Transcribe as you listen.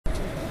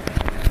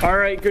All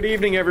right, good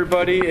evening,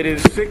 everybody. It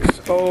is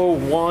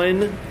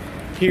 6:01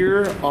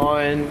 here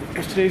on,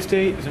 what's today's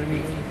date? Is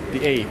it the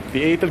 8th?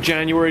 The 8th of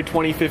January,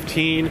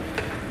 2015,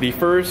 the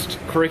first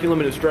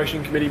Curriculum and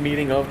Instruction Committee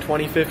meeting of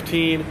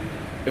 2015.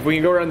 If we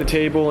can go around the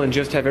table and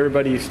just have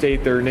everybody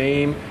state their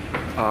name.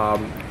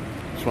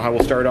 So how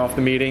we'll start off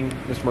the meeting.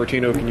 Mr.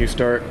 Martino, can you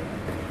start?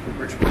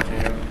 Richard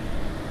Martino.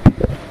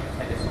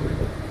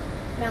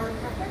 Melanie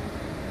Tucker.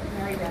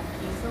 Mary Beth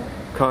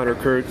Kiesel. Connor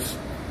Kurtz.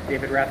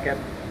 David Rathgeb.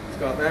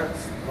 Scott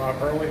Vance. Bob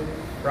Hurley.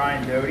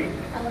 Brian Doty.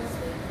 Ellis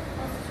Lee.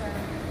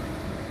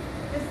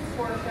 This is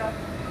Portia.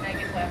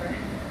 Megan Weber.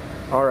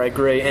 All right,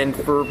 great. And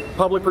for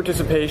public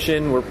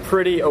participation, we're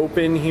pretty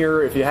open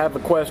here. If you have a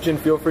question,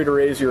 feel free to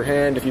raise your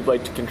hand if you'd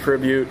like to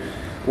contribute.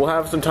 We'll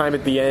have some time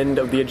at the end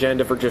of the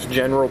agenda for just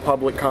general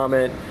public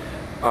comment.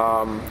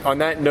 On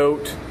that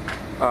note,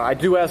 I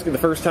do ask you the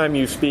first time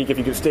you speak if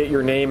you could state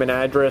your name and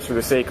address for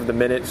the sake of the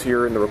minutes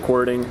here in the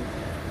recording.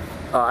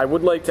 I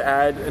would like to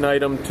add an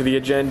item to the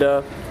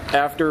agenda.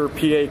 After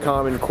PA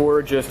Common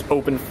Core, just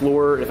open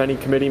floor. If any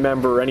committee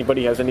member or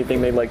anybody has anything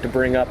they'd like to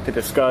bring up to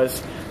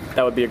discuss,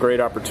 that would be a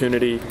great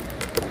opportunity.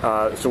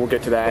 So we'll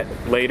get to that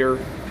later.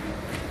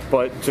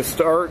 But to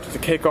start, to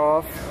kick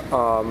off,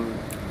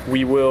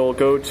 we will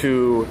go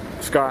to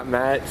Scott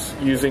Matz,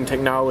 using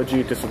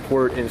technology to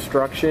support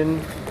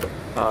instruction.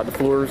 The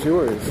floor is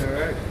yours. All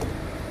right.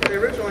 I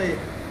originally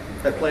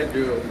had planned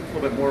to do a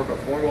little bit more of a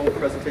formal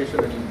presentation,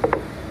 and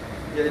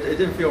it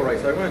didn't feel right.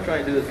 So I want to try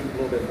and do this a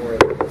little bit more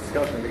of a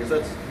discussion, because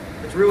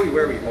it's really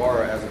where we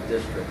are as a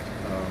district.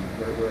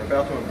 We're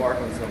about to embark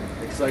on some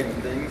exciting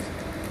things,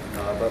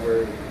 but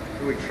we're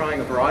really trying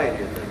a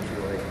variety of things,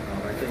 really.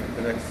 I think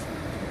the next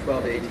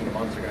 12 to 18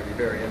 months are going to be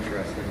very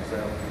interesting. So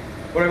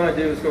what I want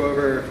to do is go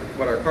over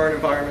what our current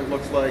environment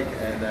looks like,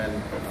 and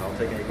then I'll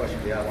take any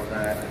questions you have on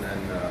that, and then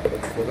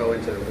we'll go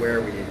into where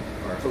we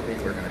are hoping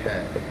we're going to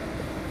head.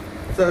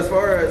 So as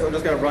far as, I'm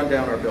just going to run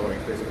down our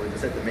buildings, basically,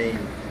 just hit the main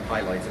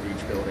highlights of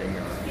each building.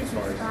 Excuse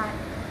me, Scott.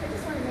 I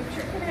just want to make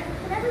sure.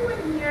 Can everyone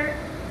hear?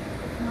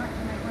 If not,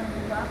 you might want to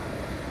move up.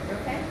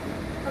 Okay?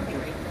 Okay,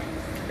 great.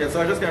 Thanks. Yeah,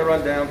 so I'm just going to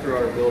run down through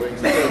our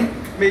buildings. So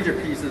major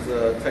pieces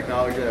of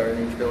technology that are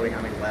in each building,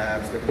 how many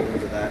labs, different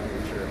things of that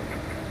nature.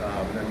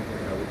 And then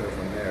we'll go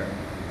from there.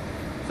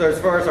 So as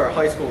far as our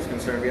high school is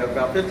concerned, we have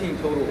about 15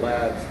 total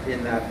labs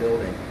in that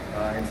building.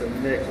 And it's a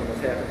mix, almost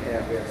half and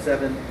half. We have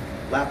 7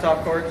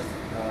 laptop carts.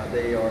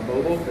 They are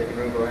mobile. They can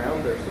move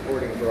around. They're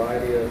supporting a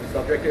variety of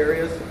subject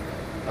areas.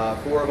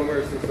 4 of them are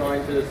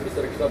assigned to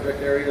specific subject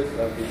areas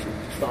of the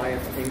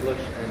science, English,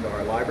 and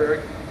our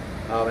library.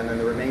 And then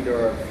the remainder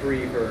are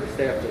free for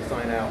staff to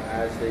assign out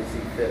as they see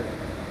fit.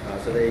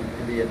 So they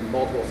can be in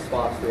multiple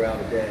spots throughout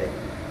a day.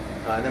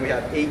 And then we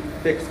have 8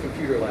 fixed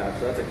computer labs.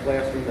 So that's a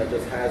classroom that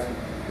just has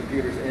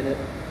computers in it.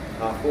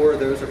 4 of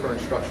those are for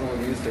instructional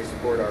use. They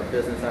support our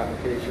business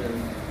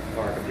application,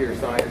 our computer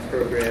science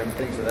program,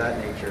 things of that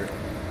nature.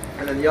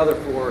 And then the other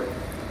 4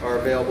 are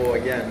available,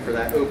 again, for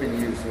that open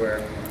use,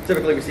 where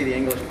typically we see the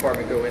English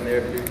department go in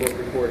there to do book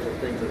reports or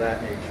things of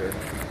that nature.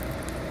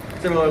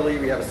 Similarly,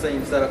 we have the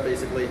same setup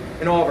basically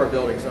in all of our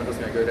buildings, so I'm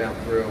just going to go down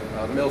through.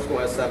 The middle school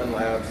has 7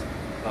 labs,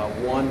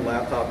 1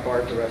 laptop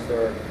cart, the rest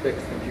are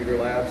fixed computer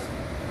labs,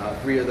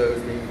 3 of those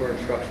being for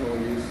instructional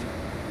use.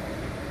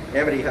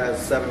 Amity has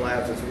 7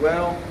 labs as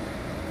well,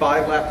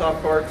 5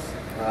 laptop carts,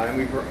 and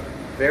we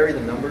vary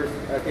the numbers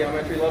at the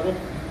elementary level.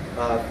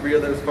 3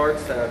 of those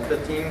carts have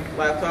 15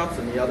 laptops,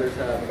 and the others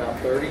have about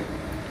 30.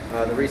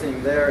 The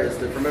reasoning there is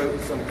to promote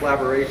some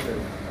collaboration.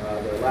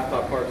 The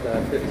laptop carts that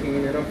have 15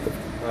 in them,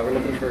 we're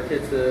looking for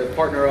kids to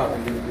partner up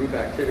and do group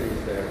activities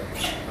there.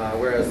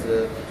 Whereas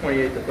the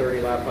 28 to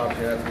 30 laptops,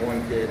 that's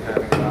 1 kid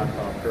having a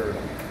laptop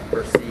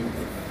per seat.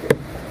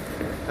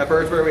 At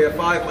Birdsbury, we have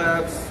 5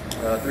 labs,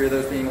 3 of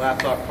those being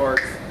laptop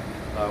carts,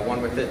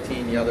 1 with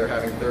 15, the other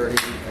having 30,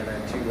 and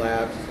then 2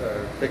 labs,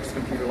 fixed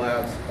computer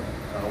labs,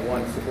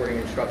 1 supporting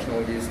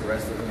instructional use, the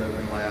rest is an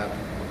open lab.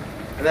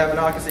 And at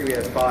Monocacy, we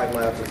have 5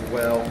 labs as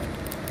well,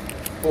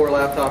 4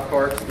 laptop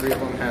carts, 3 of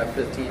them have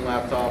 15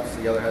 laptops,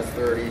 the other has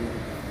 30, and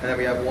then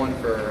we have 1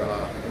 for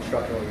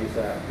instructional use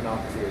at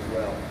Monocacy as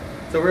well.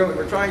 So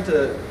we're trying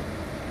to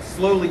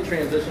slowly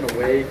transition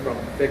away from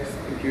fixed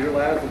computer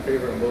labs in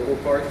favor of mobile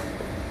carts.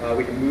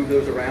 We can move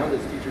those around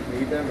as teachers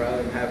need them,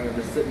 rather than having them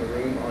just sit in the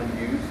room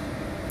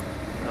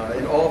unused.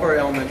 In all of our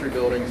elementary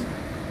buildings,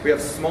 we have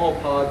small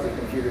pods of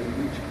computers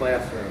in each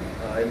classroom.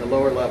 In the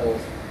lower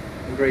levels,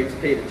 in grades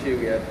K to 2,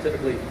 we have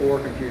typically 4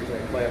 computers in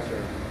a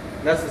classroom.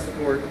 And that's to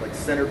support like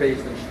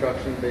center-based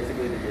instruction.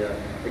 Basically,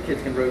 the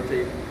kids can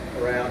rotate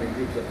around in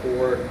groups of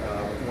 4,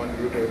 with 1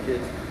 group of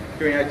kids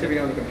doing activity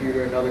on the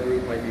computer. Another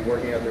group might be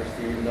working at their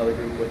seat, another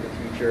group with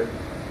the teacher.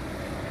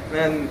 And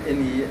then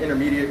in the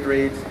intermediate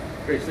grades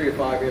 3 to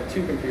 5, we have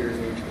 2 computers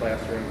in each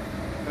classroom.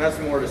 And that's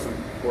more to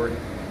support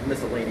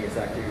miscellaneous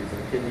activities.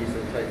 If a kid needs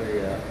to type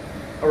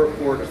a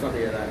report or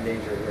something of that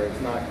nature, where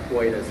it's not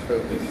quite as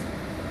focused.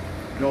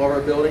 In all of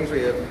our buildings,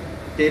 we have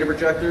data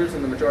projectors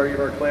in the majority of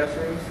our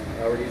classrooms.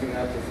 We're using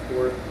that to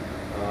support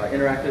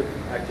interactive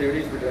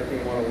activities, projecting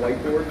them on a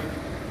whiteboard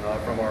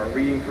from our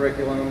reading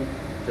curriculum,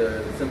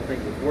 to simple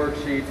things with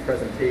worksheets,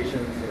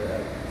 presentations.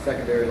 At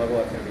secondary level,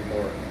 that's going to be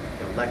more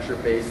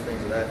lecture-based,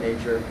 things of that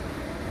nature.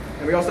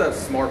 And we also have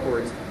smart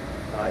boards.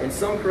 In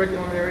some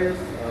curriculum areas,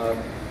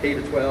 K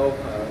to 12,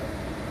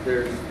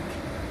 there's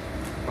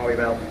probably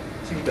about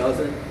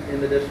 24 in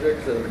the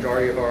district, so the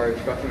majority of our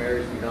instructional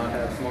areas do not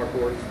have smart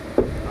boards.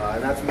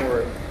 And that's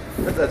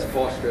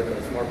cost-driven.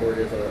 A smart board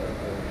is a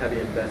heavy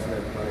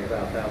investment, running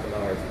about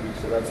 $1,000 each,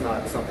 so that's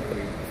not something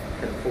we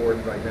can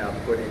afford right now to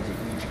put into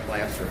each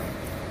classroom.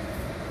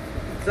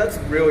 So that's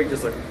really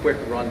just a quick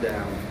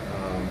rundown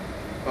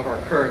of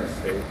our current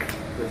state.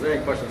 If there's any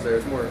questions there,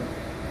 it's more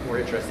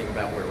interesting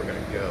about where we're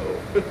going to go.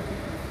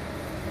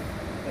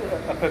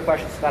 A quick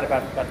question, Scott,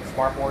 about the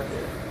smart boards.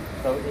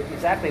 So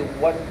exactly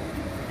what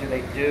do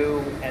they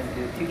do, and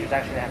do teachers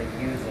actually know how to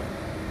use them?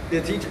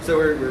 The teachers, so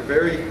we're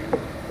very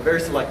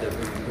selective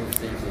who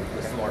receives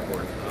the smart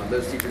board.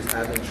 Those teachers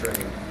have been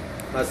trained.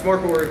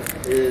 Smart board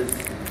it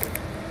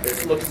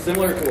looks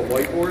similar to a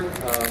whiteboard.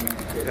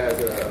 It has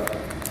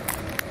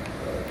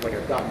like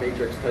a dot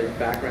matrix type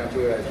background to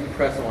it. As you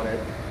press on it,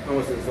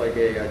 almost as like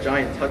a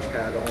giant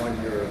touchpad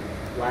on your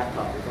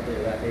laptop or something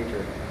of that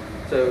nature.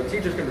 So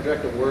teachers can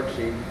project a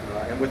worksheet,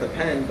 and with a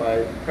pen,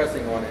 by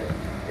pressing on it,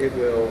 it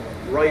will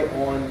write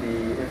on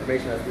the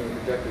information that's being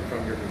projected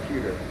from your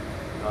computer.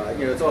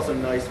 It's also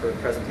nice for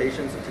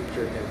presentations. The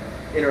teacher can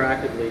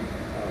interactively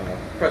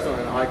press on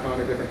an icon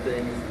or different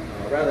things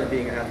rather than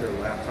being at their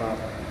laptop.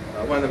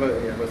 One of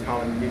the most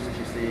common uses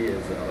you see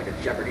is like a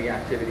Jeopardy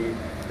activity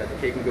that the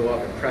kid can go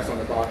up and press on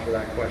the box for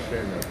that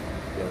question.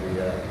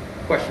 The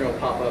question will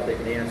pop up. They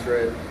can answer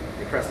it.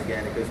 They press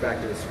again. It goes back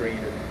to the screen.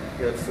 And,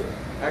 it's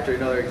actually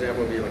another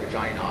example would be like a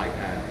giant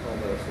iPad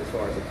almost as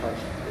far as the touch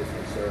is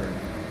concerned.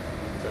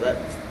 So that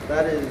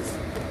is,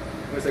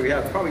 I'm going to say we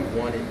have probably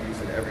one in use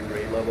at every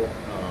grade level,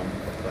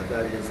 but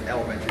that is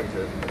elementary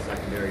to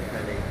secondary,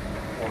 depending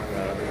on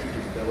the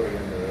teacher's ability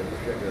in the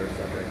particular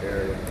subject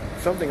area.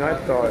 Something I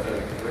thought. There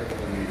was a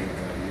curriculum meeting a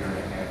year and a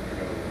half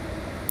ago,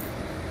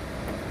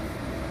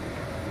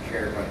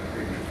 chaired by the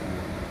previous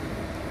one,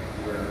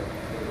 where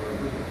there were a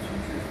group of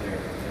teachers there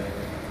that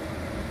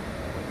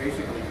were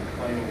basically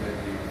complaining that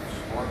the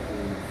smart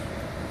boards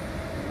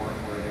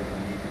weren't where they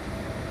were needed.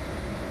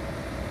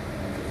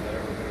 Has that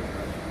ever been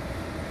addressed?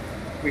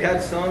 We had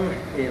some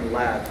in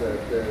labs that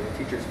the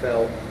teachers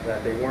felt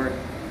that they weren't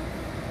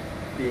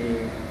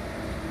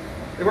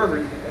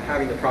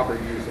having the proper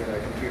use in a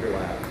computer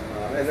lab.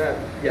 And that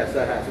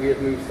has. We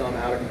have moved some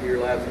out of computer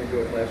labs into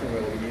a classroom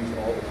where it will be used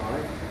all the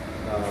time,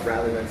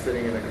 rather than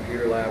sitting in a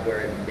computer lab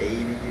where it may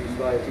be used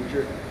by a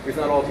teacher. Because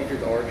not all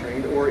teachers are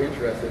trained or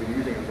interested in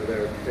using it for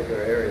their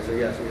particular area. So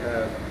yes,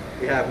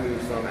 we have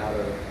moved some out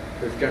of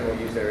those general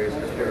use areas.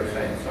 That's what they were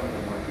saying, some of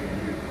them weren't being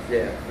used.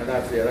 Yeah, and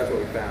that's what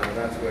we found, and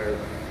that's where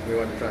we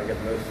wanted to try and get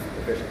the most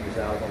efficient use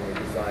out of them. We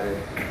decided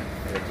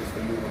just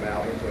to move them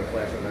out into a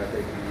classroom that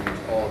they can use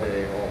all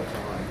day, all the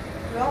time.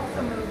 We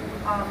also moved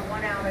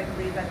one out, I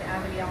believe, at the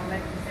Amity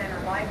Elementary Center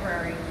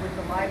Library. With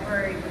the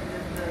library,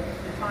 with the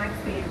times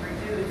being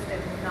reduced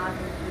and not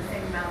the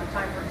same amount of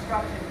time for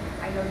instruction,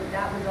 I know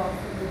that was also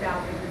moved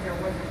out because there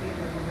was a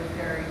teacher who was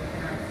very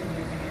interested in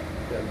using it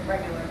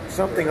regularly.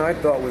 Something I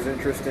thought was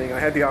interesting, I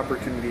had the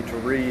opportunity to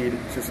read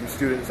to some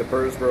students at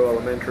Burrsboro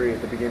Elementary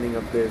at the beginning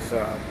of this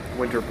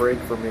winter break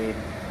for me,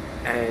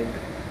 and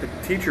the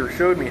teacher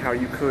showed me how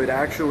you could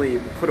actually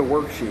put a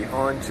worksheet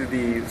onto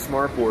the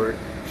smart board.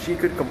 She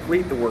could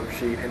complete the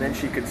worksheet, and then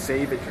she could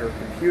save it to her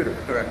computer.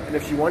 Correct. And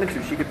if she wanted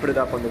to, she could put it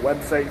up on the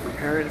website for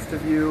parents to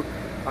view.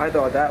 I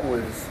thought that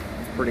was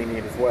pretty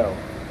neat as well.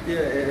 Yeah,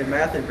 in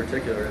math in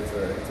particular, it's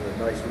a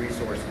nice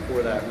resource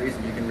for that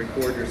reason. You can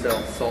record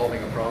yourself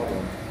solving a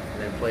problem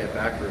and then play it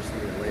back for a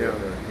student later,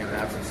 or an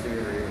absent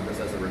student, or even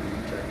just as a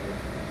review technique.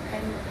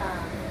 And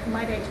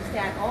might I just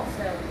add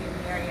also in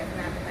the area of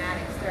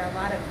mathematics, there are a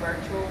lot of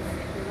virtual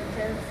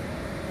manipulatives.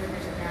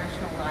 There's a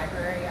national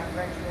library on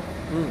virtual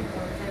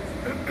manipulatives,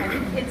 and the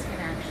kids can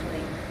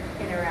actually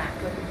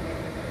interact with the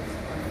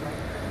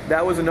manipulatives.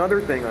 That was another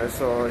thing I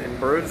saw in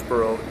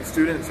Burrsboro. The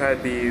students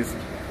had these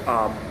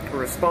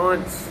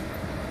response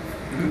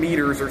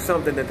meters or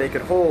something that they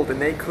could hold, and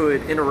they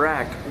could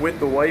interact with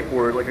the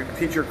whiteboard. Like a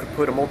teacher could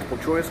put a multiple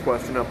choice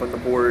question up on the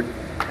board,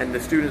 and the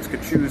students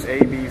could choose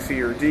A, B,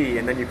 C, or D,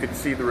 and then you could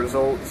see the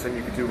results, and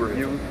you could do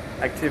review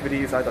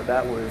activities. I thought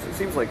it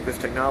seems like this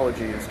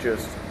technology is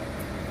just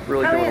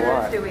really doing a lot. How many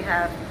of those do we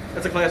have?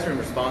 That's a classroom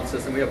response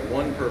system. We have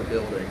one per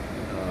building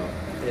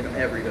in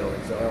every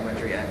building, so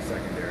elementary and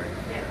secondary.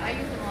 Yeah, I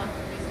use them a lot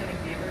for Keystone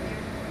Exam Review.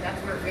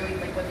 That's where really,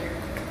 like, when they're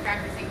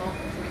practicing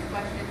multiple choice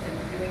questions and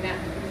doing that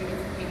and giving you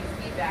instantaneous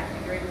feedback,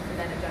 you're able to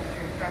then adjust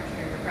your instruction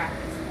or your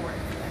practice for it.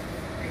 That's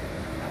great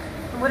stuff.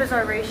 What is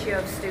our ratio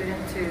of student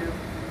to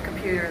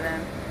computer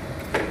then?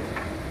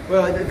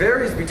 Well, it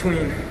really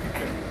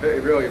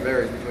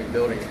varies between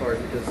buildings as far as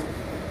because.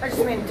 I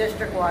just mean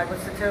district-wide.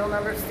 What's the total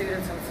number of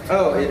students and what's the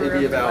Oh, total number it'd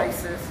be of about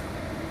devices?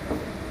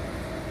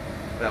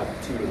 About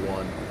 2 to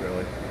 1,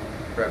 really,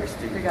 for every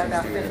student. We got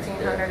about 2 students,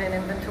 1,500 in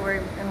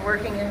inventory, in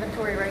working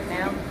inventory right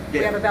now. We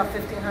Yeah. have about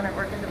 1,500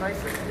 working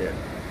devices. Yeah.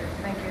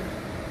 Thank you.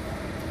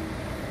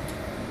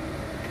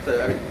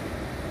 So, I mean,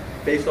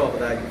 based off of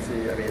that, you can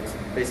see, I mean, it's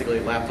basically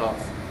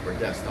laptops or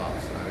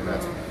desktops. I mean,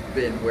 that's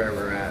been where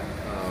we're at.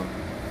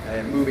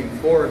 And moving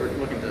forward, we're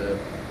looking to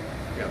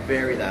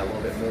vary that a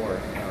little bit more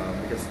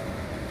because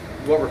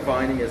what we're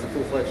finding is a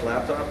full-fledged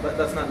laptop, but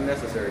that's not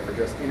necessary for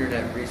just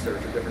internet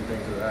research or different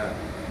things of that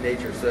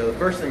nature. So the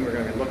first thing we're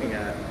going to be looking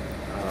at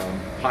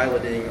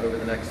piloting over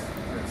the next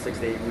 6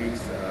 to 8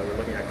 weeks, we're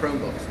looking at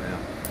Chromebooks now.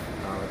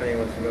 If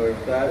anyone's familiar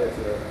with that, it's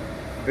a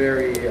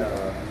very,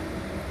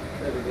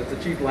 it's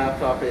a cheap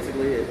laptop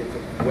basically.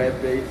 It's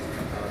web-based.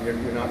 You're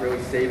not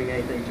really saving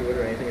anything to it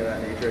or anything of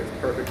that nature.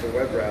 It's perfect for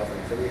web browsing.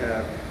 So we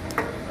have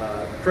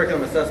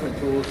curriculum assessment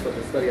tools such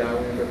as Study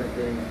Island and different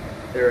things.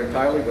 They're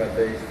entirely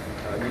web-based.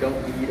 You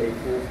don't need a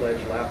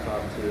full-fledged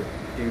laptop to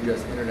do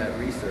just internet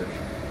research.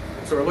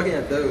 So we're looking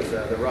at those.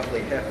 They're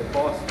roughly half the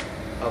cost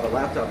of a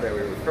laptop that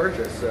we would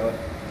purchase. So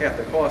half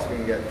the cost, we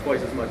can get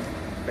twice as much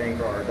bang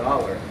for our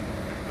dollar.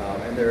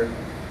 And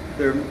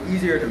they're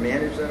easier to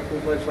manage than a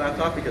full-fledged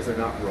laptop because they're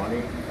not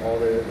running all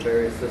the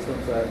various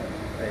systems that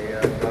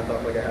a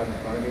laptop like I have in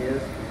front of me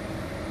is.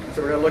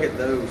 So we're going to look at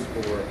those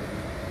for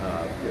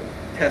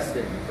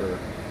testing, for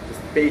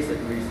just basic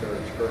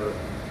research, for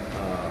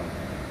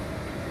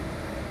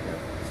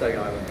Study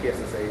Island,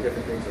 PSSA,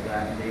 different things of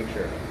that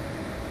nature.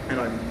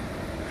 And I'm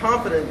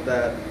confident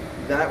that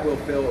that will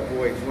fill a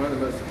void. One of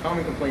the most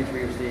common complaints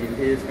we receive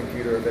is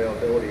computer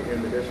availability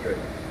in the district.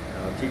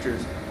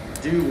 Teachers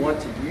do want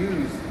to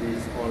use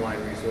these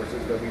online resources,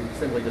 but we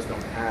simply just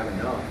don't have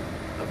enough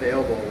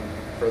available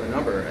for the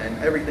number. And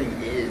everything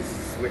is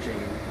switching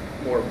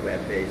more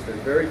web-based. There's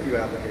very few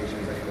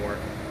applications anymore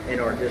in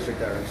our district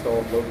that are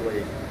installed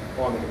locally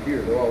on the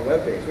computer. They're all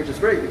web-based, which is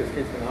great because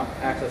kids can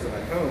access them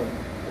at home.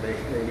 They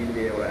need to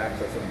be able to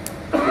access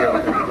them here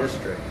within the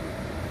district.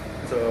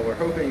 So we're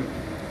hoping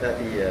that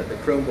the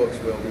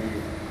Chromebooks will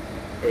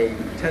be a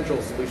potential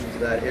solution to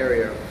that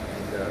area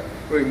and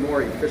really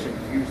more efficient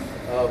use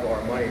of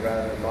our money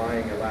rather than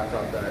buying a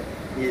laptop that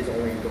is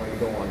only going to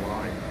go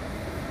online.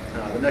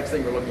 The next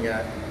thing we're looking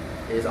at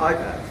is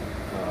iPads.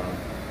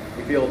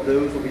 We feel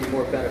those will be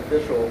more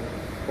beneficial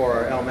for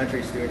our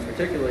elementary students,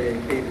 particularly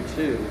in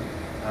K-2,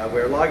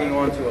 where logging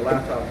on to a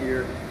laptop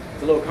here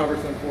is a little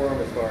cumbersome for them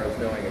as far as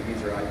knowing a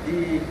user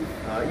ID,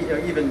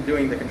 even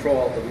doing the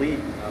Control-Alt-Delete.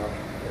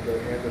 Their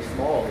hands are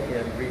small, they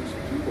can't reach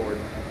the keyboard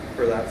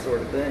for that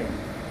sort of thing.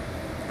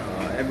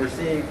 And we're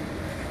seeing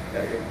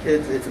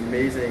kids, it's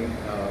amazing,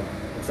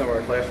 in some of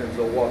our classrooms,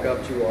 they'll walk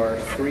up to our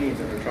screens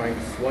and they're trying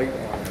to swipe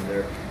on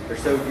them. They're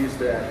so used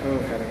to at home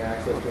having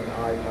access to an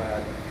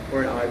iPad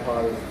or an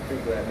iPod or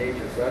things of that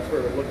nature. So that's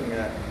where we're looking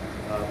at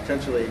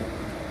potentially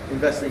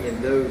investing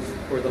in those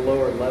for the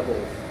lower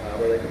levels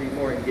where they can be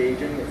more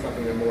engaging. It's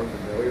something they're more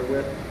familiar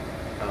with.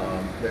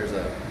 There's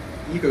an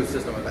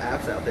ecosystem of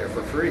apps out there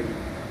for free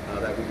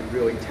that we could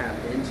really tap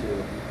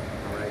into.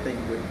 I think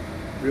would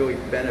really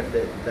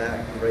benefit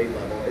that grade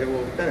level. It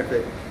will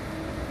benefit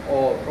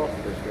all across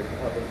the district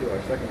up into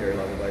our secondary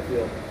level, but I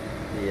feel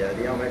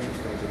the elementary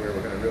students are where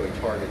we're going to really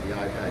target the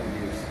iPad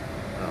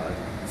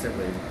use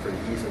simply for the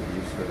ease of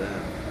use for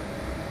them.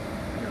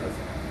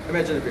 I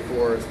mentioned it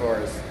before as far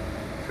as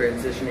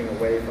transitioning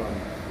away from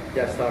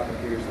desktop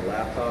computers to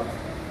laptops.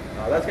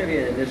 That's going to be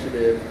an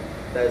initiative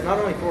that is not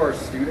only for our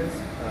students,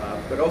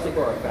 but also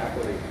for our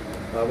faculty.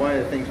 One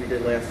of the things we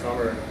did last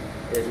summer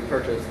is we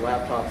purchased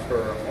laptops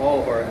for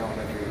all of our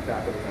elementary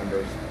faculty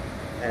members.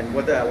 And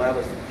what that allowed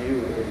us to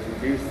do is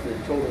reduce the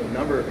total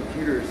number of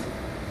computers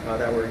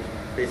that were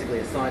basically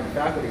assigned to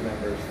faculty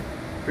members.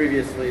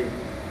 Previously,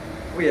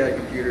 we had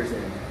computers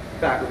in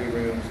faculty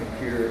rooms,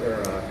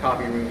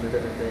 copy rooms, or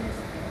different things.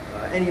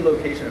 Any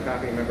location a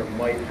faculty member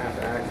might have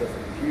to access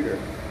a computer.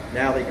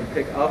 Now they can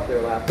pick up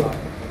their laptop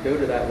and go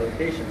to that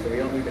location, so we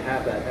don't need to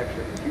have that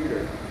extra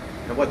computer.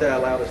 And what that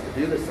allowed us to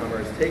do this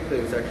summer is take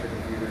those extra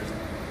computers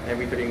and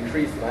we could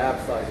increase lab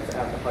sizes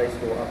at the high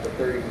school up to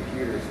 30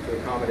 computers to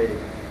accommodate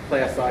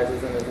class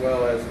sizes, and as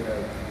well as,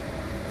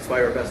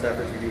 despite our best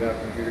efforts, we do have a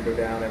computer go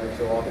down every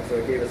so often, so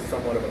it gave us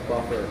somewhat of a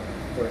buffer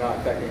so we're not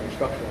affecting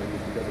instructional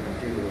use because the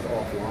computer was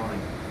offline.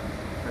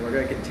 And we're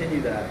going to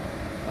continue that.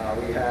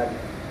 We had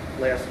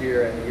last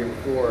year and the year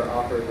before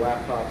offered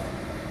laptops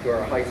to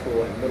our high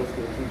school and middle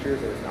school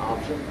teachers as an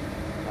option.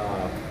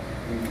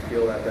 We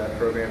feel that that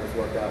program has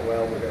worked out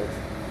well. We're going to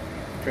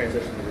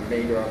transition the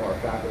remainder of our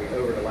faculty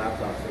over to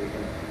laptops so we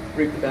can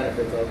reap the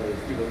benefits of those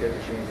duplicate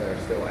machines that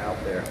are still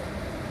out there.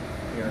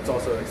 It's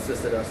also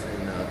assisted us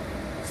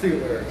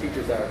in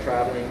teachers that are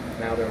traveling.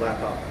 Now their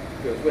laptop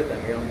goes with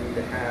them. We don't need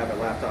to have a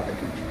laptop in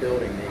each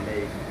building they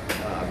may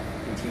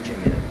be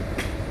teaching in.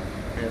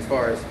 And as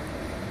far as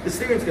the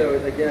students go,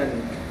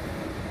 again,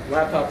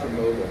 laptops are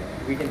mobile.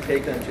 We can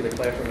take them to the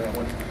classroom that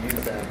wants to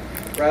use them.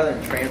 Rather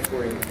than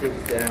transporting the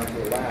kids down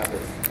to a lab,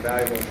 it's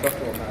valuable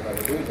instructional time that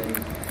we're losing,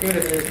 even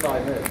if it is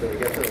 5 minutes, so they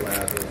get to the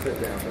lab, they'll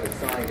sit down, so they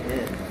sign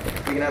in.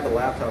 We can have the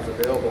laptops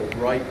available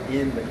right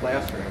in the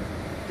classroom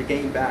to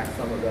gain back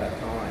some of that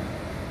time.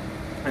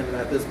 And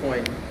at this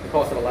point, the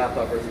cost of a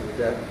laptop versus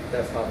a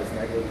desktop is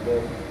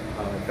negligible.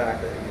 In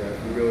fact,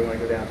 if we really want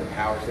to go down to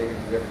power savings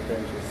and different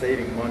things, we're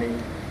saving money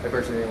by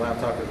purchasing a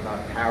laptop is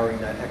not powering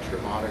that extra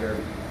monitor,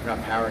 we're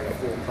not powering a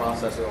full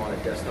processor on a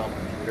desktop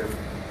computer.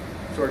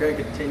 So we're going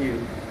to continue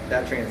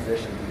that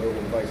transition to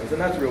mobile devices,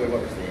 and that's really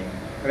what we're seeing.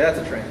 I mean, that's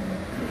a trend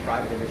in the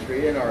private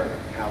industry. In our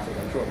household,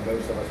 I'm sure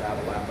most of us have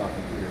a laptop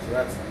computer, so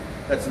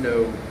that's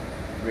no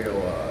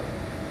real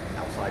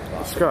outside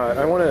box. Scott,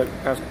 I want to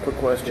ask a quick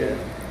question.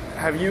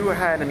 Have you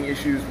had any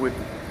issues with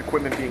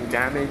equipment being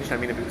damaged? I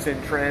mean, if it's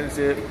in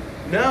transit?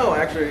 No,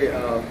 actually,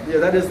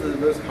 that is the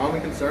most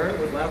common concern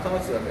with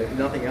laptops. If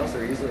nothing else,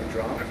 they're easily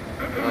dropped.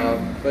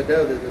 But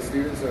no, the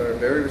students are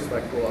very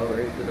respectful of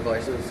the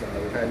devices.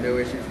 We've had no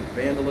issues with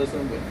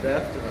vandalism, with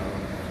theft.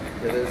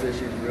 Those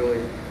issues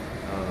really.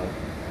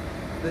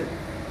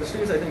 The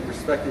students, I think,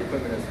 respect the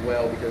equipment as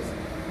well because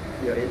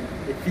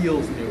it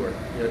feels newer.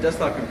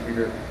 Desktop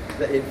computer,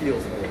 it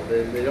feels old.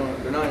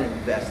 They're not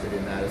invested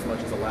in that as much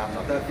as a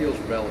laptop. That feels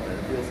relevant.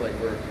 It feels like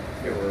we're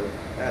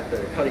at the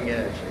cutting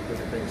edge of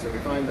different things. So we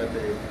find that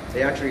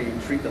they actually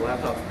treat the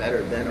laptops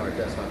better than our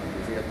desktop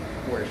computers. We have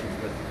more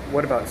issues with.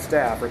 What about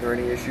staff? Are there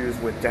any issues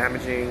with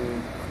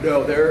damaging?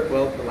 No, the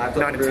laptops.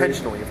 Not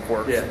intentionally, of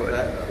course. Yeah, but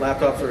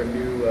laptops are a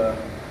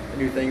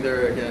new thing.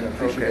 They're again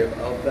appreciative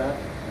of that.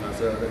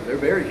 So they're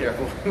very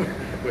careful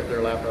with their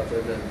laptops.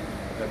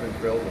 I've been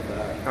thrilled with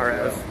that. All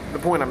right. The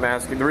point I'm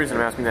asking, the reason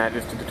I'm asking that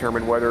is to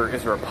determine whether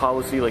is there a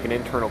policy, like an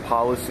internal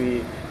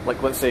policy,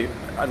 like let's say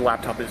a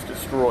laptop is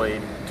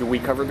destroyed, do we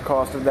cover the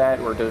cost of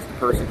that, or does the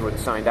person who had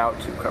signed out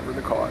to cover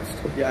the cost?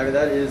 Yeah, I mean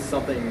that is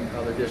something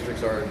other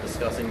districts are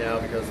discussing now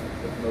because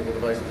the mobile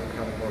devices are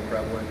becoming more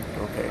prevalent.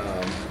 Okay.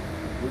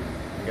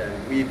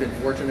 Again, we've been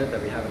fortunate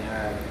that we haven't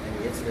had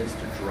any incidents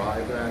to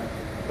drive that,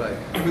 but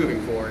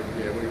moving forward,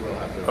 we will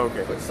have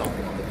to put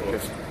something on the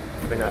books. Just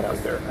putting that out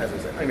there. As I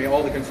said, I mean,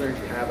 all the concerns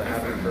you have that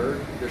haven't occurred,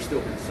 there's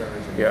still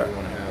concerns and you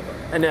want to have them.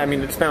 And I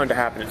mean, it's bound to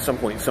happen at some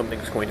point.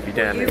 Something's going to be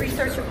damaged. Do you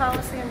research a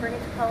policy and bring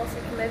it to policy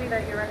committee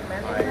that you're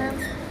recommending to them?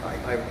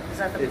 Is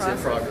that the it's process?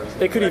 in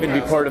progress. It could even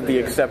be part of the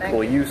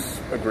acceptable use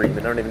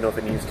agreement. I don't even know if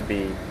it needs to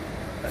be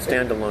a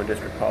standalone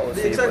district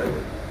policy.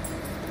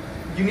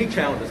 Unique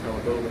challenges come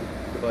with mobile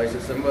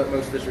devices, and what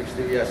most districts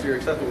do. Yes, your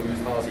acceptable use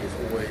policy is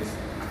always,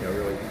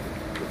 really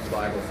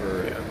viable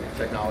for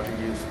technology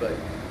use, but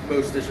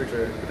most districts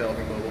are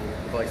developing mobile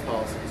device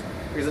policies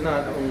because it's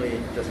not only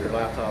just your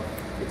laptop,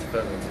 it's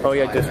phones. Oh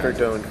yeah,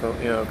 district-owned phone.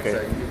 Yeah, okay.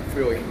 So you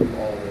really group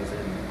all of those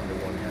in under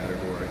one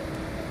category.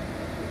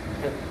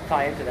 To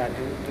tie into that,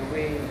 do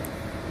we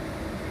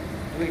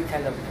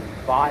tend to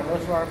buy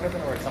most of our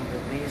equipment, or something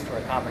leased, or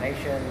a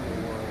combination,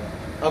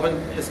 or?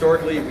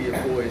 Historically, we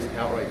have always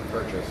outright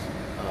purchase.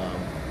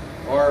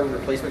 Our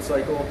replacement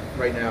cycle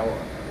right now,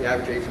 the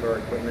average age of our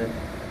equipment,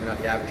 not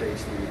the average age,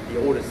 the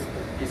oldest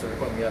piece of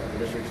equipment we have in the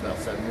district is about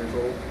 7 years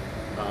old.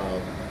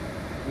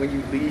 When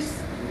you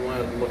lease, you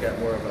want to look at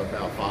more of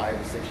about 5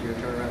 to 6 year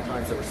turnaround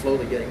time. So we're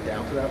slowly getting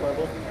down to that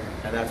level,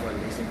 and that's when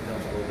leasing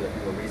becomes a little bit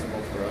more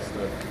reasonable for us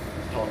to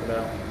talk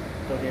about.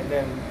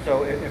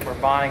 So if we're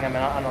buying, I mean,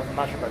 I'm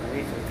not sure about the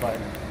leases, but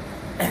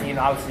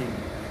obviously,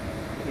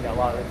 a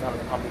lot of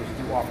the companies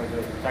do offer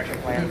those protection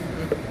plans.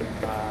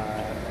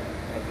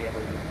 Have you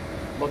ever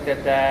looked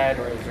at that,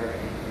 or is there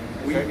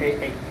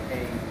a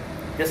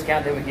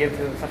discount they would give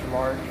to such a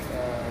large?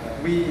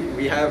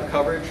 We have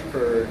coverage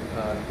for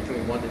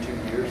between 1 to 2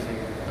 years.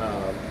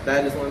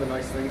 That is one of the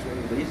nice things when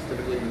you lease.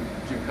 Typically, you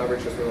do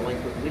coverage just for the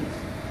length of the lease.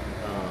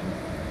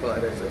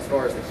 But as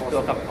far as the cost,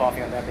 spill a cup of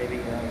coffee on that, maybe.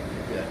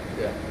 Yeah,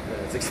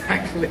 that's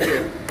exactly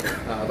it.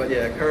 But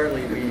yeah,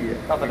 currently we.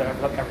 Not that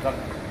I've ever done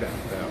that.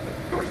 No, of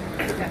course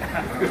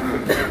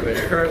not. But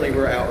currently,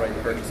 we're outright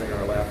purchasing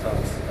our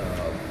laptops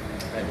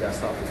and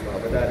desktops as well.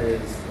 But that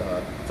is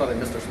something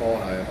Mr. Small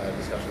and I have had a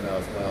discussion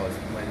about as well. Is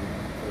when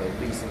the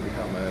leasing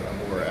become a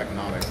more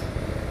economic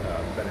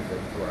benefit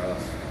for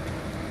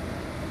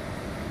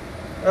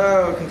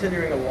us.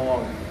 Continuing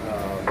along.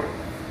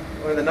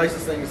 One of the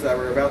nicest things that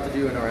we're about to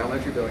do in our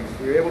elementary buildings is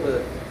we're able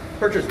to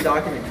purchase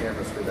document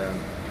cameras for them.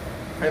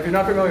 And if you're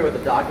not familiar with the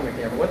document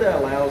camera, what that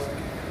allows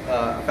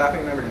a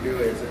faculty member to do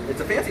is,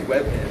 it's a fancy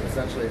webcam,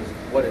 essentially, is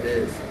what it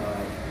is.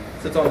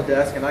 It sits on the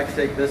desk, and I can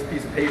take this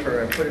piece of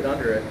paper and put it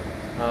under it,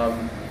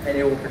 and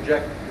it will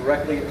project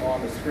directly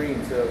on the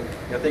screen. So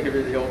think of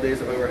it the old days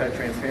of overhead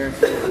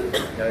transparency.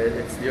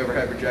 It's the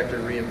overhead projector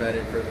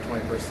reinvented for the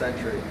 21st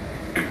century.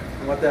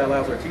 And what that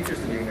allows our teachers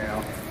to do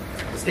now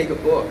is take a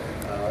book.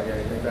 You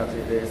think back to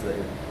the days that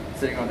you're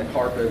sitting on the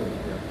carpet,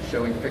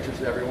 showing pictures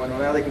to everyone. Well,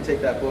 now they can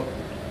take that book,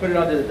 put it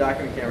onto the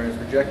document camera, and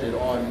it's projected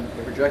on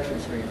the projection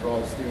screen for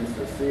all the students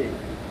to see.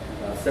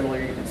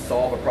 Similarly, you can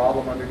solve a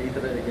problem underneath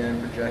of it,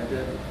 again,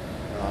 projected.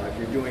 If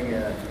you're doing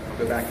I'll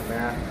go back to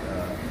math,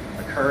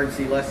 a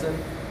currency lesson,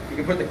 you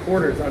can put the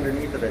quarters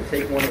underneath of it,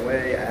 take one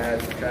away,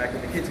 add, subtract,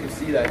 and the kids can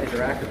see that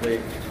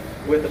interactively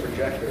with the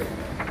projector.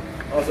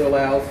 Also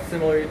allows,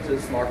 similarly to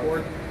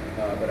Smartboard,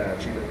 but at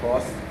a cheaper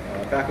cost.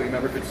 A faculty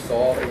member could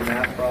solve a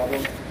math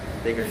problem.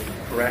 They could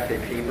correct a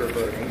paper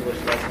for an English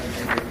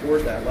lesson and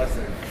record that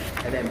lesson,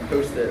 and then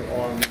post it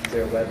on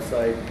their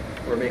website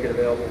or make it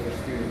available for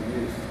student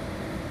use.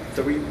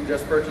 So we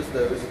just purchased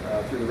those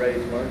through the Ready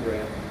to Learn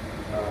grant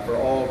for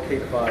all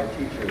K-5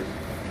 teachers.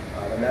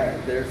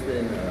 And there's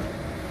been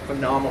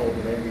phenomenal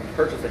demand. We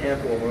purchased a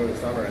handful of them over the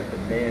summer, and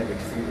demand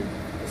exceeded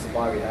the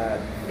supply we had,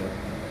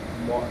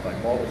 by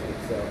multitude.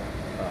 So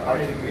How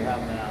many do we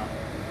have now?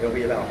 it'll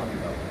be about 100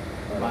 of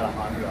them. About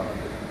 100.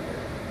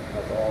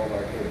 That's all of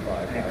our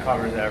K-5. And it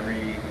covers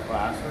every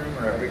classroom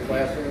or every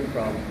classroom,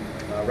 from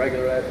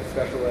regular ed to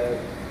special ed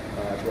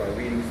to our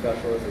reading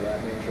specialists of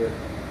that nature.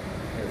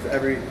 It's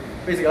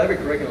basically every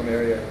curriculum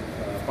area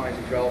finds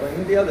it relevant.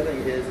 And the other thing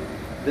is,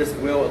 this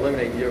will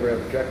eliminate the overhead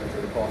projectors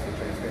at the cost of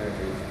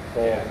transparency.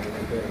 Fall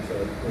and things. So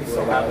we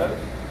still have those?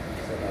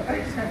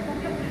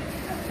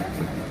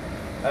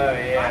 Oh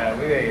yeah,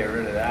 we gotta get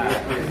rid of that.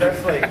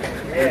 That's like,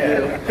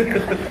 yeah.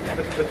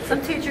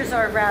 Some teachers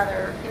are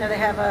rather, they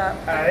have a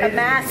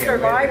master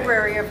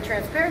library of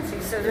transparency,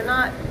 so they're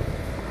not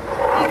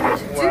eager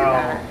to do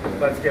that.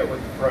 Let's get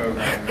with the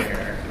program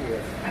here.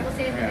 I will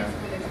say in the high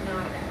school, there's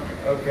not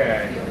that.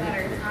 Okay. It feels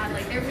better. It's not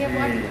like we have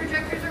lots of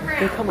projectors around.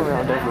 They come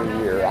around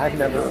every year. I've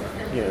never,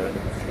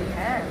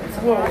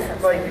 Well,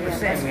 like you were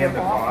saying, we have the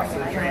cost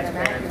of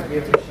transparency, we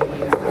have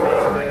machines,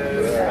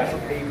 the special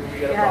paper we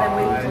gotta buy.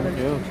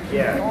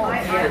 Yeah. I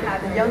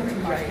had The young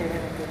teachers came in.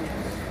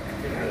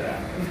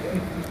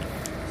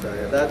 So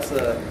yeah, that's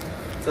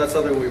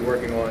something we'll be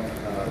working on.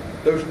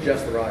 Those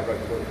just arrived right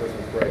before the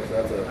Christmas break, so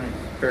that's a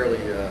fairly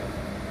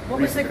What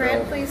was the recent grant,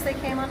 development. please, they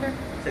came under?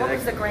 Say What that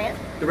was the grant?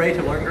 The Ready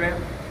to Learn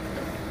grant?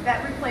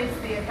 That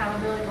replaced the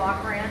accountability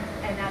block grant,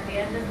 and at the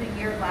end of the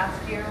year,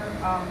 last year,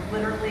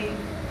 literally,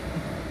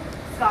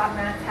 Scott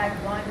Metz had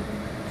one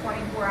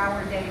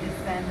 24-hour day to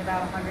spend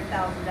about $100,000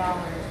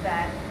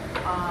 that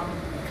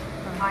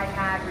I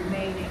had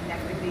remaining that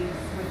could be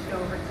switched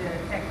over to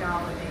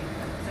technology.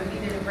 So he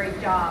did a great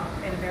job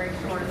in a very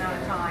short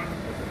amount of time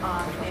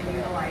in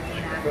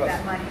utilizing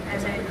that money.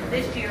 And then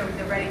this year,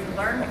 the Ready to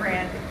Learn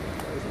grant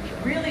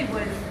really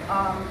was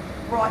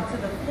brought to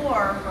the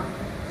floor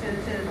to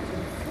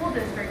school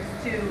districts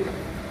to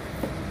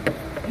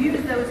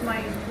use those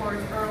monies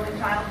towards early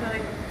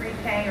childhood,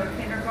 pre-K or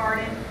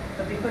kindergarten,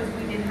 but because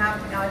we didn't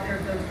have either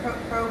of those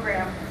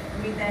programs,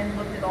 we then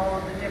looked at all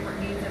of the different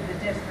needs of the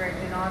district,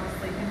 and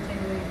obviously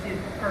continuing to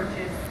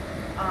purchase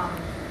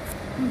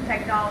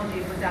technology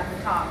was at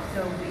the top,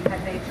 so we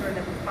had made sure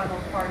that we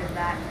funneled part of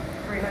that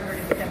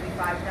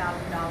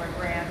 $375,000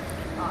 grant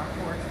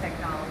towards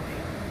technology.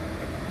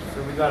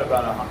 So we got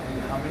about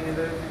how many of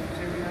those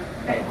did we have?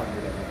 100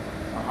 of them.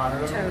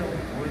 100 of them?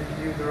 What did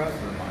you do with the rest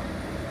of the money?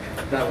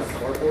 That was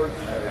smartboards.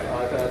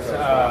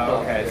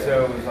 Okay,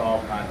 so it was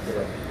all kinds of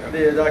stuff.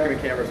 The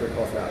document cameras are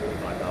cost about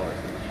 $85.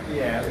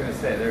 Yeah, I was gonna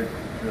say they're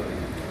really.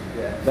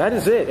 Yeah. That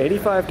is it,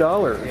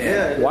 $85.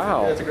 Yeah.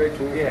 Wow. That's a great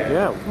tool.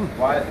 Yeah.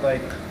 Why,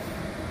 like,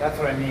 that's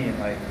what I mean.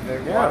 Like,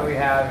 why do we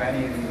have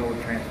any of these old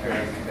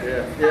transparency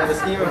things? Yeah. The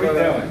scheme What of are we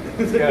doing?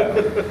 Let's go.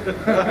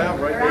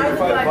 They're out of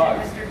the $85.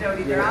 budget, Mr.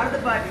 Doty. They're out of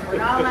the budget. We're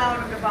not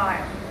allowing them to buy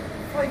them.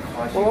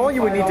 Well, all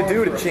you would need to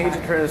do to change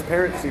the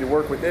transparency to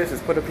work with this is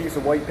put a piece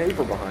of white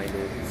paper behind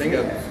it.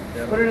 Bingo.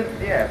 Yeah. Put it,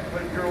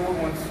 put your old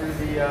ones through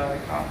the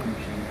copy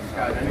machine.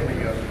 God, anybody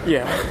goes.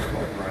 Yeah.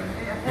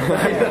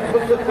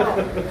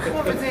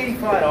 Well, if it's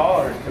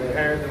 $85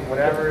 compared to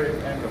whatever it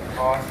ends up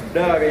costing.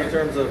 No, I mean in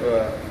terms of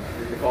the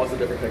cost of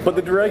different things. But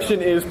the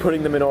direction is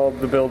putting them in all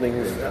the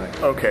buildings.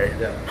 Okay.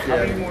 Yeah. How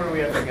many more do we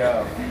have to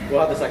go? We'll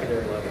have the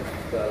secondary level.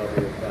 That'll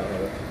be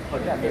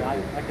about Yeah, I mean,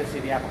 I could see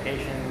the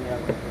application,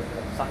 with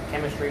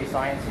chemistry,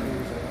 sciences,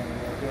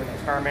 and doing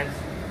experiments.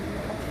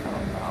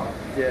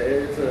 Yeah,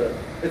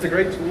 it's a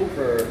great tool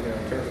for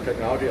in terms of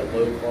technology at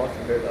low cost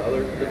compared to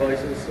other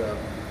devices. So,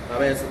 I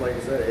mean, it's, like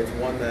you said, it's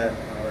one that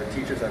our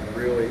teachers have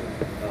really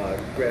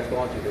grasped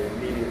onto. They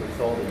immediately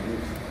saw the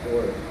use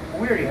for it.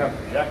 We already have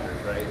projectors,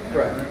 right?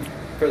 Correct.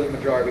 For the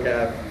majority, we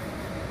have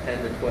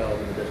 10 to 12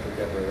 in the district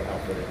that we're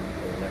outfitting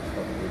for the next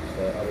couple of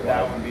weeks.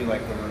 That would be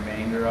like the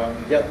remainder of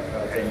them? Yep.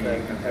 Okay.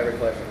 Every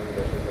classroom in the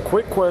district.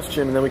 Quick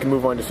question, and then we can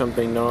move on to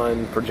something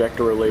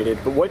non-projector related.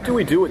 But what do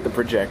we do with the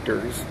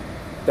projectors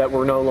that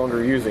we're no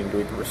longer using? Do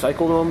we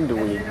recycle them? Do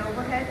we? An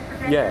overhead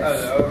projector? Yes.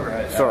 Oh, the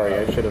overhead. Sorry,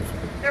 I should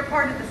have. They're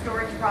part of the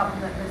storage problem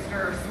that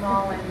Mr.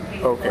 Small and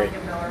Kate Okay.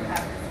 Miller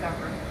have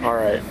discovered. All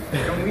right.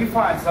 Can we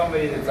find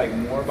somebody that's like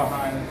more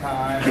behind the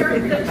times? The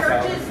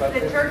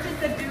churches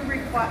that do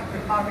reach out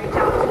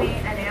to me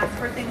and ask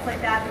for things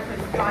like that,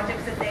 because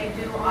projects that they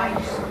do, I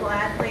do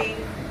gladly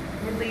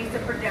release a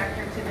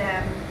projector to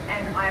them,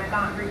 and I've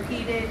gotten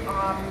repeated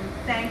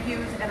thank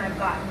yous, and I've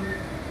gotten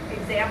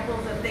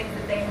examples of things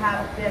that they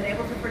have been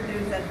able to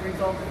produce as a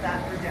result of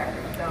that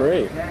projector. So,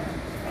 Great.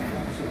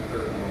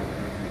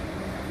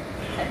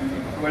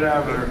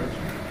 Whatever.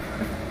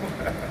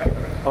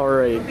 All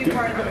right. It'll be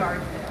part of the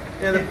garden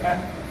sale. And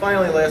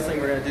finally, last thing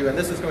we're going to do, and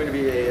this is going to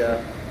be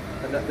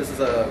this is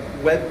a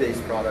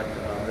web-based product.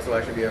 This will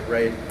actually be a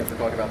Ready, as we're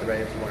talking about the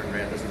Ready to Learn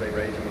grant, this is a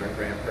Ready to Learn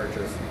grant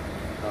purchase.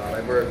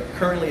 And we're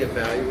currently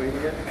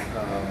evaluating it.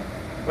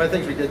 One of the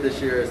things we did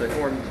this year is I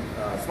formed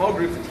small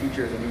groups of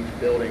teachers in each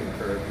building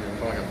for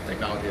calling them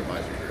technology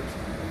advisory groups.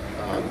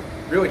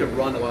 really to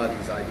run a lot of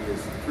these ideas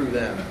through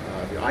them.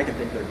 I can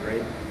think they're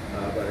great,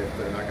 but if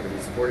they're not going to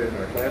be supported in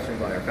our classroom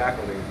by our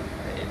faculty,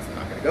 it's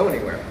not going to go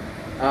anywhere.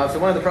 So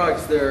one of the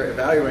projects they're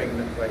evaluating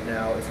right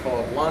now is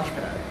called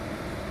Launchpad,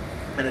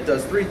 and it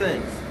does three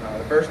things.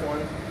 The first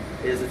one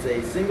is it's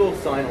a single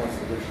sign-on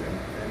solution,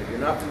 and if you're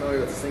not familiar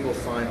with a single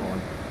sign-on,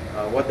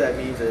 what that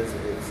means is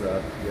it's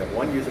you have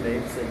one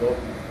username, single,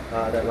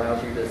 that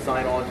allows you to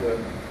sign on to a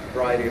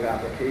variety of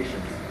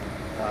applications.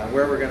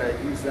 Where we're going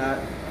to use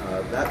that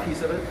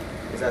piece of it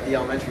is at the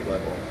elementary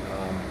level.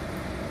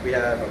 We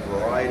have a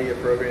variety of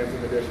programs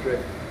in the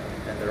district,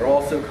 and they're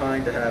all so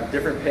kind to have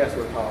different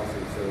password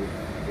policies. So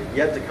we've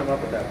yet to come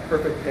up with that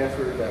perfect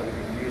password that we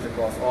can use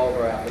across all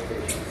of our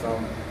applications.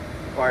 Some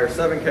require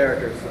 7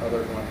 characters,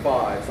 others want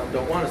 5. Some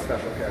don't want a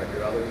special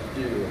character, others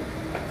do.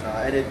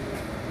 And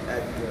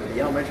at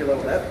the elementary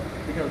level, that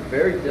becomes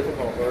very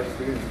difficult for our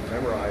students to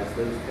memorize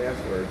those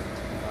passwords.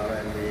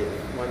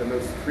 One of the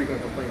most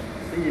frequent complaints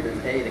we receive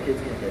is A, the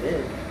kids can't get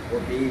in, or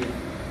B,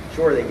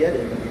 sure they get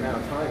in, but the amount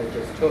of time it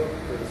just took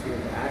for the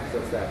student to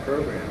access that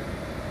program.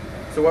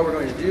 So what we're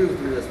going to do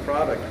through this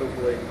product,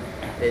 hopefully,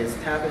 is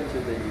tap into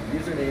the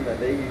username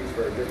that they use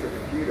for a district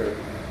computer.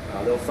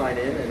 They'll sign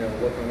in and it'll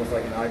look almost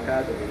like an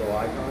iPad with a little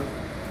icon.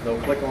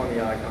 They'll click on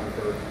the icon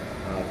for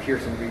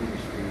Pearson Reading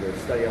Street or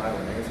Study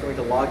Island, and it's going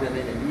to log them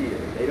in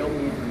immediately. They don't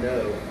need to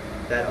know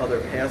that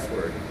other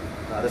password.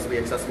 This will be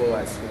accessible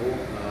at school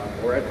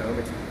or at home.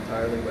 It's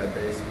entirely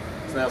web-based.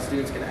 So now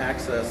students can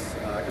access,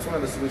 because one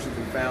of the solutions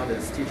we found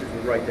is teachers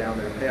would write down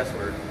their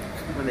password.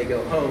 When they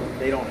go home,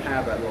 they don't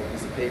have that little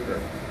piece of paper.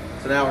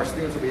 So now our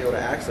students will be able to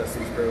access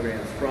these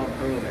programs from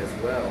home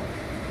as well.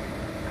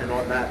 And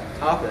on that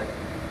topic,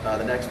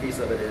 the next piece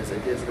of it is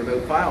it gives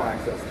remote file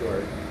access to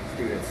our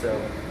students. So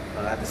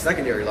at the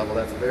secondary level,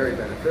 that's very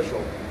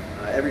beneficial.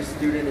 Every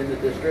student in the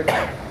district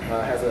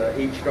has a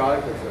H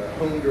drive. It's a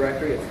home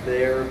directory. It's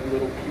their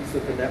little piece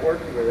of the network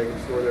where they can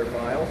store their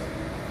files.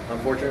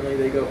 Unfortunately,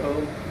 they go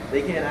home,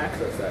 they can't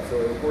access that. So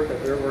a report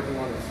that they're working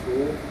on in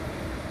school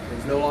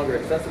is no longer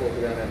accessible to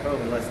them at home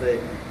unless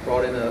they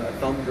brought in a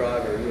thumb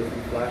drive or a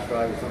USB flash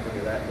drive or something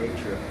of that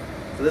nature.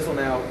 So this will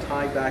now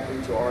tie back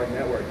into our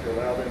network to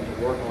allow them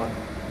to work on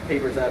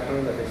papers at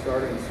home that they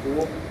started in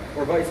school,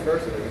 or vice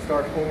versa. They can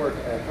start homework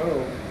at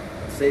home,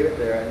 save it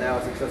there, and now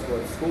it's accessible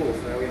at school,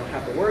 so now we don't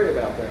have to worry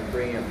about them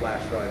bringing a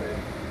flash drive in.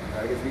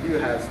 Because we do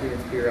have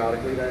students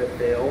periodically that it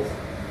fails.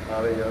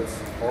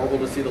 It's horrible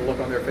to see the look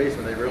on their face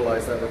when they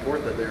realize that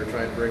report that they were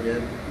trying to bring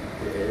in,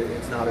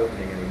 it's not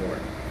opening anymore.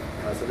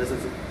 So this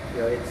is,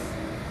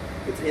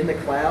 it's in the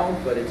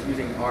cloud, but it's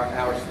using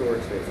our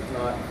storage space. It's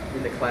not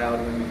in the cloud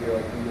when you do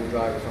like Google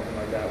Drive or something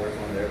like that where it's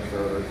on their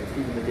servers. It's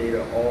keeping the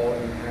data all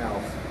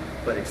in-house,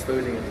 but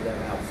exposing it to them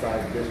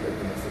outside the district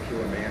in a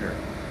secure manner.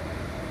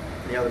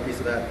 And the other piece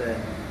of that then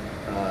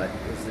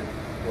is it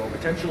will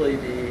potentially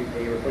be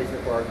a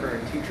replacement for our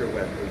current teacher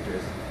web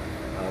pages.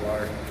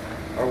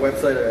 Our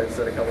website, I've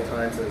said a couple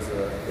times, is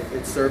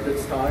it served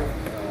its time.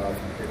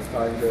 It's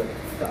time to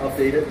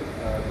update it,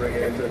 bring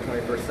it into the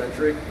 21st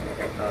century,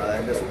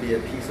 and this will be a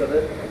piece of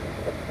it.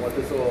 What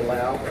this will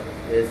allow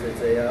is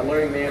it's a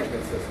learning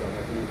management system.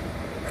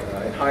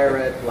 In higher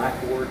ed,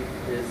 Blackboard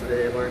is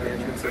a learning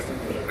management system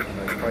with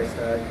a nice price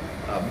tag.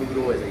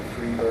 Moodle is a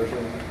free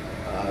version.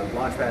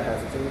 Launchpad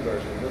has its own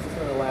version. This is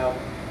going to allow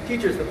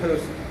teachers to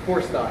post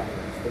course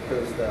documents, to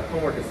post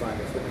homework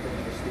assignments, different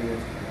things for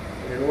students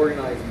in an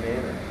organized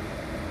manner.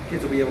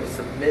 Kids will be able to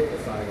submit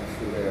assignments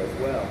through there as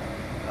well.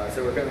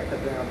 So we're going to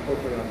cut down,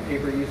 hopefully, on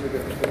paper use of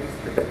different things,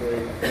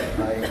 particularly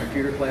in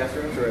computer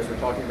classrooms, or as we're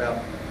talking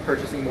about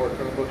purchasing more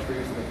Chromebooks for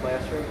use in the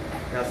classroom.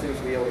 Now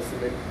students will be able to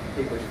submit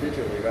papers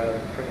digitally rather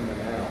than printing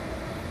them out.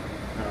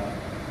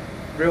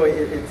 Really,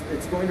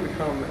 it's going to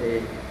become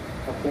a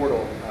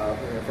portal.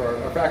 For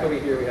our faculty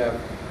here, we have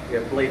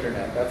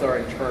BlazerNet. That's our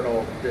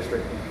internal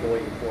district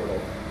employee portal.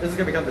 This is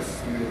going to become the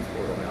students'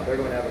 portal now. They're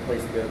going to have a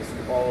place to go to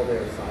see all of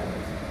their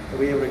assignments. They'll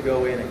be able to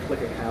go in and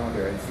click a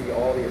calendar and see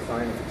all the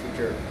assignments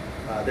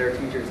their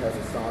teachers has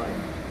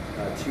assigned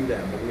to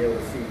them. They'll be able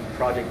to see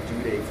project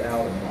due dates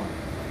out a month.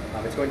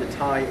 It's going to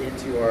tie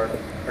into our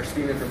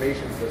student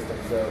information system,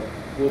 so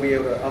we'll be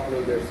able to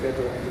upload their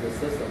schedule into the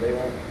system.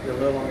 They'll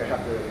no longer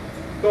have to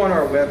go on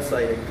our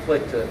website and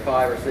click to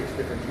 5 or 6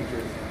 different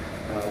teachers'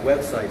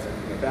 websites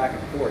and back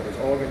and forth. It's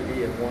all going to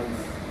be in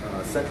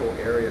one central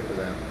area for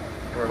them.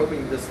 And we're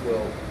hoping this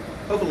will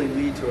hopefully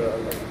lead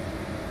to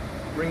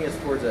bring us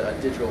towards a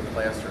digital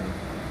classroom.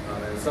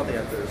 And it's something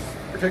that there's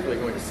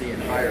particularly going to see in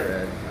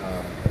higher ed.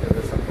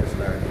 There's some courses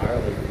that are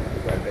entirely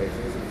web-based.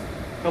 This is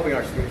helping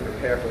our students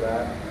prepare for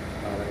that.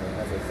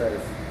 As I said,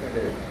 it's going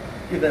to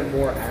give them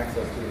more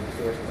access to the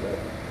resources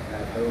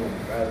at home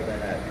rather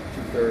than at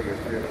 2:30 or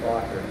 3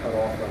 o'clock. They're cut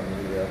off from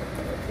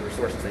the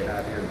resources they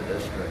have here in the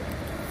district.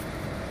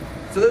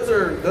 So those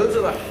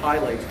are the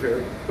highlights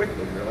very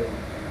quickly, really.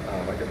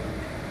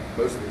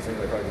 Most of these things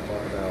I probably can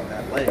talk about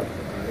at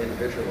length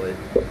individually.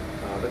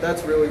 But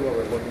that's really what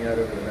we're looking at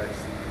over the next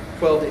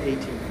 12 to 18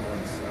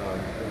 months.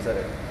 Like I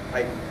said,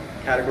 I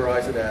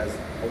categorize it as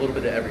a little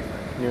bit of everything.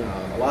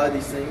 Yeah. A lot of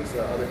these things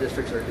other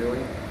districts are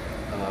doing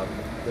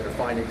that are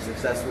finding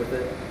success with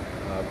it.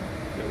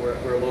 You know,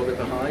 we're a little bit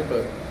behind,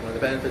 but one of the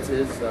benefits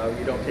is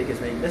we don't take as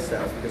many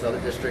missteps because other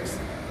districts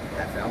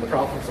have found the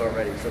problems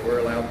already. So we're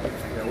allowed, you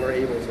know, we're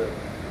able to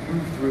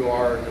move through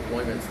our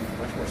deployments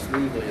much more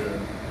smoothly than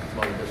some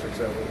other districts.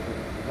 So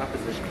we're not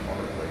positioned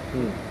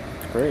horribly.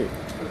 Great.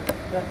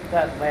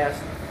 That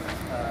last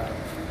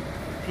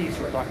piece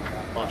we're talking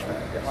about.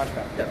 Launchpad, yes.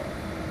 Launchpad. Yep.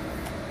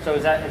 So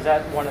is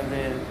that one of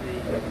the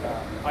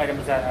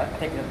items that I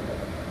think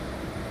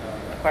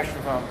a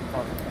question from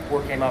the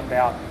board came up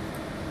about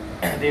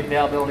the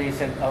availability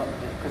since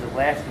because of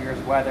last year's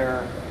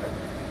weather,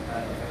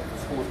 the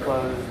school was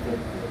closed, the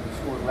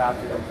school was allowed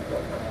to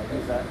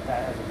use that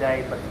as a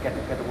day, but to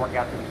get the work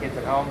out to the kids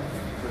at home.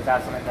 So is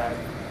that something that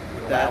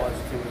would allow us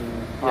to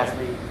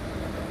possibly?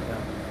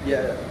 I'm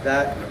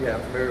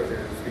familiar with what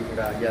you're speaking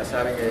about. Yes,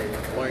 having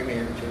a learning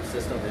management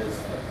system is,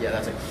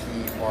 that's a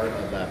key part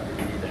of that.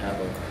 We need to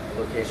have a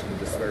location to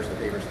disperse the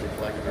papers to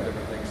collect or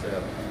different things.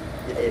 So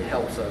it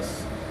helps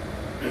us.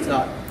 It's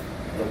not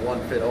the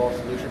one-fit-all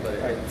solution, but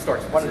it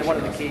starts one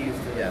of the keys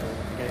to yeah,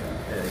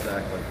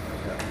 exactly.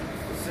 Yeah.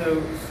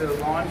 So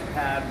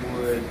Launchpad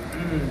would,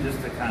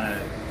 just to kind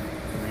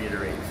of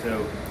reiterate,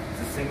 so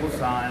it's a single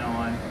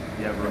sign-on,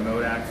 you have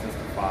remote access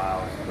to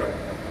files. Right.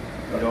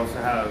 You'd also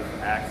have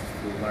access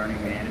to a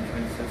learning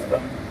management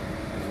system,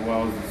 as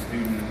well as the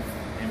student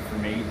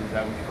information, is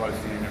that what you call a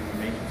student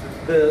information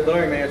system? The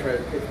learning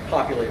management is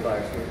populated by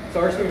our students.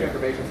 So our student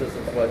information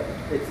system is what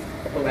it's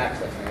home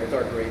accessing. It's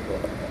our grade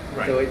book.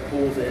 Right. So it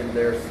pulls in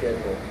their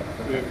schedule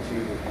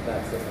into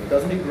that system. It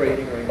doesn't do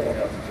grading or anything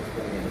else. It's just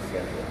pulling in the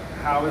schedule.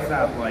 How is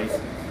that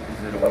licensed?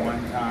 Is it a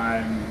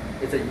one-time?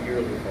 It's a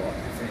yearly cost.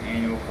 It's an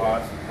annual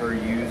cost per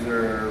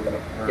user?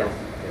 Yes.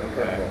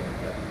 Okay.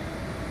 Yeah.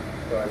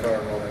 So as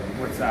our enrollment.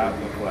 What's that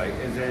look like?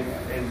 Is there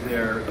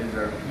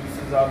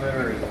pieces of it,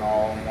 or is it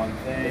all in one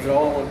thing? Is it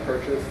all in one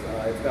purchase?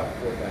 It's about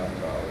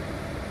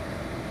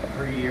 $4,000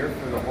 per year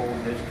for the whole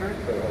district?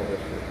 For the whole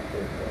district.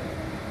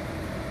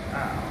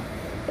 Wow.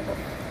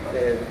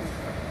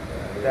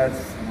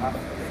 That's not.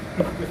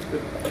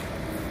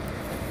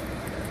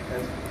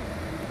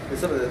 And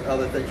some of the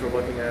other things we're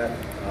looking at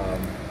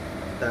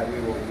that we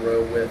will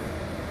grow with,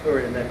 or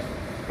in the next,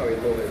 probably a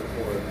little bit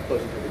more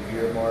closer to the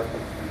year mark,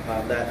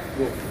 that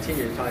will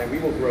continue to tie in. We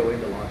will grow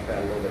into Launchpad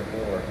a little bit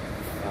more.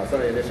 Some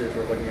of the initiatives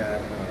we're looking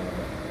at,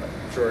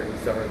 I'm sure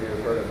some of you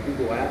have heard of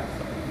Google Apps.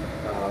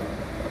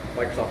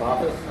 Microsoft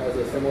Office has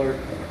a similar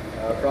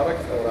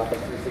product called Office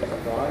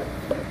 365.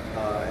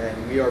 And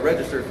we are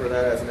registered for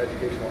that as an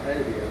educational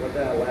entity. And what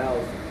that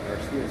allows our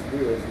students to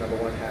do is, number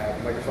one, have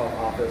Microsoft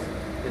Office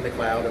in the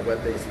cloud, a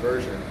web-based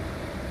version,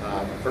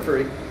 for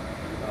free.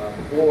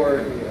 Or,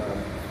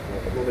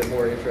 a little bit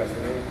more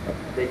interestingly,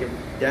 they can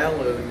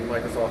download the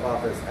Microsoft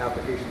Office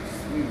application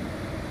suite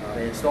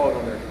and install it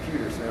on their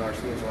computers. Now our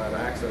students will have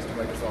access to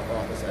Microsoft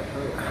Office at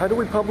home. How do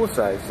we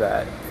publicize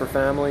that for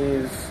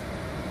families?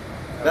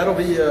 That'll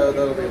be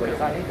like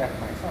I need that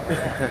for myself.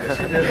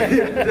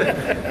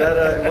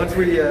 that once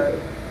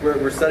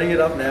we're setting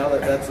it up now.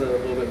 That's a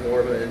little bit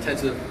more of an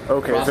intensive.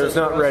 Okay, process so it's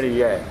not ready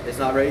yet. It's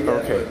not ready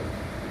yet. Okay. But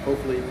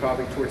hopefully,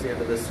 probably towards the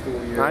end of this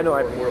school year. I know.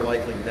 Or more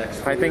likely next.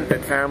 School I think year.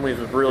 that families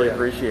would really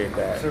appreciate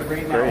that. So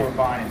right now we're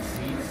buying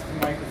seats to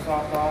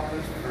Microsoft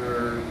Office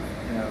for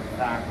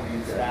faculty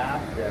and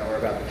staff. Yeah, we're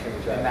about to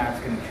change that. And that's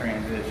going to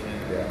transition.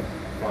 Yeah.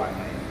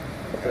 Finally.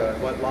 So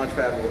what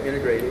Launchpad will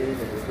integrate in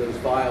is those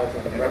files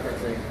I'm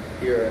referencing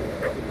here in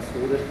the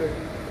school district.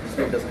 If the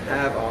student doesn't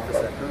have Office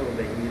at home,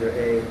 they can either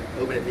A,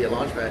 open it via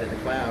Launchpad in the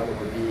cloud,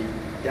 or B,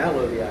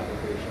 download the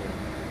application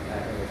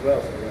at home as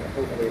well. So we're going to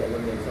hopefully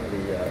eliminate some of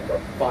the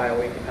file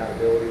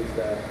incompatibilities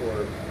that,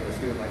 or a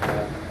student might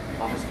have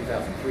Office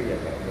 2003 at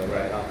home,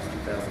 right? Office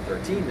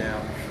 2013 now.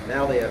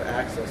 Now they have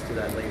access to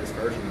that latest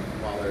version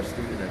while they're a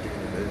student at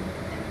Daniel Boone.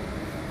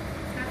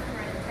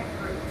 Running tech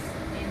groups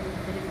in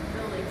the different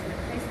buildings and at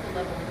the high school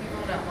level, we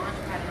rolled out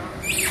Launchpad and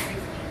Office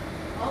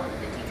 360. All of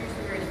the teachers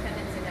who are in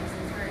attendance and have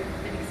since heard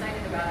have been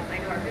excited about it. And I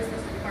know our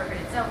business department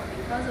itself,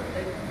 because of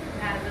the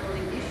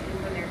compatibility issues,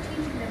 when they're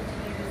teaching them to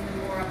use the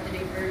more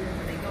up-to-date versions,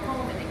 when they go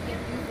home and they can't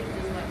do things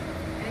as much,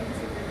 I think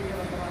this will really give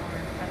us a lot more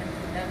confidence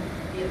in them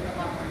to be a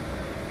lot more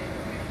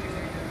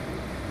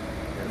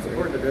It's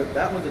important to note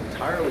that one's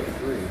entirely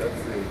free.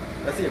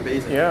 That's the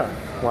amazing. Yeah.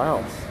 thing.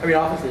 Wow. I mean,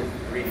 Office is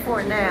free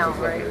For now,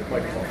 what right?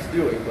 Microsoft's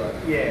doing, but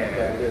Yeah.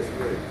 it is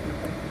free.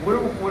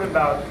 What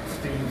about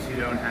students who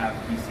don't have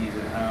PCs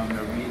at home?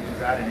 Is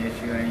that an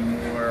issue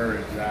anymore? Or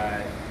is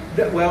that?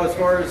 Well, as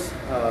far as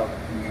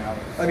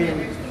I mean,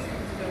 There's students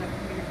who don't have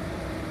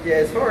computers. yeah,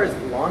 as far as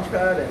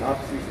Launchpad and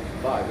Office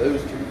 365,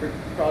 those two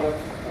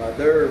products,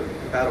 they're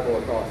compatible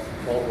across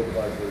multiple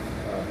devices,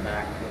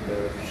 Mac,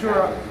 Windows,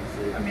 Sure. Apple,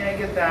 PC. I mean, I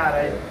get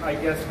that. I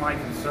guess my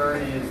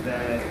concern is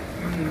that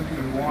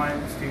you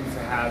want students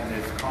to have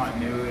this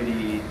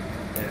continuity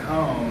at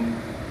home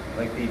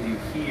like they do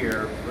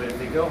here, but if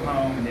they go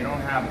home and they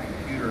don't have a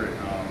computer at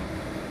home,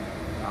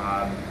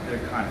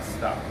 they're kind of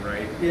stuck,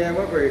 right? Yeah,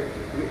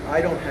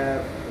 I don't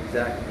have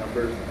exact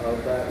numbers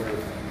of that.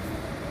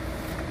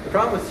 The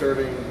problem with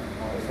serving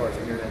as far as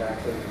internet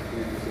access and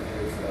food usage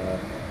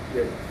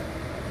is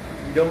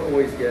you don't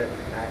always get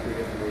accurate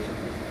information.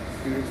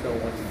 Students don't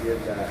want to give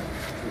that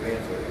true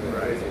answer.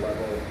 There's a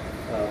level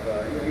of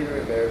either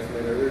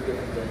embarrassment or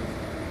different things.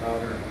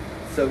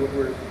 So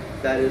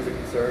that is a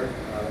concern.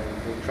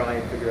 We try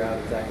and figure out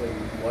exactly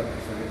what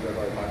percentage of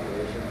our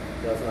population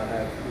does not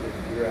have either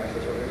computer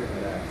access or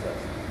internet access.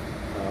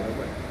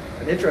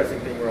 An interesting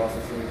thing we're also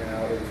seeing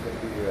now is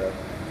that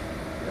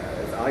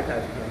as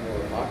iPads become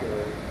more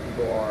popular,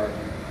 people are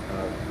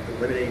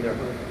eliminating their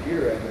home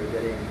computer and they're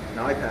getting an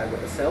iPad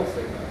with a cell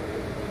signal.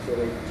 So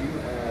they do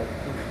have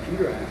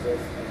computer access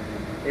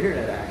and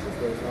internet access,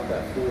 but it's not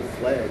that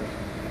full-fledged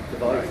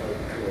device like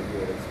you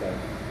would expect.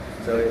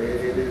 So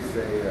it is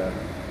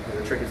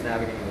the trick is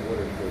navigating the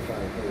waters to try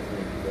and put as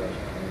many people as you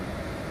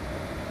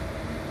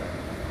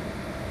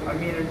can. I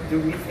mean, do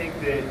we think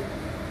that,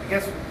 I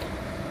guess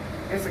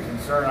the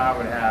concern I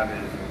would have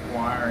is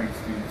requiring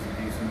students to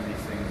do some of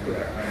these things with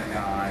their own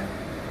time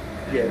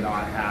and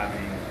not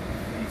having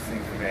these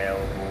things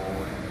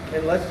available.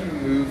 Unless you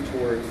move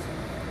towards,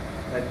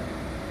 and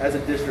as a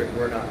district,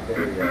 we're not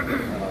there yet,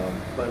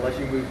 but unless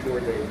you move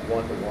towards a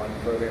one-to-one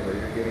program where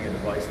you're giving a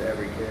device to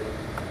every kid,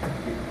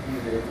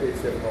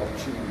 it's difficult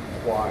to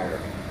require.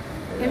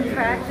 In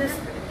practice,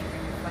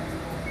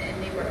 and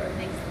they work with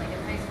things like at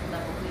high school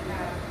level, we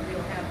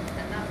don't have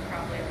enough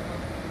probably at the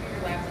moment computer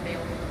labs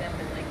available for them,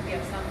 but like we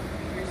have some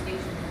computer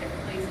stations in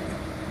different places,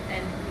 and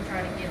we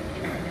try to give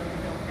kids who know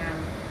who don't have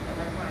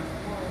electronic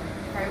full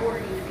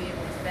priority to be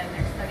able to spend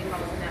their study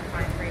halls in that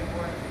time frame,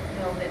 or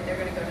know that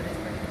they're going to go to this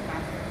particular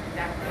classroom,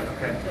 that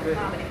to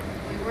accommodate.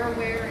 We were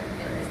aware,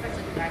 and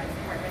especially the guidance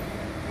department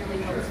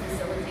really helps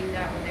facilitate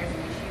that when there's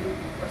an issue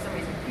or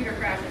somebody's computer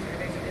crashes, or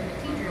there's, and the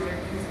teachers are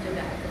used to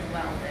that as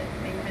well, that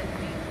they tend to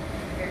be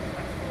very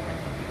flexible and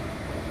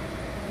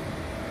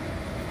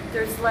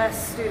there's less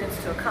students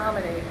to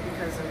accommodate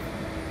because of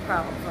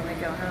problems when they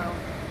go home,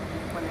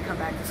 when they come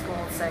back to school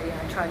and say,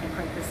 I tried to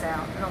print this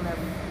out. I don't know.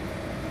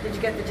 Did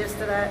you get the gist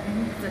of that?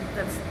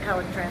 That's how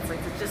it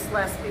translates. It's just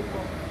less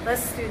people,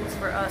 less students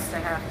for us to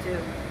have to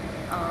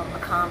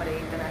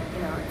accommodate than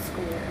at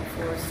school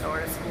before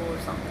start of school or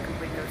something to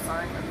complete their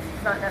assignments.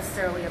 It's not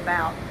necessarily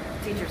about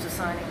teachers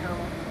assigning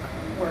home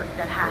work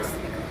that has to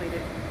be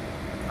completed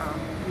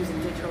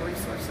using digital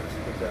resources.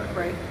 Exactly.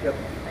 Right? Yep.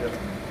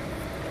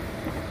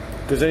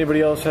 Does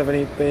anybody else have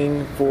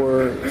anything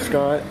for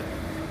Scott?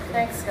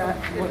 Thanks, Scott.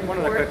 Good One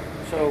other report.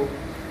 quick, so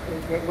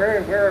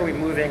where are we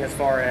moving as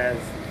far as,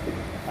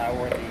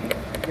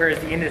 where is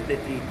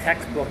the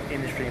textbook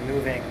industry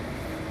moving?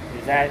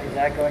 Is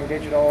that going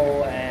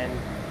digital? And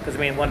because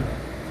one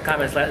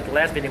comment at the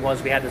last meeting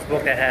was we had this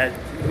book that had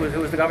who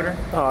was the governor?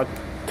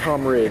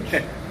 Tom Ridge.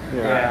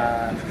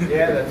 Yeah,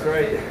 that's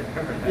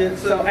right.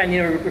 So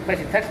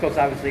replacing textbooks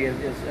obviously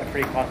is a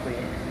pretty costly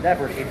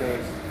endeavor to keep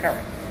those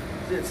current.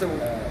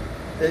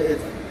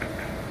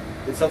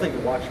 It's something to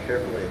watch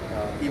carefully.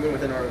 Even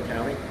within our own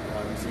county,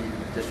 you see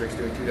districts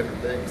doing two different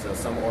things.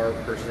 Some are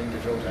purchasing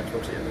digital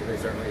textbooks, and they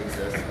certainly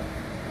exist.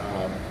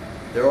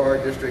 There are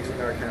districts in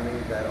our county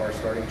that are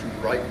starting to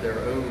write their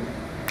own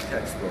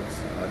textbooks,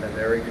 that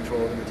they're in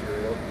control of the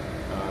material.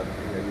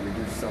 You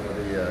reduce some of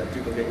the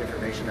duplicate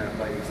information that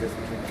might exist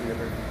between two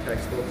different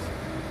textbooks.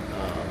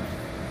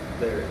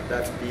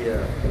 That's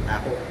via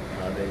Apple.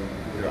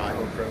 Their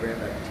iPhone program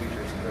that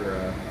teachers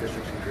or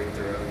districts can create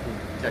their own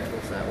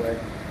textbooks that way.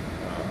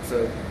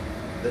 So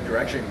the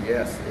direction,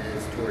 yes,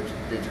 is towards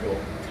digital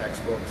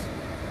textbooks.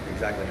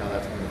 Exactly how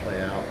that's going to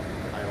play out,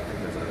 I don't think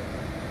there's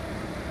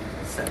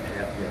a set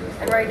path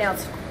yet. And right now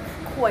it's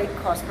quite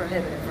cost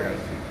prohibitive, right?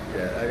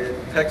 Yeah,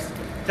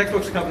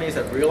 textbooks companies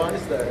have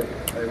realized that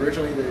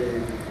originally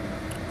the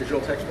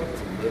digital textbook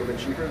was a little bit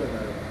cheaper than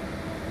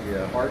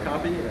the hard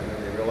copy, and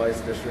then they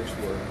realized districts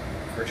were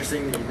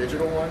purchasing the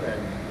digital one,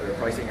 and their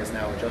pricing is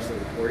now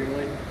adjusted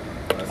accordingly.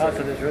 So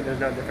there's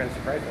no difference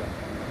in price?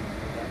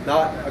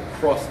 Not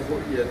across the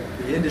board. Yeah,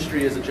 the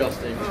industry is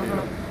adjusting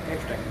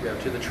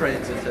to the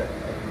trends in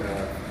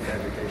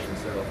education.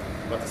 So,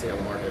 about to see how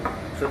the market.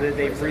 So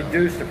they've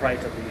reduced the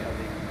price of the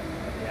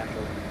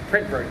actual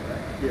print version, right?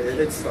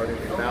 Yeah, it's starting.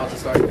 Now it's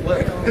starting to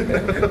flip.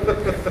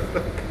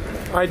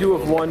 I do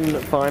have one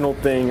final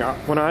thing.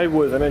 When I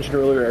mentioned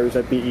earlier, I was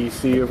at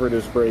BEC over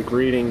this break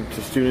reading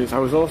to students. I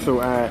was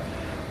also at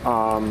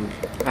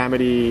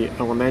Amity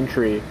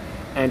Elementary,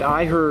 and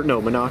I heard,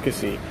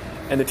 Monocacy.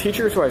 And the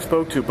teachers who I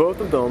spoke to, both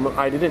of them,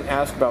 I didn't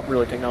ask about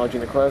really technology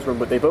in the classroom,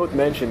 but they both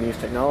mentioned these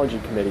technology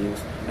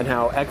committees and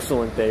how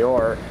excellent they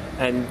are.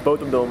 And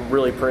both of them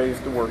really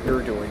praised the work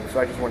you're doing. So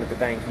I just wanted to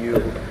thank you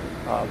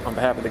on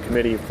behalf of the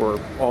committee for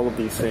all of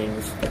these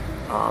things.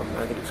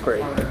 I think it's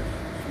great.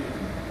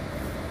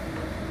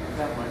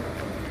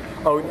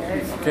 Oh,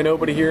 can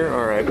nobody hear?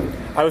 All right.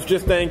 I was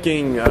just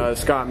thanking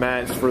Scott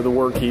Matz for the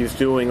work he's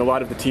doing. A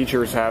lot of the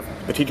teachers that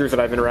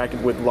I've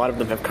interacted with, a lot of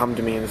them have come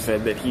to me and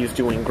said that he's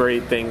doing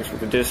great things for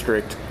the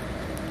district.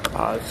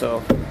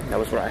 So that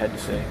was what I had to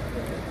say.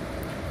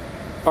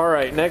 All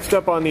right, next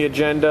up on the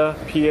agenda,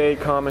 PA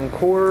Common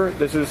Core.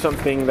 This is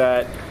something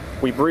that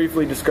we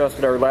briefly discussed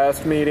at our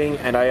last meeting,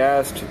 and I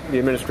asked the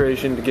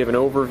administration to give an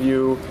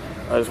overview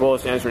as well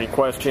as to answer any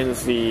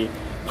questions the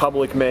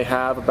public may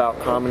have about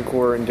Common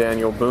Core and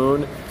Daniel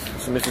Boone.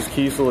 So Mrs.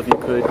 Kiesel, if you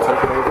could take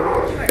it over.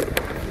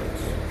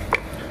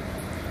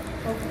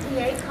 Well,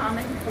 PA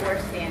Common Core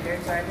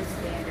standards are the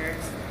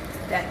standards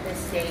that the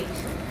state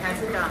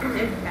has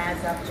adopted as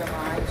of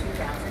July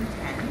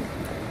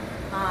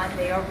 2010.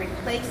 They are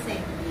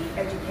replacing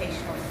the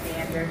educational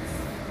standards.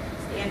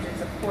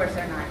 Standards, of course,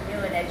 are not new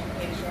in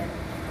education.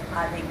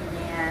 They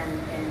began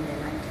in the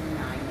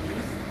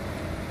 1990s.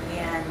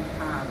 And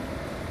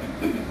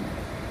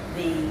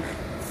the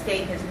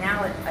state has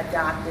now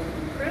adopted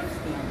improved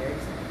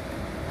standards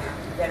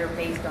that are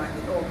based on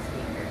the old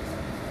standards.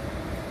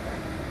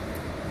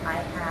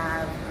 I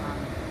have,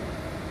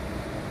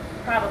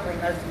 probably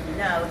most of you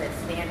know that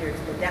standards,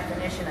 the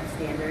definition of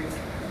standards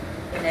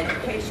in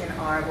education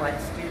are what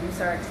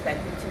students are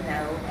expected to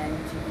know and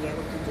to be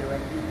able to do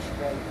at each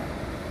grade level.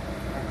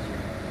 That's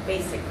your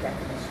basic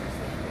definition of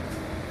standards.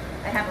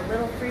 I have a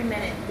little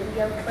 3-minute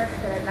video clip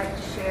that I'd like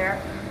to share,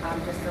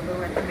 just a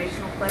little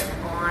informational clip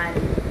on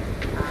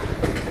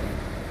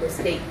the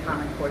state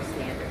Common Core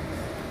standards.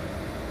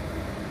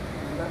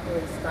 And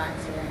luckily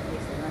Scott's here in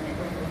case I run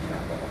into any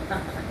trouble.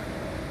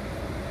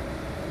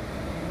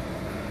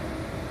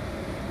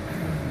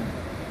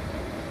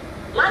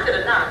 Like it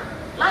or not,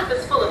 life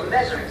is full of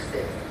measuring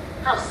sticks.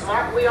 How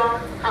smart we are,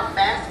 how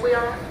fast we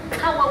are,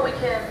 how well we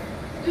can,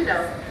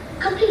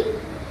 compete.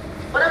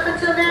 But up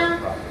until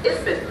now,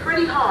 it's been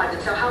pretty hard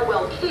to tell how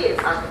well kids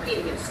are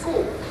competing in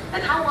school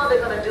and how well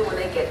they're going to do when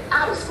they get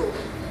out of school.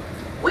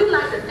 We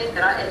like to think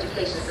that our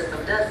education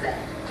system does that.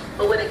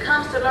 But when it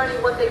comes to learning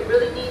what they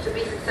really need to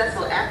be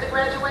successful after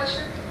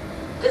graduation,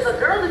 is a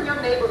girl in your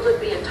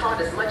neighborhood being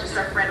taught as much as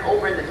her friend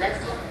over in the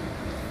next one?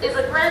 Is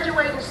a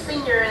graduating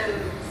senior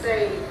in,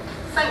 say,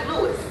 St.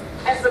 Louis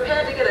as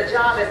prepared to get a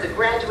job as a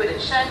graduate in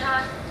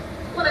Shanghai?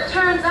 Well, it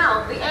turns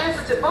out the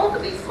answer to both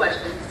of these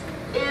questions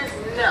is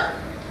no.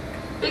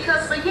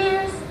 Because for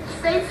years,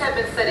 states have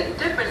been setting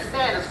different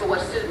standards for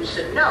what students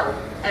should know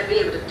and be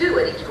able to do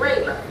at each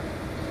grade level.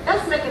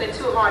 That's making it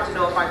too hard to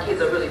know if our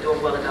kids are really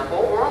doing well enough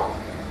overall,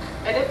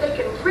 and if they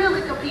can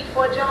really compete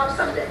for a job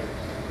someday.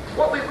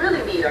 What we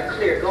really need are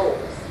clear goals.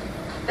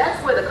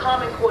 That's where the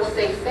Common Core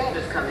state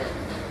standards come in.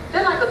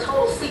 They're like a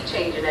total sea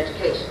change in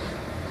education.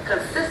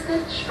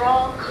 Consistent,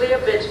 strong, clear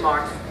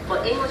benchmarks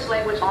for English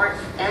language arts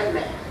and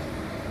math.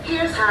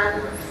 Here's how it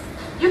works.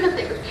 You can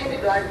think of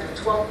kindergarten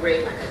through 12th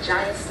grade like a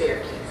giant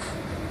staircase.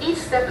 Each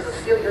step is a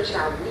skill your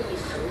child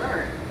needs to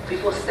learn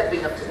before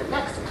stepping up to the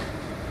next one.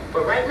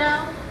 But right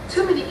now,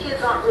 too many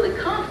kids aren't really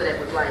confident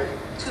with like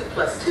 2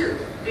 + 2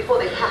 before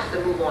they have to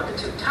move on to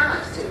 2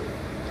 × 2.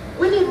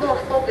 We need more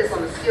focus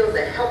on the skills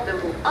that help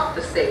them move up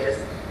the stairs,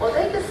 or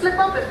they can slip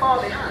up and fall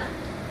behind.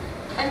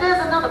 And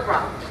there's another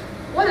problem.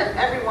 What if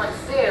everyone's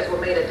stairs were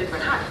made at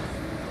different heights?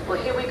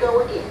 Well, here we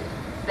go again.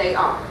 They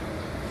are.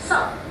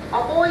 So,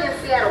 a boy in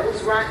Seattle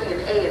who's rocking an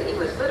A in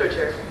English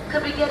literature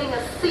could be getting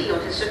a C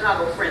on his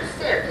Chicago friend's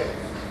staircase.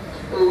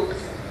 Oops.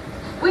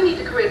 We need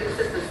to create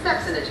consistent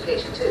steps in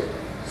education too.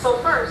 So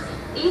first,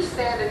 each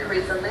standard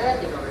creates a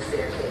landing on the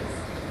staircase,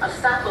 a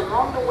stop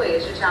along the way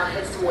as your child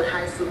heads toward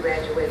high school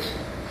graduation.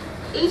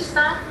 Each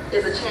stop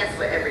is a chance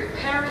for every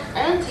parent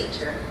and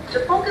teacher to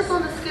focus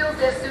on the skills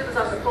their students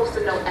are supposed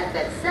to know at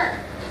that step,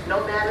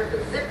 no matter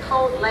the zip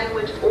code,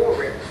 language, or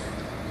race.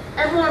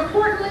 And more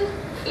importantly,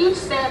 each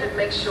standard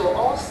makes sure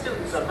all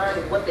students are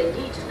learning what they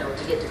need to know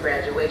to get to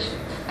graduation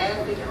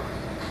and beyond.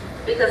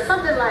 Because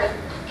something like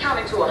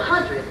counting to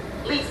 100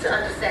 leads to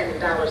understanding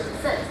dollars and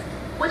cents,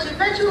 which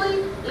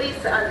eventually leads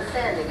to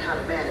understanding how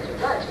to manage a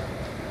budget.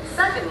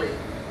 Secondly,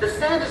 the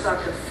standards are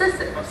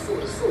consistent from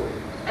school to school,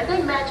 and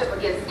they match up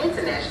against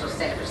international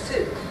standards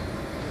too.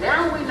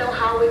 Now we know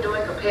how we're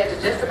doing compared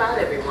to just about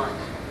everyone.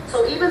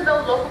 So even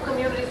though local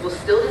communities will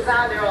still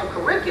design their own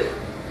curriculum,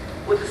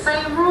 with the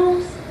same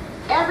rules,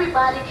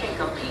 everybody can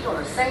compete on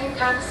the same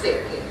kind of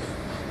staircase.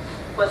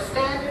 But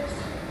standards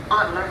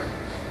aren't learning.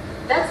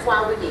 That's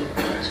why we need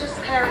teachers,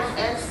 parents,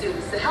 and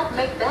students to help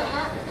make that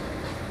happen.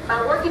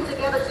 By working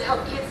together to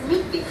help kids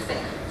meet these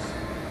standards.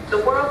 The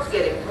world's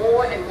getting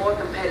more and more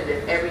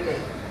competitive every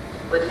day.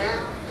 But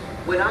now,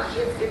 when our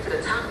kids get to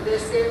the top of their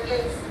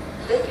staircase,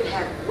 they can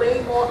have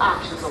way more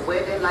options on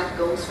where their life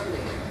goes from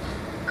there.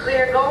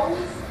 Clear goals,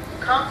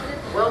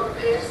 confident,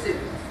 well-prepared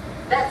students.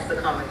 That's the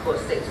Common Core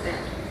state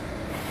standard.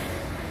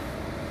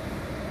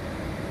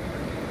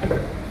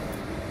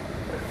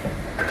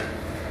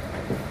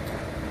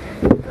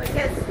 I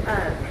guess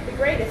the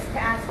greatest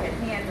task at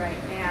hand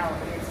right now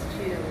is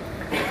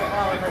for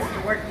all of us to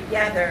work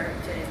together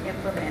to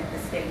implement the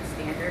state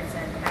standards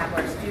and have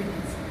our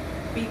students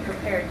be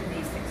prepared to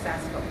be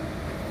successful.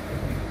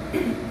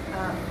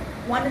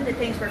 One of the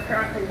things we're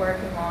currently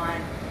working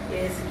on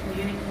is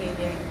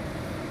communicating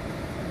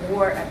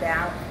more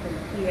about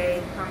the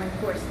PA Common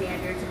Core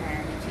standards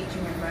and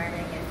teaching and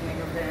learning at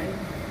Daniel Boone.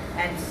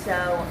 And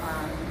so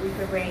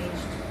we've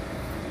arranged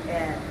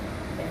an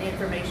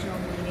informational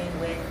meeting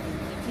with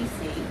the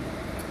PTC,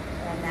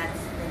 and that's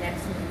the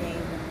next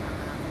meeting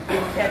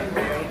in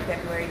February,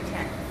 February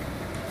 10th.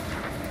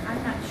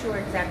 I'm not sure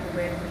exactly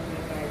where the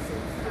meeting is.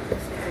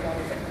 It's listed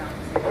always at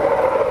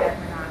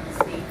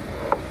Monocacy.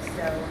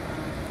 So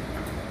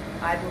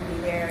I will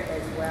be there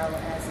as well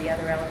as the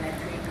other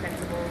elementary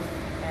principals,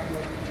 and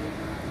we'll be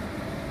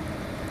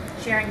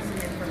sharing some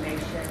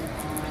information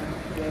on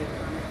PA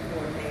Common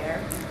Core there.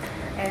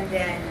 And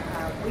then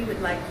we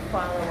would like to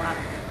follow up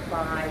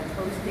by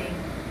posting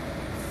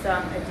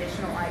some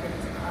additional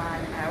items on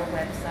our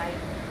website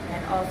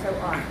and also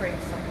offering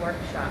some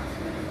workshops.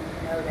 We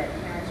know that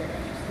parents are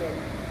interested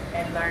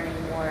in learning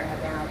more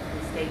about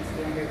the state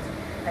standards,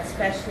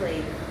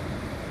 especially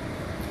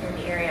in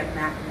the area of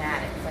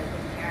mathematics. I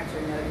think parents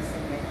are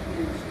noticing a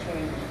huge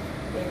change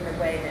in the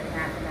way that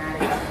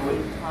mathematics is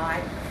being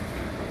taught.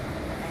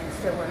 And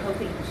so we're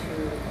hoping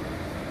to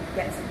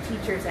get some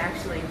teachers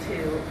actually to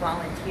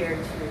volunteer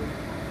to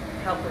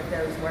help with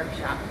those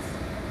workshops.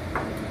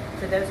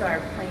 So those are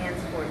our plans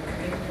for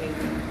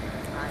communicating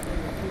in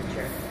the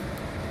future.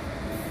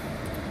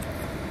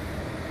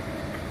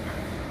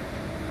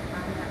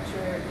 I'm not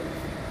sure.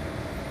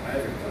 I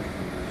have a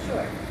question.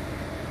 Sure.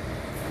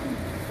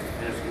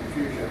 There's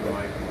confusion in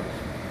my course.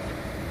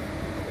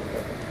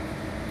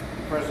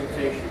 The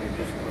presentation you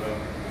just put up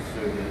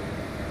so that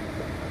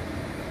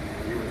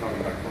you were talking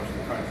about across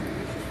the country,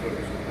 let's just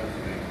focus on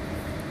Pennsylvania.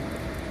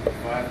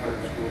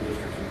 500 school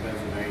districts in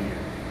Pennsylvania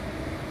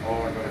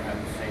all are going to have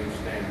the same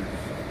standards,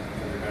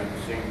 so they're going to have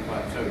the same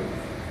plateaus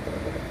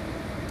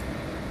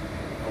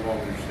along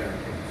their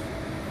staircase.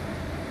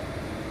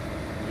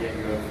 Yet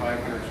you have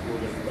 500 school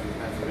districts in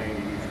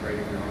Pennsylvania, each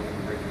grading their own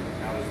curriculum.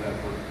 How does that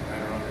work? I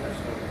don't know. That's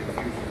so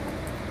confusing.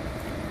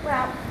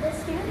 Well, the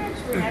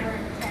standards were never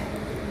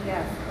intended to be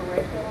a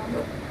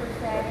curriculum per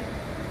se.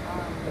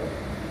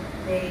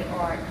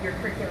 Your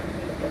curriculum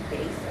needs to be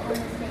based on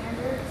the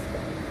standards,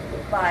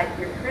 but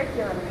your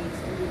curriculum needs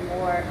to be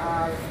more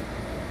of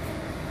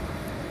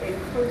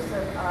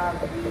inclusive of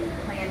the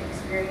planned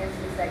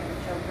experiences that your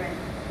children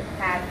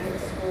have in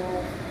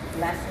school,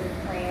 lesson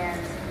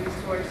plans,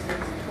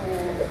 resources,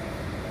 tools,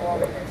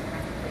 all of those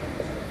kinds of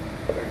things.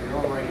 So if you're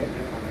all writing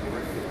different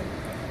curriculum,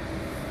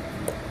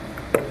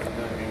 doesn't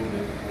that mean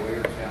that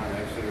Boyertown,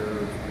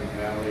 Exeter, Spring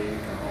Valley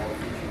are all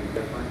teaching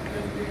different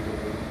than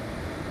Dayton?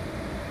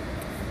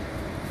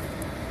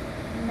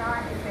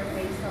 Not if they're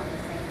based on the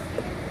same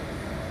standards.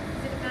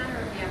 Is it a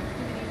matter of the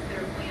activities that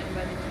are planned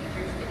by the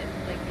teachers in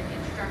the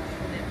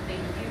instruction that they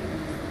use?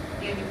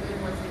 Daniel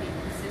Boone wants to be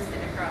consistent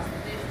across the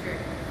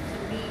district to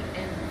meet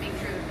and make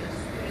sure that those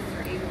students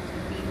are able to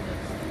meet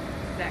those students.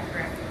 Is that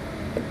correct?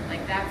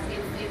 Like that's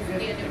it's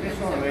Daniel Boone. That's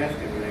what I'm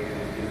asking,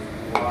 Megan, is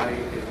why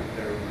isn't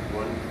there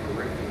one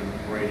curriculum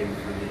rating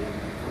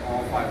for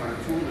all 500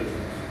 school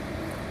districts?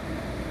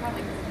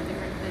 Probably because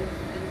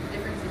the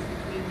differences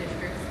between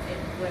districts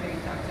and whether you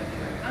talk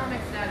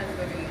socioeconomic status,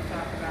 whether you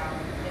talk about,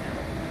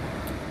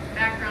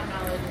 background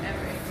knowledge,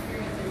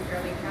 experiences,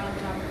 early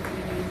childhood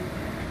opportunities.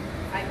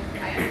 I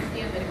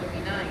understand that it would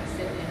be nice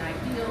and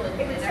ideal and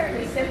It would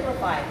certainly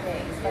simplify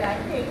things, but I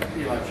think, It'd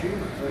be a lot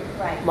cheaper.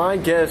 right. My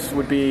guess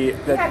would be You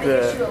that have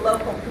the issue of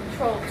local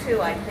control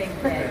too, I think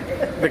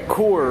that. the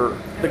core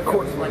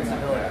Flexibility.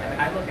 I mean,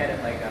 I look at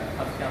it like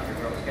Cub Scouts or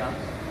Girl Scouts.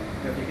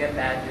 If you get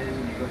badges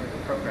and you go through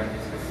the program,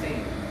 it's the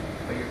same,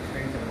 but your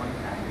experience in one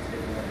pack is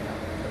different than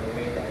another. So the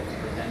way that it's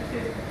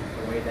presented,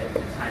 the way that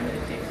the time that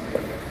it takes you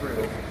to get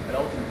through, but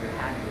ultimately you're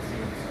having the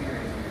same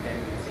experience and you're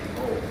getting the same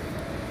goal.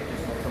 It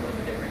just looks a little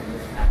bit different in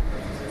this pack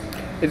versus this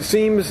pack. It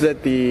seems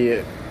that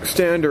the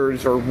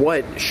standards are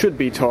what should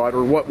be taught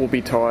or what will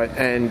be taught,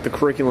 and the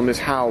curriculum is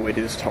how it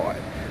is taught.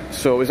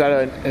 So is that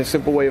a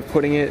simple way of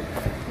putting it?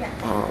 Yeah.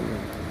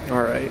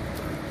 All right.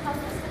 How's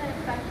this going to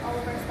affect all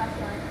of our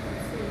special ed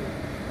kids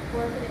who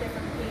work at a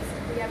different pace?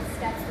 If we have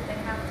steps that they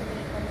have to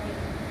meet when they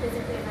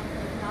physically and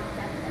mentally cannot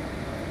get there?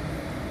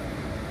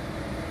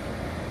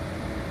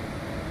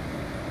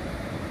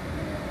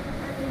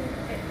 I mean,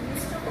 you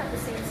still have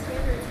the same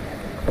standards you have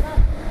to put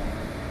up.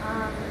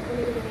 Let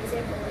me give you an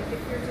example. Like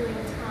if you're doing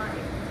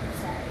time, per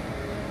se, and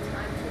you're doing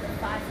time to the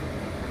 5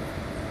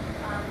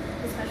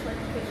 the special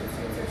education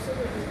students are still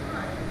doing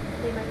time.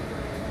 They might be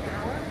going to an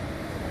hour,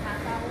 to a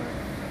half hour.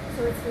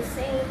 So it's the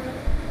same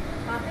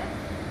topic.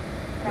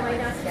 It might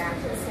not be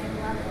to the same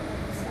level of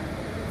the stuff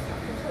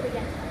until they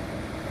get to that.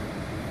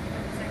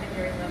 At the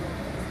secondary level,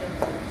 still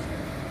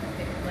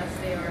unless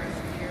they are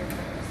severe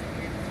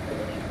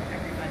disability,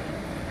 everybody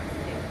has to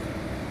take the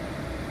same.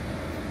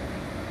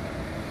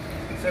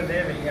 So they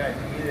have an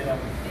EIP that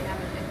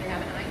If they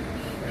have an IEP,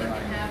 they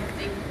can have it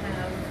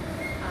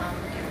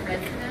read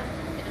to them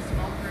in a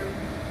small group.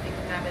 They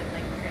can have it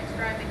like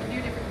transcribed. They can do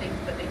different things,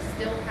 but they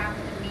still have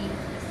to meet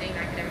the same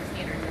academic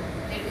standards.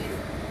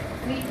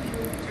 We do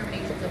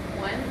determinations of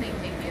when they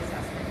take the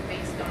assessment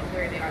based on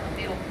where they are. Like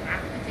they don't have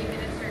to take it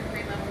at a certain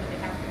grade level, but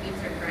they have to meet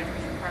certain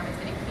graduation requirements.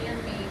 And it can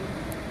be,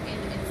 in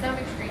some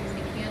extremes,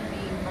 it can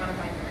be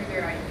modified through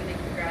their IEP. They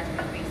can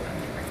graduate based on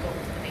different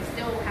goals. And they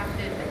still have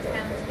to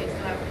attempt, they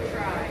still have to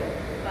try.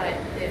 But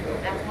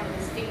that's one of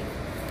the state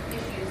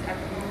issues at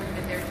the moment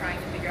that they're trying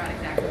to figure out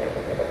exactly.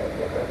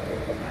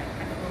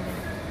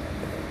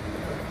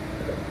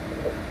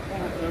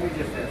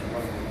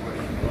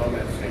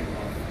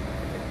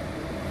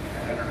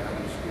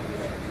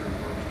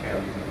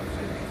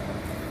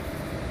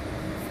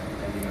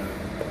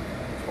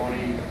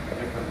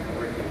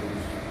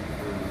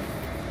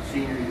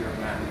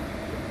 math.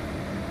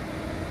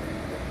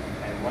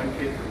 And one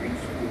kid from each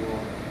school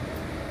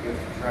goes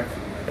to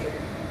Drexel next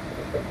year.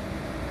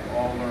 They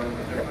all learn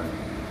a different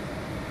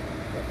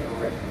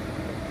curriculum.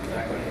 Is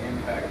that going to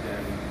impact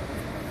them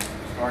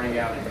starting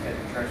out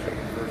at Drexel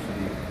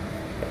University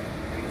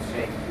in the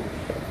same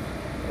course?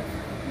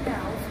 No,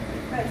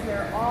 because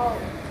they're all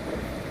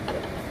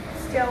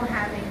still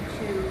having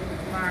to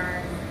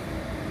learn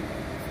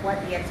what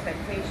the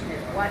expectation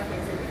is. What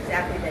is it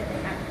exactly that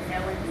they have to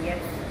know and be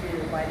able to do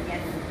by the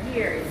end of the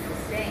year is the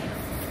same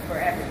for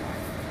everyone.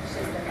 It's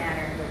just a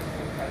matter in which it's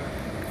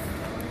approached.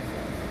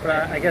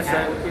 But I guess we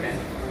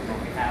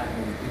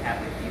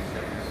have the key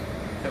stones.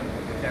 So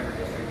whichever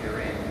district you're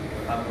in,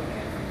 if I'm looking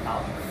at it from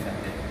college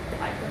perspective,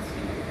 I can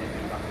see if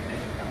there's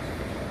recognition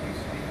counselors, which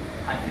used to be.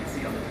 I can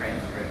see on the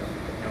transcripts,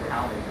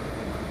 how they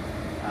perform,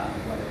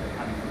 whether they're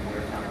coming from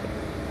Boyertown or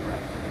the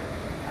rest of it.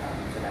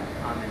 So that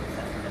common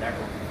assessment that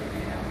everyone can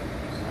figure out.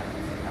 So I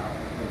can see how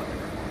what their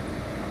performance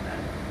is on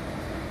that.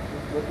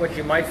 what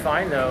you might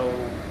find, though,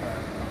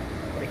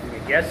 making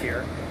a guess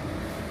here,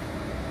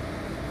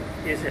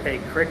 is if a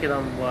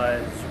curriculum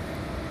was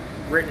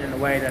written in a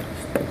way that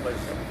was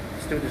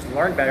students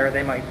learn better,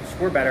 they might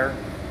score better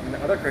than the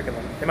other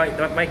curriculum. They might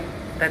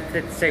that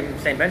hit the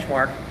same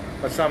benchmark,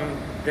 but some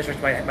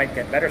districts might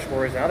get better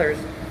scores than others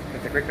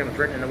if the curriculum is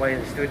written in a way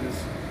that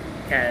students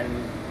can,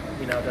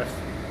 just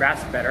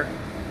grasp better.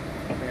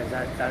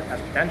 That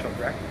has potential,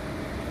 correct?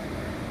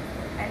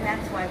 And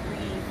that's why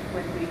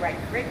when we write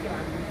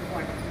curriculum, we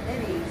form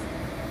committees,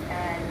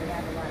 and we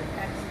have a lot of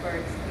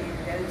experts in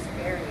those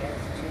areas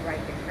to write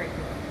the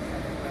curriculum so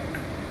that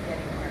we're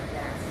getting our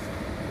best.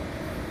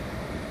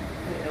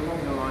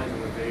 Along the lines of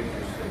what Dave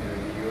just said, do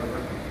you ever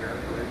compare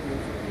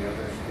curriculums with the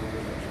other school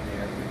districts in the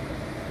area?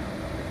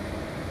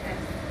 Yes.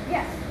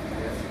 Yes.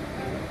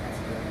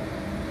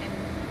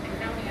 And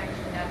county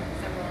actually had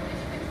several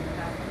initiatives in the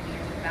past couple of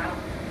years about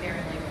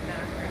comparing like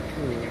math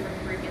curriculum and different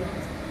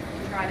curriculums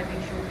to try to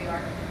make sure we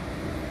are.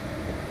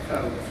 So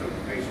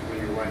basically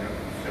you're right up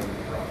a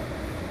similar problem.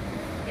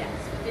 Yes,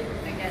 within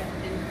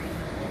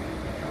reasonable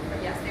control, but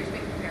yes, there's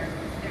big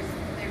comparisons.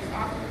 There's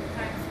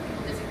oftentimes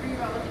people disagree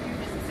about what to do,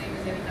 just the same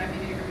as any time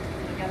you group of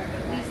people together, but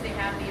at least they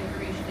have the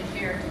information to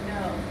share to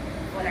know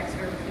what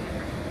Exeter is doing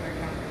versus where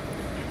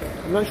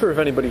Concord. I'm not sure if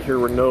anybody here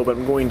would know, but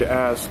I'm going to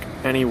ask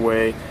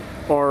anyway.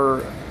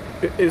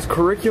 Is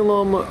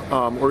curriculum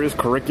or is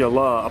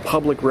curricula a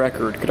public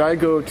record? Could I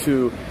go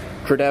to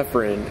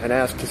Tredeffrin and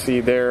ask to see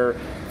their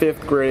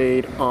 5th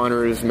grade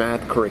honors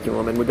math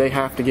curriculum, and would they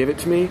have to give it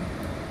to me?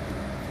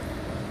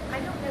 I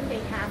don't know if they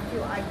have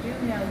to. I do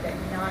know that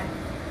not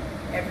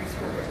every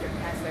school district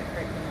has their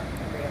curriculum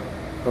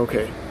available.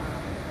 Okay.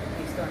 At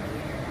least on the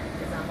internet,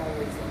 because I'm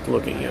always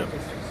Looking, at yeah.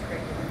 district's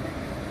curriculum.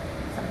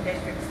 Some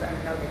districts, I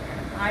don't know, they kind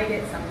of hide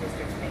it. Some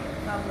districts make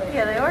it public.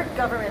 Yeah, they are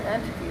government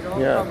entities, all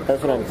Yeah, public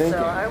that's what I'm schools, thinking.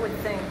 So I would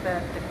think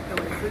that it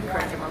would include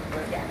curriculum.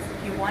 Yes,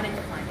 if you wanted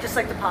to find Just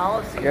out. like the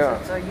policies,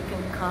 Yeah. so you can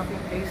copy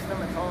and paste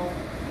them. It's all,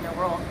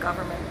 we're all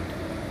government.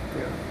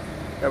 Yeah.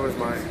 That was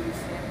mine.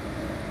 agencies,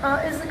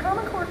 yeah. Is the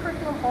Common Core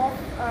curriculum all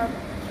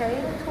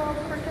K-12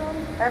 curriculum?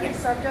 Every Yes.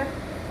 subject?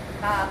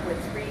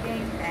 With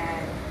reading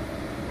and,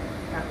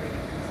 not reading,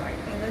 I'm sorry,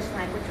 English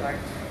language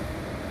arts,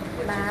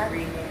 which Math. is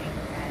reading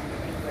and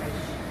English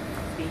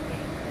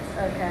speaking.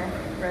 Okay,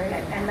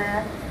 right. And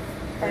math?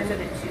 Those And are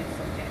the two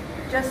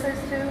subjects. just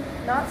those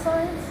two? Not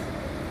science?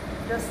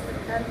 Just the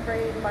 10th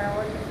grade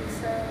biology,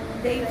 keystone?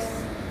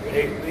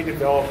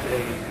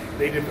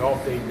 They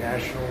developed a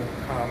national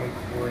Common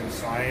Core in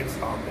science.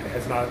 It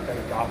has not been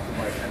adopted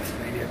by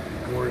Pennsylvania,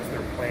 nor is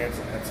there plans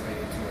in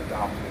Pennsylvania to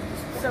adopt it at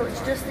this point. So it's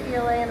just the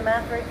ELA and the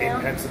math right now?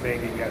 In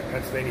Pennsylvania, yeah,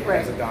 Pennsylvania Right.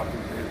 has adopted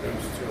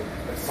those two.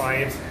 The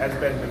science has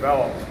been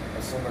developed.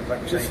 As long as I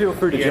can Just say, feel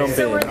free to yeah, jump it's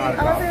So are in. not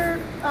the adopted. other,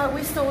 are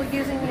we still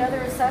using the other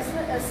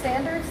assessment as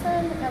standards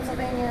then? The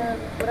Pennsylvania,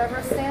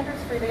 whatever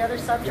standards for the other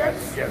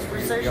subjects? Yes, For we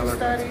use the social other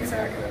studies?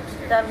 Pennsylvania Or academic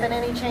standards. there haven't been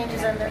any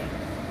changes in there?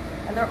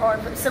 And there are,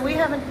 so we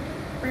haven't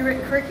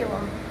rewritten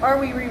curriculum. Are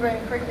we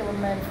rewriting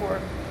curriculum then for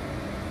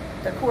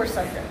the core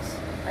subjects?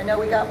 I know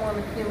we got more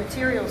new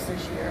materials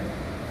this year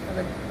for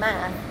the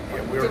math.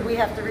 Yeah, we're- Did we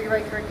have to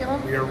rewrite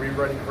curriculum? We are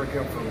rewriting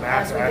curriculum for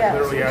As math, we go.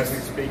 literally as we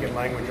speak. In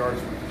language arts,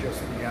 we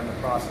just began the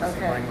process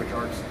Okay. in language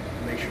arts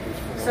to make sure it's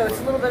full. So it's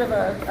a little bit of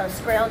a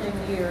scrounging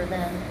year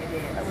then. It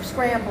is. We're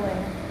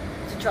scrambling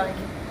to try and,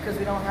 because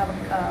we don't have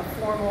a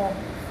formal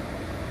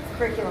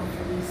curriculum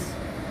for these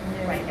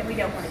new. Right, and we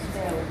don't want to just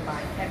go and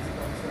buy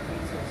textbooks or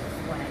resources.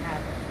 We want to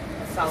have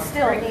a solid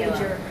Still curriculum. need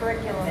your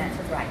curriculum That's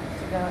to right.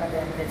 go And and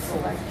then then the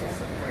select tools to it.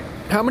 support.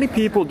 How many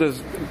people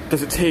does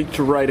it take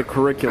to write a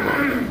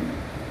curriculum?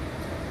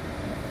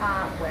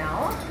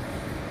 Well,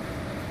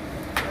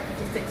 let me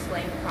just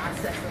explain the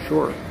process a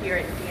Sure. little bit. Here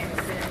at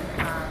Jansen,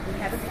 we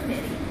have a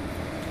committee,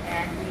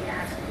 and we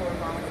ask for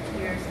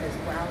volunteers as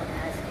well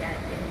as get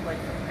input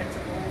from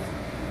principals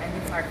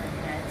and department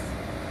heads.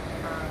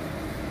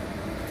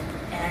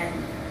 And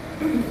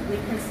we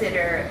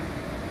consider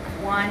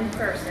one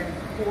person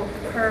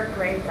per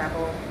grade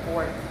level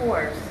for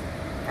course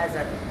as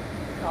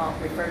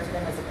refer to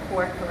them as a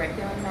core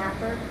curriculum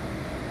mapper.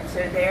 So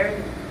they're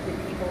the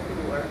people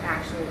who are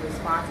actually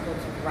responsible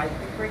to write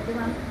the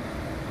curriculum.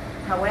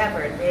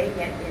 However, they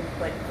get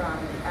input from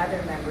the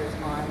other members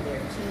on their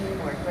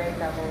team or grade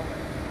level,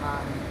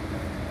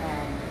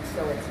 and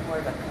so it's more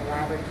of a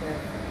collaborative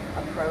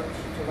approach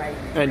to writing.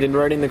 And in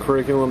writing the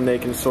curriculum, they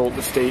consult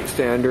the state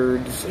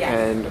standards. Yes,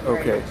 and very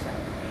okay, much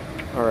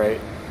so. all right,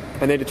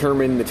 and they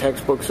determine the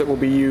textbooks that will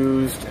be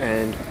used.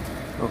 And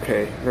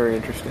okay, very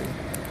interesting.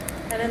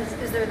 And then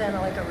is there then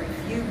like a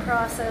review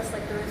process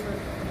like there is with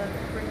the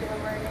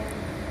curriculum writing?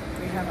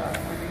 We have a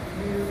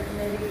review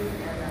committee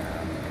and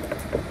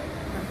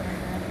nothing like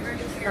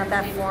that. It's not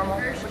that formal.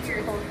 The first year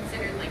is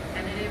considered like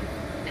tentative,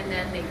 and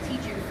then they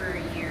teach it for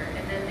a year,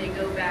 and then they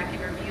go back and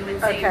review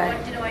and say, Okay.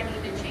 what did I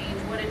need to change?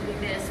 What did we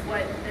miss?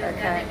 Then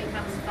Okay. it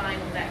becomes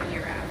final that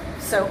year after.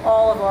 So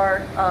all of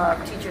our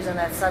teachers in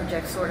that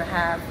subject sort of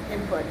have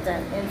input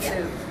then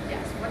into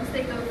Yes, once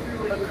they go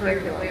through the a year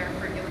curriculum. the way our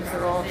curriculum Because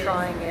they're all process is,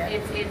 trying it.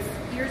 It's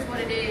here's what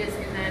it is,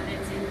 and then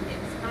it's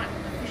not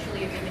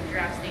officially in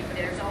draft state, but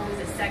there's always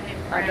a second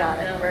I got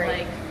round it, of right.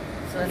 like,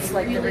 So it's okay,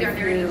 like the really, are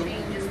there any review.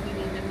 changes we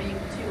need to make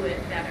to it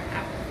that are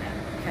happening then?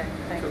 Okay,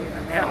 thank you.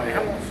 Now I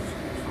have this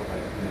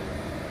somebody that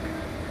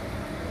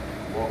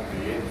walked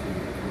me into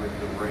the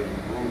curriculum writing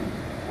room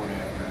one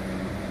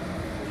afternoon,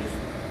 and just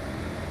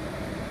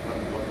let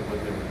me look at what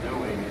they were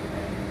doing,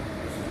 and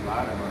Mrs.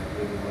 Latimer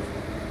was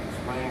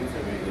explaining to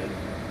me that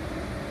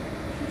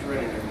she's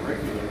writing a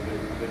curriculum,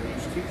 but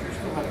each teacher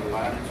still has the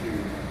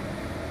latitude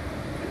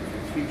to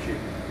teach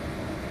it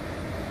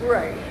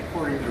Right.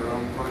 according to their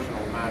own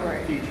personal manner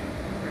Right. of teaching.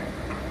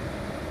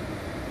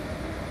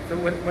 So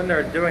when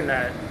they're doing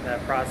that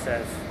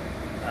process,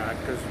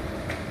 because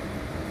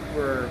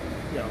we're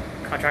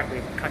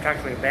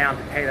contractually bound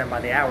to pay them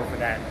by the hour for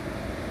that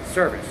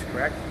service,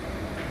 correct?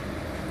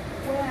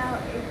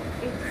 Well,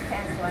 it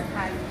depends on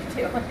how you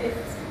do it.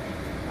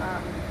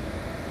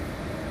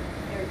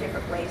 There are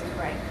different ways to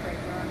write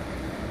curriculum.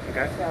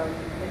 Okay. So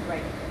you could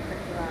write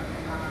curriculum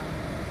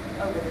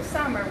over the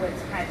summer, which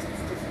has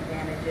its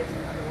disadvantages.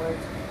 In other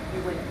words,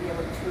 you wouldn't be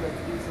able to as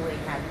easily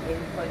have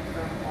input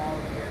from all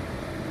of your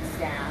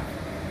staff.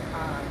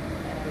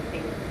 And I would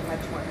think it would be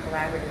much more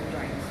collaborative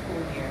during the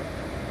school year.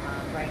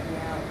 Right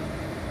now,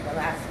 the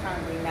last time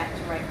we met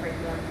to write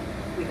curriculum,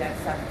 we got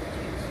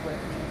substitutes for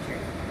the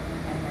teachers,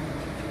 and then the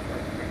teachers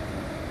wrote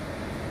curriculum.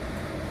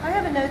 I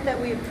have a note that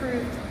we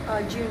approved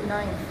June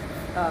 9th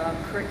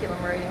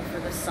curriculum writing for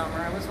this summer.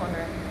 I was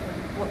wondering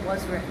what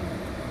was written.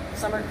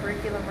 Summer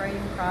curriculum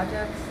writing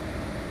projects.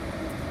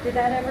 Did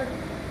that ever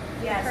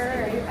Yes,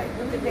 occur? I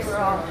believe they were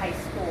all high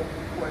school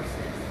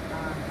courses.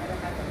 I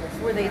don't have the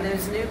list. Were they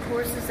those new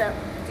courses that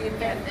do you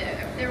Yeah,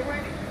 think? there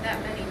weren't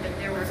that many, but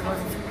there were a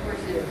couple of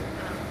courses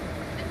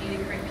that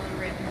needed curriculum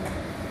written.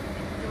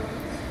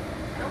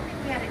 I don't think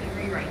we had any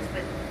rewrites,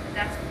 but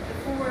that's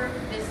before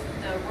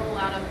the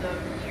rollout of the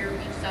year of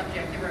each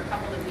subject. There were a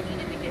couple that we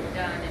needed to get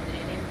done and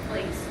in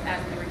place as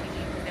we were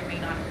teaching, because there may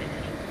not have been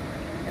any.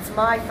 It's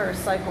my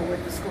first cycle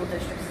with the school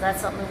district. Is that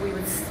something we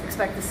would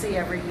expect to see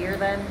every year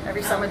then?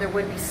 Every summer there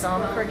would be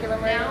some Well,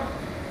 curriculum writing?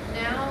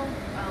 Now,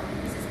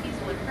 Mrs.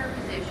 Kiesel in her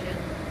position,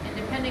 and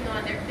depending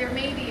on, there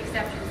may be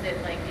exceptions that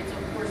like it's a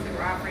course that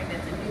we're offering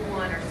that's a new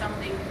one or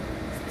something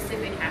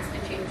specific has to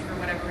change for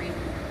whatever reason.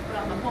 But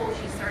on the whole,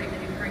 she's starting the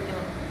new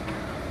curriculum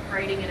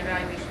writing and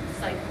evaluation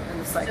cycle. In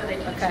the cycle, So that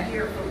each okay.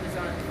 year focuses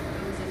on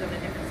a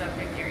different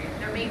subject area.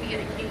 There may be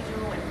an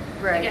occasional, and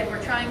Right. again,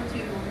 we're trying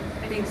to,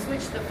 I think,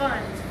 switch the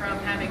funds from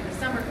having the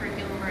summer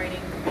curriculum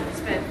writing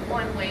spent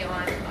one way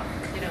on,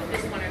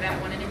 this one or that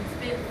one, and it's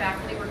been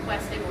faculty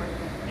requested or,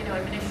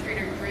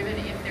 administrator driven.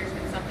 If there's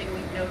been something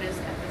we've noticed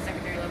at the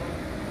secondary level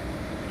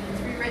needs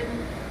to be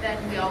written, then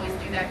we always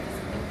do that because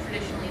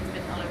traditionally it's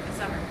been held over the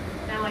summer.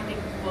 Now I think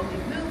what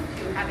we've moved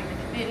to having the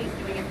committees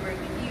doing it during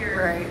the year.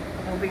 Right,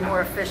 we'll be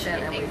more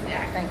efficient.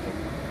 Exactly. Thank you.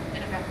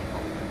 And effective.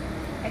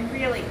 And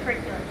really,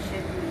 curriculum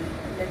should be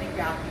living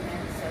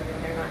documents so that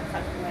they're not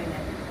tucked away in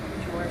a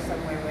drawer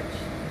somewhere, which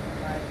a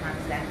lot of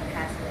times that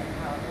has been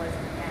how it was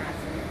in the past.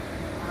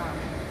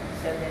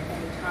 So that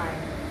any time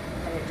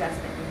an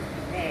adjustment needs to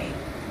be made.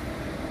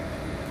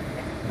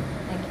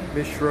 Thank you.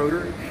 Ms.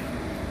 Schroeder?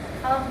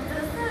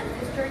 Does the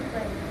district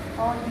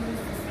all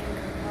use the same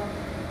curriculum?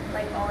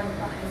 Like all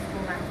high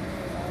school math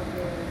teachers all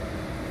do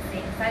the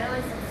same? Because I know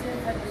some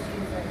students have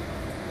issues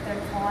they're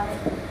taught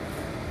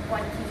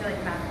one teacher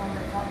back home,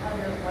 they're taught how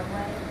to do it one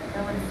way.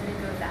 Then when the student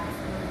goes to ask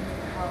them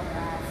how to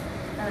ask,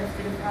 another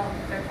student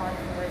they're taught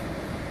different ways.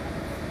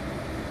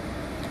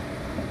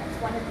 That's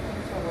one of the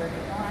things we're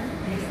working on,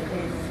 is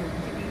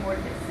to be more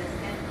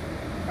consistent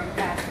from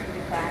classroom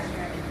to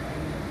classroom,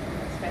 and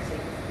especially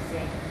if it's the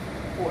same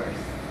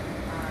course.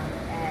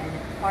 And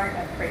part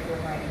of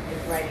curriculum writing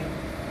is writing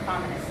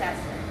common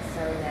assessments,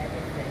 so that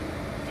if the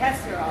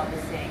tests are all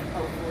the same,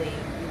 hopefully,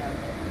 the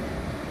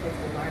kids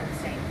will learn the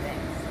same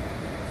things.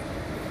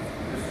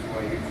 This is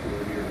why you two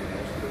are here to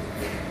ask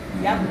this.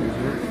 Yep.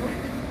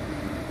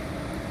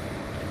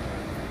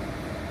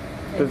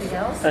 Anything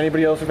else? Does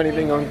anybody else have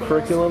anything on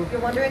curriculum?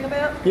 You're wondering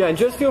about? Yeah, and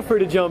just feel free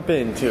to jump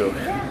in too.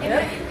 Yeah, and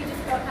if we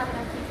just don't have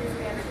enough teachers,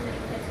 we have too many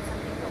kids or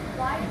something,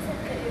 why is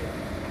it that if,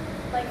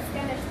 like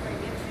Spanish 3,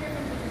 we have 2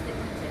 different teachers that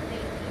teach it,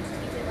 they each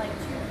teach it like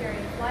 2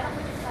 periods. Why don't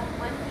we just have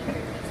one teacher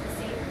teach the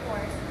same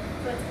course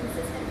so it's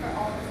consistent for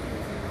all the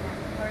students in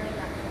learning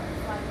that course?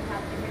 Why do we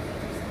have different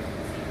teachers teaching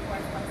the same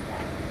course once a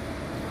day?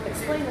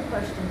 Explain the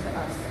question to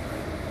us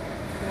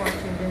who aren't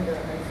tuned into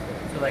the high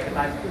school. So like if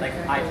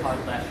I taught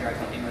last year, I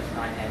taught English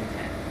 9 and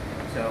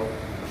 10. So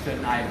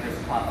shouldn't I have just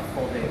taught a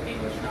full day of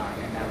English 9,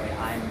 and that way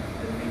I'm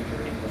the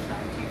major English 9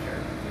 teacher?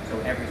 So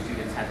every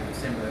student's having a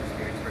similar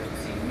experience versus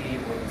seeing me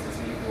or Mrs.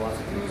 E who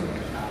also teaches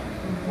English 9,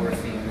 or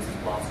seeing Mrs.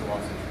 Bloss who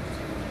also teaches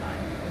English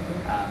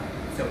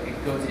 9. So it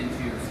goes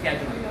into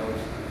scheduling though,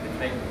 which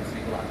Megan can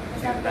speak a lot to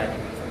too, but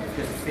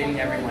just fitting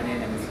everyone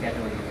in and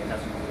scheduling it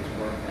doesn't always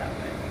work that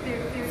way.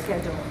 There's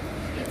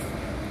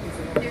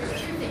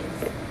 2 things.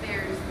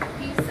 There's the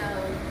piece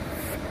of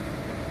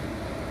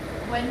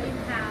when you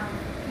have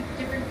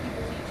different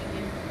people teaching,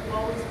 you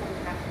always hold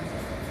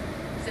practices.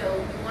 So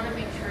you want to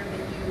make sure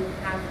that you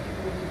have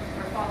people who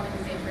are following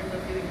the same terms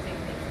of doing the same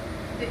things.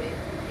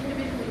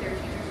 Individually, there are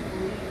teachers who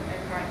believe at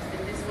Christ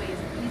that this way is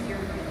easier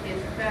for the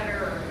kids, or better,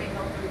 or may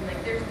help them.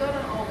 Like there's going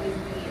to always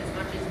be, as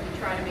much as we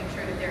try to make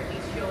sure that they're at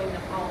least showing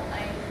them all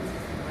a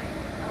consistent way,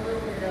 a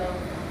little bit of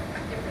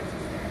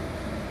differences there.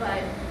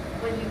 But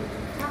when you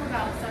talk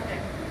about a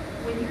subject,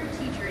 when you're a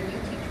teacher and you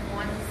teach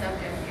one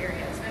subject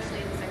area, especially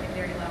at the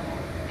secondary level,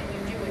 and you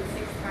do it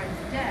 6 times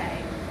a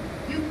day,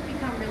 you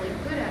become really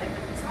good at it,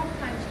 but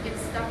sometimes you get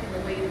stuck in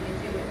the way that you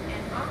do it.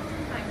 And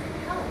oftentimes it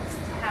helps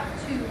to have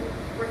 2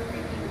 or 3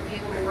 people be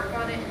able to work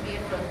on it and be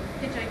able to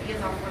pitch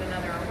ideas off one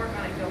another or work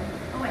on it and go,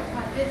 oh, I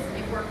taught this and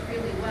it worked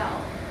really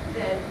well.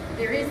 That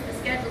there is the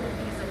scheduling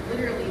piece of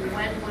literally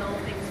when will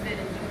things fit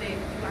and do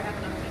I have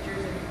enough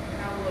teachers and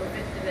how will it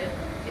fit so that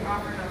it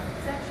offer enough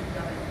sections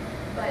of it.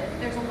 But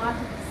there's a lot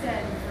to be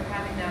said for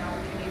having that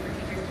opportunity for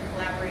teachers to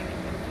collaborate and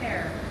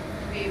compare,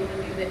 to be able to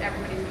do that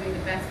everybody's doing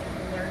the best and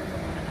can learn from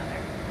one another.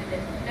 And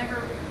that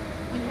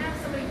when you have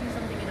somebody do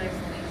something in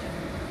isolation,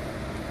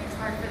 it's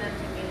hard for them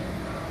to gain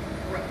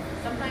growth.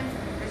 Sometimes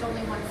there's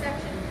only one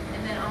section,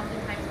 and then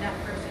oftentimes that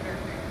person, or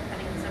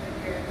depending on the subject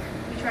area,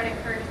 we try to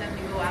encourage them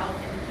to go out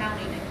in the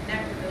county and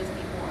connect with those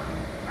people.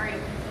 Our AP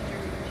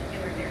teachers in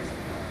particular, there's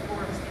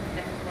forums to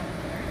connect with one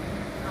another,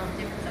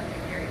 different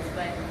subject areas.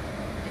 But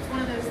it's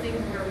one of those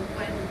things where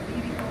when we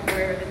become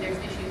aware that there's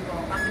issues,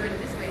 well, I'm doing it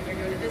this way and you're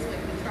doing it this way,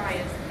 we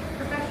try as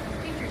professional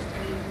teachers to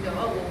meet and go,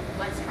 oh, well,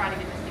 let's try to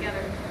get this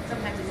together.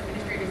 Sometimes as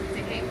administrators, we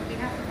say, hey, we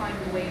have to find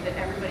a way that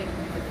everybody can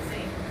do it the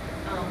same.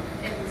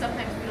 And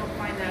sometimes we don't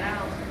find that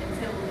out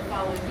until the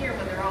following year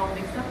when they're all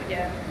mixed up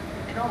again.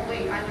 And oh,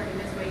 wait, I learned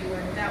it this way, you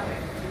learned it that way.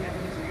 You have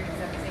to experience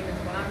that the same as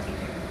what I'm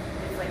teaching.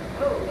 It's like,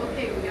 oh,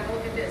 okay, we got to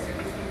look at this or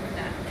this and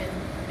that. And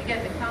again,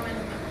 the common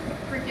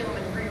curriculum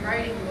and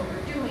rewriting what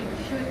we're doing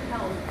should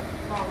help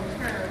long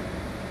term,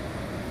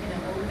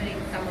 eliminate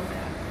some of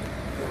that.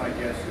 So my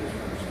guess is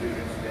from a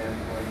student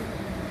standpoint,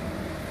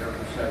 their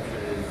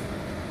perception is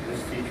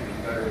this teacher's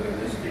better than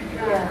this teacher.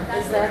 Yeah,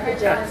 that's the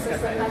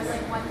genesis of That's this?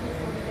 like one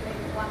teacher will be giving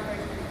one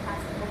version of the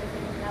test and we'll be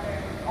giving another.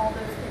 All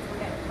those kids will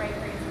get great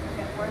grades and will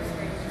get worse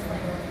grades, just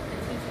like the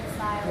teaching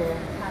style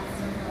and the tests.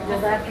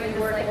 Will that be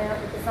working out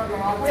with the summer?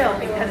 Will,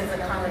 because it's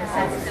a common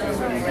sense. Let's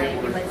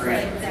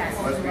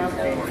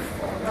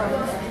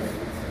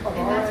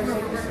And that's where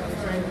we're working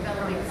on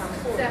developing some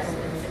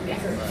assessments and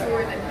making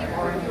sure that people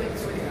are doing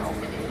sort of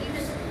consistent. And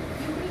even,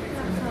 you can even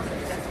have a common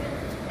assessment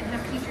and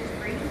have teachers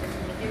grade it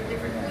and give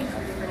different points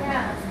for different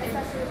Yeah, math.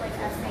 especially with like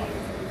essays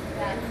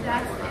And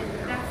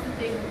that's the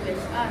thing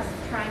with us,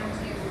 trying to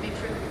make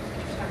sure that the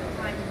teachers have the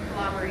time to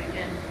collaborate.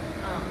 And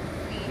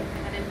we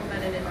had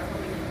implemented and are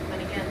hoping to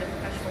implement again the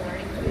professional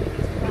learning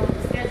communities. We call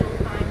it schedule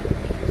time in the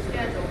teacher's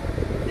schedule,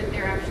 that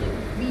they're actually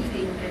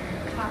meeting and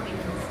talking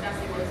and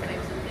discussing those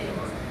types of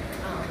things.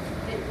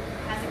 It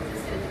has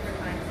existed at different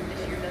times, and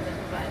this year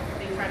doesn't, but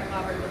they try to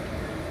collaborate with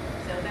them.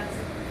 So that's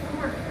the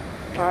work.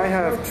 I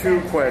have 2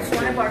 questions.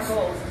 One of our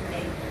goals to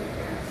make,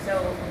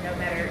 so no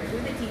matter who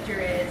the teacher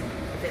is,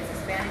 if it's a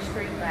Spanish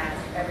 3 class,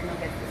 everyone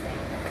gets the same.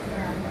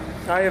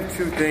 I have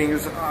 2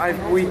 things.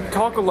 We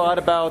talk a lot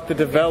about the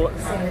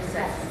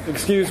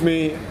Excuse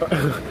me.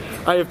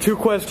 I have 2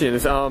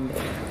 questions.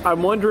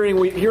 I'm wondering,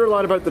 we hear a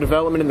lot about the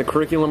development in the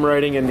curriculum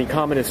writing and the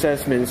common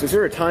assessments. Is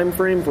there a time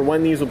frame for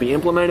when these will be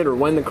implemented or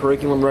when the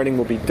curriculum writing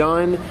will be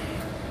done?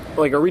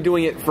 Like, are we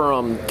doing it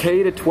from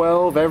K to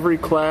 12 every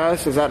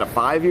class? Is that a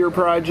 5-year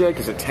project?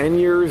 Is it 10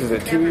 years? Is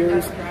it 2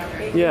 years?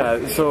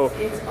 Yeah, so...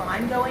 It's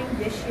ongoing.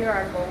 This year,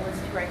 our goal is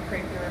to write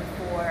curriculum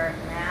for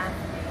math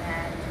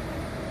and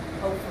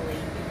hopefully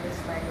English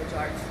language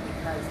arts,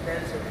 because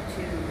those are the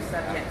 2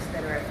 subjects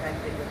that are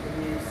affected with the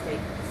new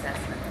state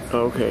assessments.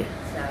 Okay.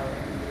 So,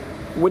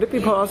 would it be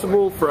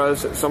possible for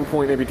us at some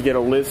point maybe to get a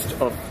list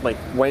of like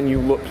when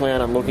you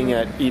plan on looking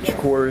at each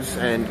course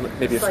and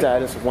maybe a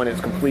status of when it's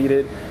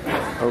completed?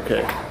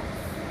 Okay.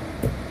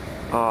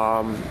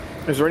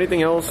 Is there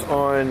anything else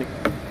on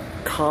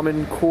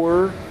Common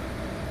Core?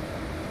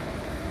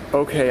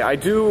 Okay, I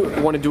do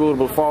want to do a little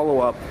bit of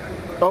follow-up.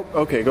 Oh,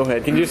 okay, go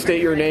ahead. Can you just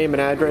state your name and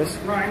address?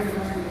 Ryan.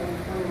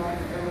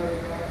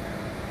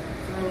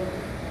 So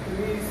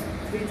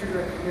teachers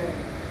that come in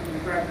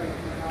and graduate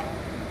from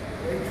college,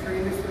 they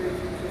train this way to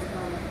teach this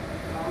kind of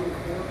Common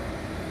Core,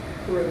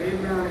 where they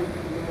learn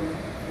from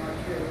our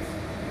kids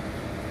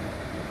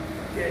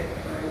get,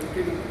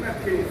 not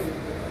getting,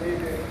 but they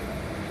get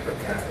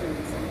testing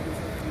some of this.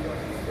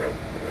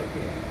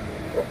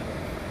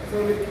 So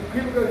if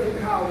people go to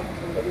college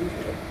and become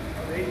teachers,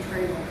 they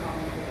train on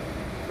Common Core.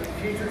 The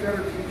teachers that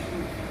are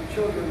teaching the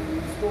children in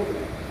the school,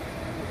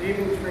 they've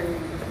been trained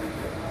on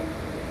Common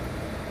Core.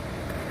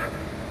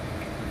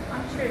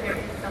 I'm sure there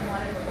is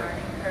somewhat of a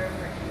learning curve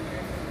for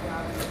teachers as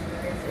well.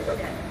 There is a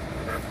shift in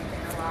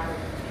a lot of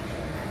the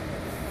teaching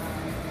methods.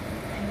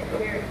 And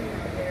they're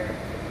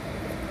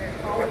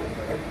always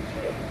going to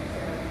change.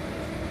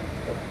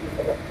 So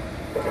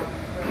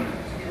willing to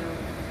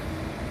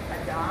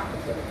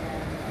adopt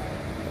and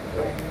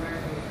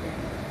learn new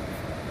things.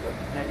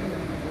 And I think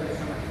that there's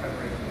so much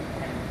preparation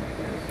can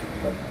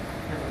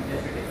because the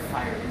district is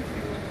hired into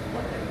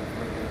what they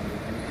were doing.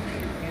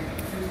 You can't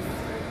choose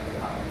to the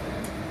college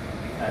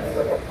because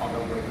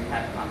although we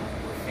have Common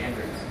Core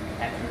standards,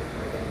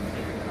 extracurricular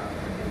standards are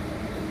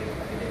usually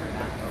a different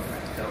math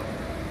program. So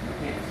you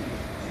can't teach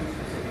too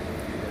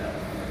specifically to the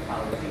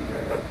college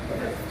senior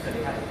because so they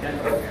have a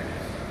general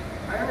awareness.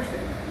 I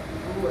understand.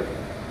 I'm aware.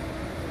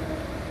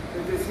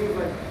 It just seems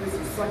like this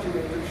is such a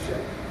major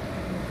shift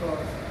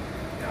because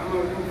I'm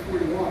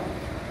 41.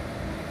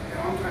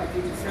 I'm trying to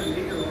teach a 7,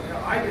 8-year-old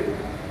how I did it,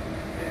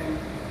 and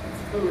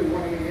it's totally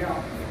 180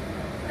 out.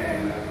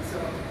 And so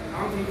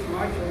I'm teaching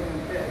my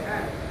children dead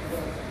habits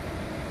because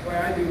the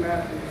way I do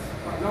math is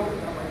by numbers,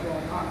 not by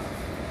drawing boxes.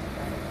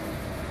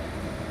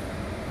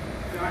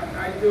 And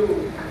I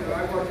do,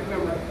 I work at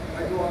them,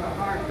 I do all the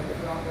hiring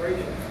for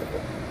operations.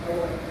 I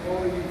work with all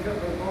the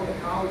utilities, all the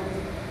colleges,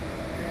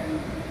 and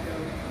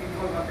you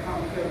talk about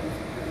common things,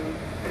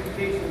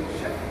 education is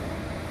shut.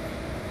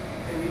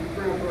 And you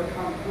bring up our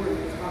Common Core,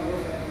 it's not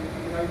looked at. I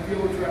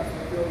feel addressed, I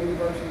feel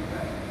university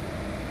test.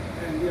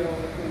 And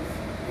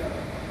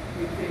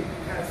we take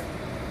tests,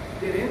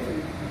 get into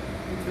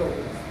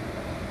utilities.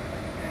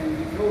 And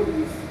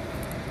utilities,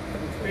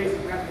 it's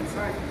basic math and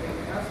science, you take a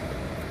test,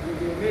 you'll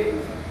be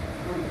amazed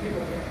how many people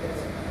take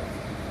basic tests.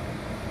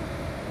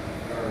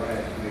 Our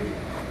last meeting.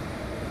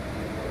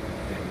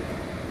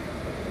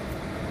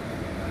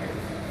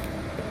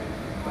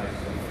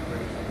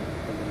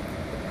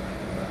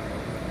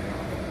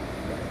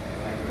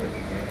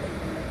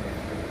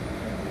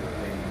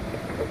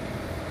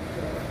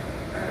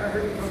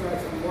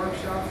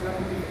 Workshops that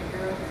will be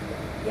prepared?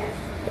 Yes.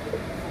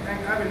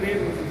 I've been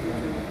able to do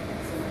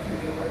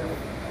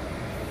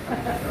But I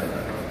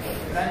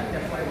think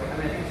that's why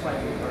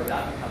we're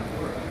adopting Common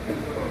Core. The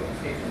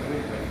states are doing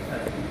it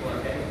because people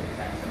are getting the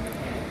test and they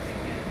can't do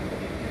it.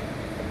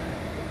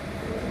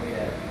 It's a way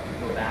to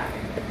go back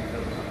and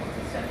refocus on what's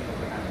essential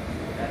for having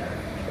people better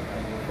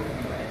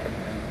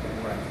and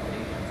more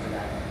explanation so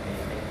that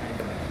they can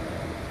do it.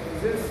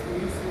 Is this, when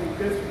you say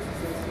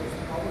districts, is this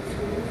public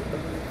schools, is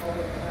this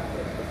public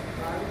private,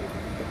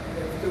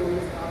 that's doing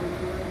this Common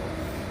Core?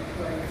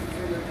 Like,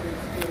 is it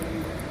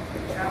doing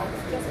challenge?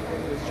 It's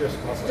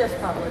just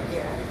public,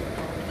 yeah.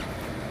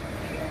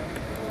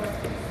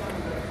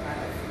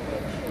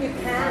 You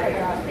can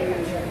adopt it.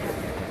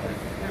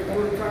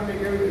 We're trying to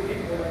make everything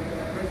equal, like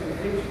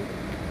presentation.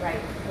 Right.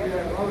 We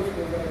have other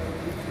schools that are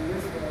teaching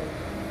this way.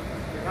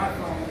 They're not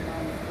following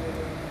Common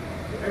Core.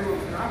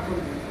 Everyone's not going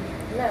to be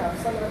teaching. No,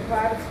 some of the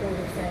private schools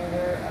are saying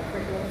they're a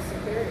curriculum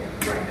superior.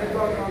 Right, that's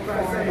what I'm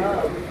trying to say.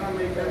 We're trying to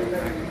make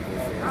everything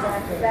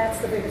Exactly.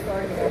 That's the biggest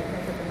argument, I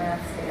think, with the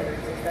math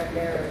standards, is that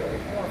there are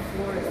more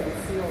floors than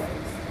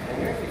ceilings. And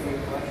here's the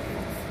good question.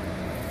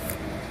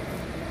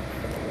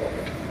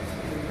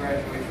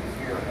 Graduations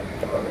here have been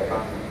taught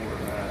Common Core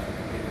math,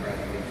 and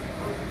graduations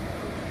first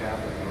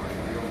Catholic or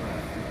real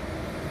math.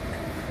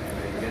 And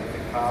they get to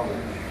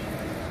college,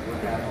 what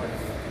happens? I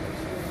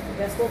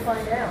guess we'll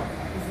find out.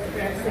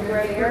 That's the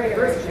gray area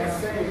right now.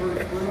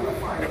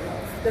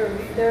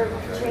 They're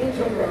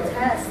changing the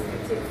test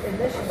to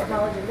admissions,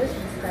 college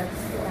admissions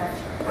tests to match.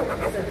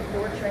 So the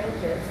core trained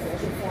kids will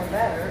perform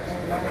better.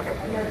 And I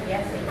know the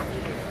SAT is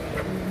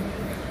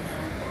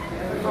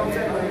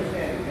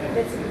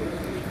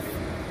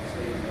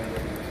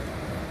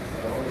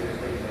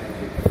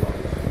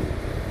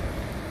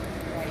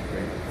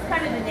It's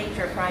kind of the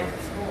nature of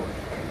private schools.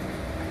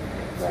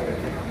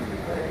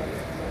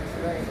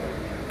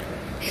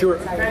 Sure. I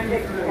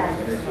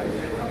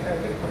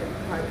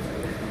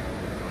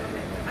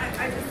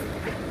just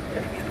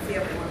can't see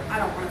everyone. I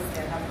don't want to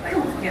stand up, but I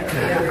just can't see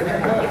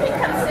everyone. You can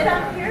come sit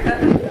up here.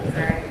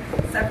 Sorry.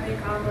 Stephanie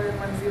Conlon,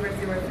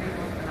 1003 North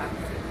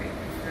Monocacy Creek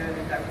Road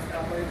in Douglas,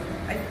 California.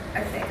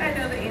 I think I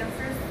know the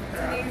answers to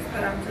these,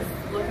 but I'm just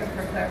looking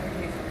for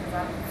clarification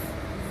because I'm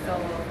still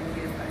a little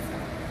confused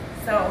myself.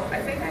 So I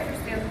think I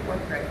understand the core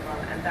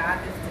curriculum, and that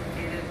is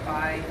dictated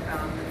by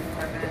the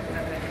Department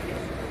of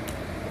Education.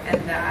 And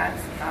that,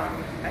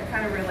 I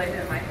kind of related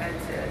in my head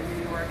to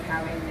New York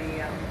having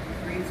the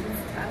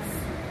Regents test,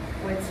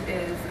 which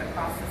is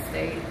across the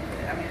state.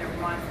 I mean, it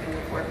reminds me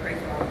of the core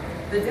curriculum.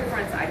 The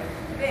difference, I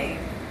think,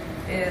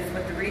 is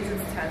with the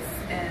Regents test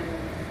in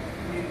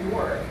New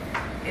York,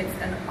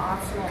 it's an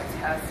optional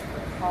test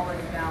for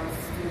college-bound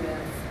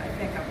students. I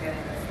think I'm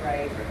getting this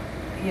right.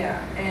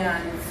 Yeah,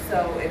 and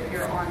so if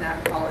you're on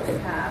that college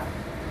path,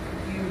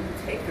 you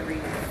take the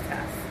Regents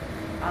test.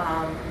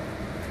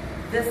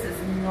 This is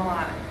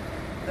not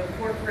the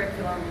core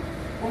curriculum.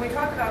 When we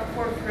talk about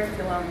core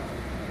curriculum,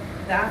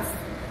 that's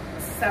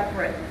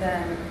separate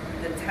than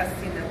the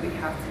testing that we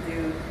have to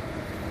do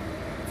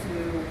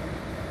to,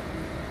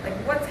 like,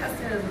 what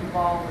testing is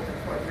involved with the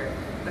core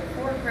curriculum? The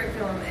core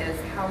curriculum is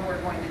how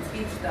we're going to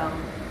teach them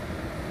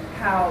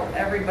how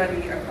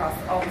everybody across,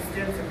 all the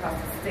students across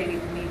the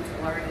state need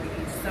to learn in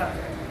each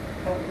subject.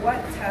 But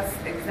what tests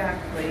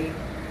exactly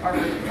are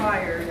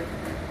required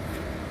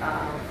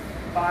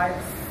by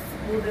the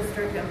school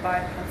district and by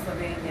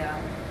Pennsylvania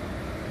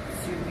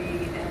to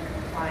be in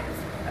compliance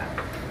with that?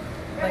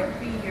 That would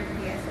be your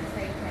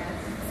PSSA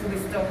test. So we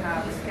still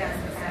have the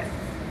Keystone PSSA. test.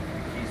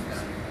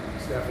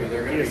 Stephanie,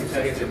 They're gonna be PSSA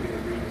tested should be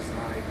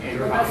redesigned. in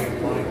They're not in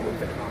line with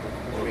the Common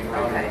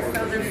Core. Okay,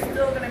 so there's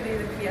still going to be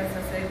the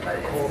PSSA, but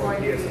it's Call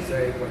going them to be...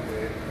 PSSA, but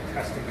the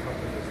testing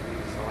company has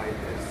redesigned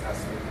the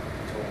assessment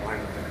to align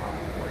with the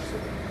Common Core. So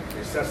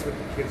the assessment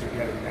the kids are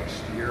getting next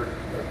year,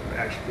 or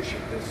actually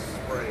this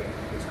spring,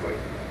 is going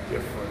to be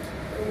different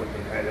than what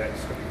they had.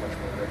 It's going to be much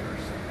more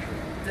rigorous.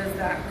 Does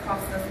that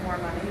cost us more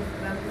money for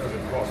them? It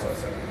doesn't cost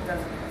us anything.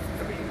 Doesn't cost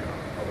us. I mean,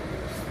 probably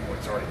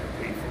what's already been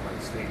paid for by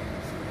the state.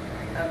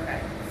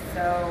 Okay,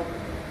 so,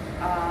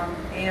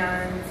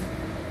 and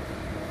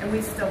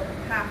we still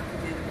have to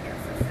do the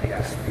PSSA.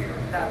 Yes, we are.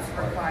 That's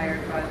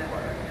required by the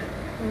department.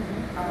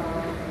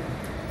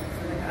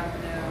 So they have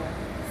no,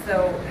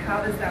 so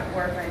how does that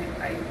work?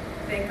 I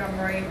think I'm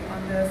right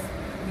on this.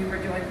 We were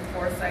doing the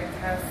foresight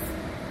tests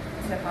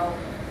to help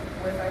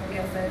with our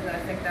PSAs, and I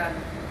think that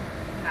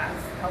has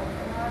helped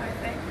a lot, I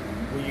think.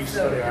 We use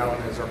So- Study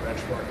Island as our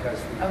benchmark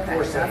test. Okay,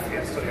 Foresight that's and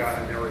what Study you-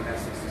 Island, they're in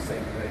essence the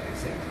same thing, the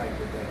same type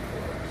of thing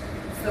for us.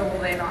 So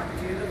will they not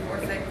do the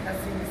foresight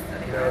testing to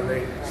study? No,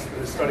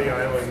 the Study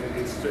Island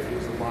is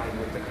aligned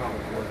with the Common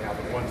Core now.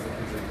 The ones that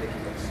kids are taking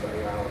at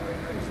Study Island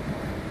right now is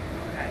aligned.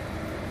 Okay.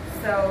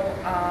 So,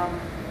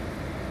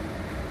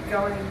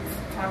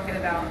 talking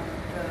about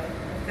the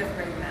fifth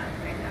grade math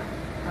right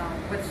now,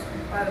 which,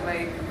 by the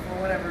way, for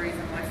whatever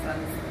reason, my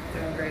son's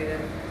doing great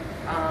in,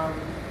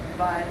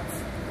 but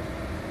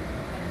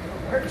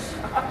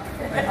workshop.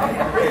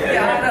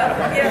 Yeah, I know.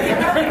 Yeah, he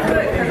probably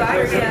could, because I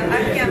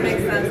can't make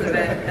sense of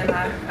it, and I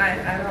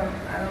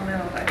don't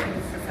know. I think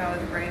it's just how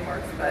his brain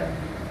works. But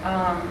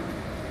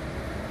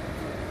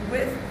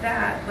with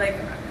that, like,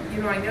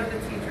 I know the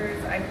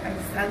teachers. I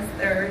sense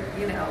their,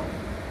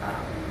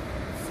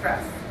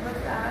 stress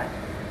with that.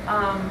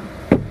 I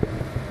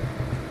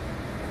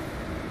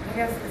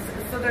guess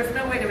so. There's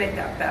no way to make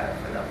that better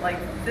for them. Like,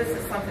 this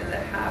is something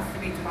that has to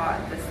be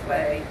taught this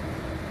way,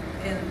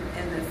 in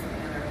this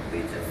manner.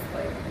 We just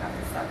have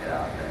to suck it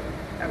up, and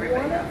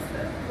everybody has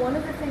to. One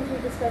of the things we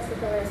discussed at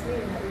the last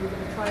meeting that we were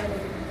going to try to make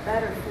it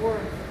better for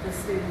the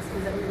students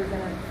is that we were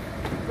going to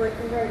put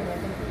in writing. I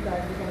think you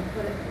guys were going to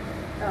put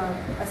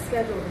a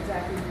schedule of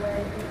exactly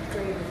when each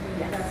grade was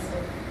being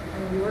tested, and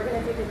we were going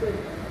to take a good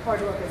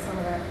hard look at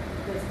some of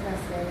this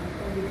testing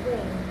in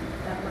between.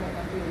 That might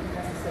not be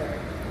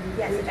necessary.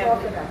 Yes, we and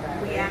talked about that.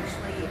 We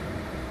actually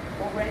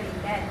already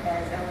met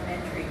as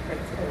elementary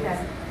principals.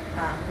 Okay.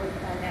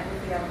 I met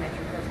with the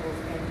elementary principals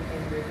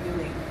in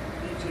reviewing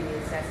each of the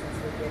assessments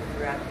we did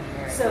throughout the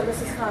year. So,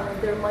 Mrs. Conlon,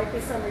 there might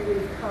be some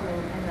relief coming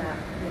in that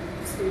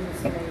the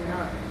students may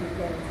not be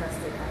getting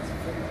tested as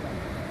frequently.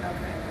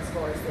 Okay. As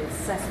far as the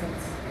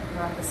assessments,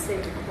 not the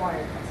state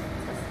required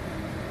assessments.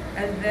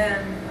 And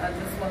then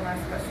just one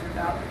last question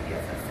about the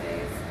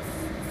PSSAs.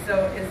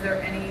 So is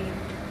there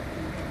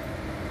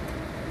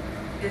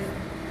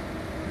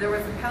there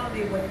was a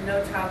penalty with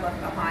No Child Left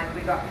Behind.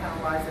 We got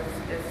penalized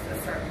if a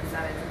certain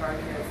percentage of our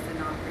kids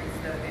did not reach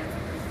the advanced.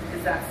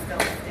 Does that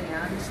still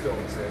stand? It still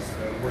exists.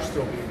 We're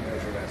still being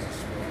measured as a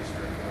school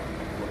district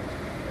according to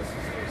the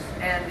SSAs.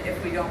 And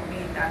if we don't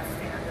meet that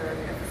standard,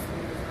 if the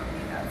school does not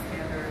meet that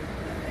standard,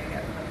 then they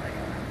get put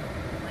on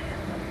a plan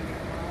when we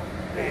get well.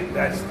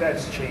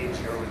 That's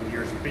changed over the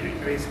years.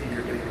 Basically,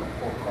 you're getting a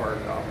report card.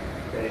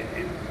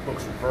 It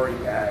looks very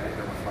bad and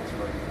it reflects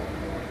very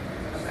poorly.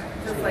 Okay.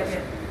 Just like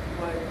it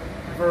would.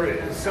 Very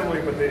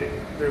similar, but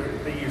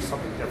they use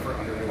something different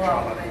under the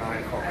Child Left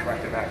Behind called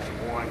Corrective Action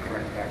 1,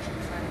 Corrective Action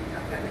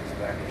 2, things of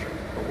that nature.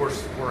 But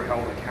we're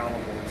held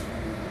accountable to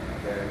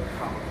the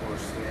Common Core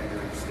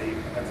standards, state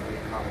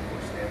Pennsylvania Common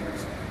Core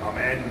standards.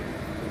 And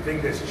the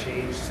thing that's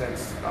changed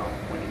since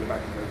when you go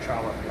back to the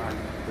Child Left Behind,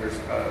 there's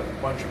a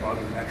bunch of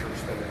other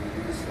metrics that are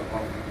used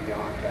above and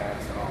beyond that.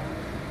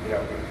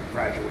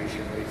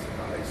 Graduation rates in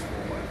high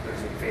school, like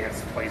there's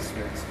advanced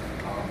placements.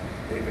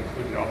 They've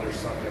included other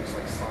subjects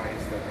like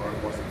science that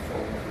wasn't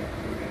fully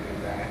included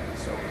in that. And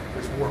so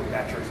there's more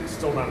metrics. It's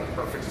still not a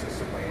perfect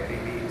system by any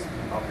means.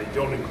 They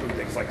don't include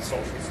things like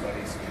social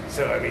studies.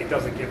 So, it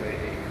doesn't give a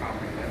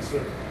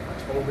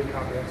totally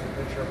comprehensive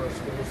picture of our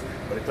schools,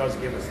 but it does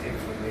give us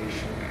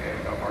information,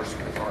 and our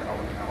schools are held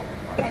accountable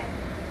by that.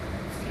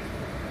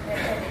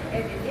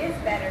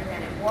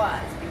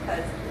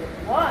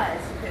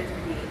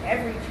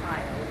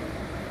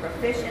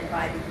 proficient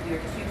by the year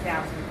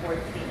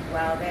 2014.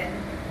 Well, then,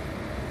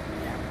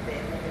 it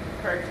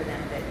occurred to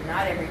them that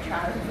not every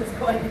child was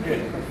going to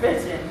be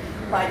proficient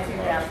by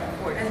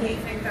 2014. And do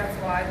you think that's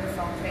why this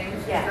all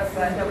changed? Yes,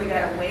 so we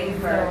got a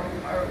waiver.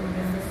 Or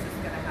is this just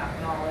going to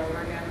happen all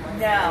over again?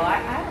 No,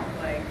 I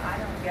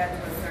don't get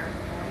to a certain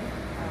point.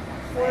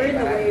 We're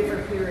in the waiver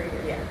period.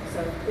 Yeah.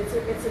 So it's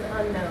an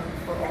unknown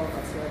for all of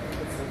us, so I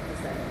think it's safe to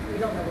say. We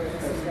don't know where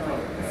this is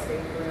going, the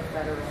state or the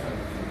federal. Some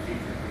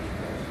teacher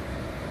perspective.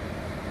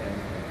 And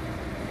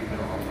even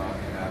though I'm not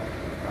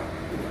advocating the proper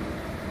doing,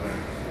 but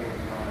at the same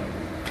time,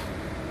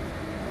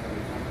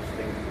 the type of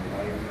things in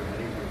life or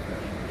any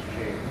profession has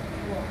changed.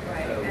 Well,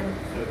 right.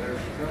 So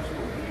there's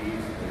stressful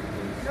ease.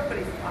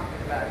 Nobody's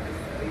talking about this,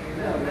 so you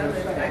No, know.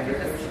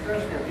 there's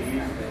stressful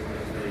ease that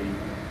they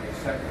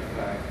accept the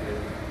fact that,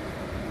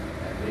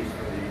 at least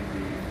for the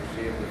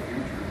foreseeable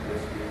future,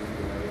 this is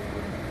the way it's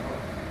going to go.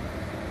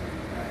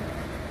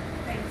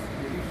 Thanks.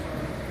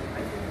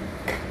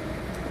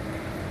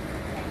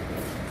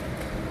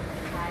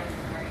 Hi,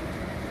 sorry.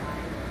 Hi.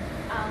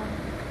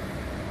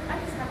 I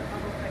just have a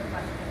couple quick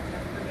questions.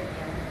 Just forgive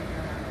me.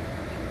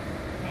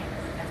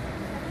 Thanks.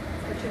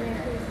 What's your name,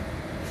 please?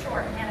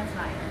 Sure, Hannah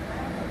Ty.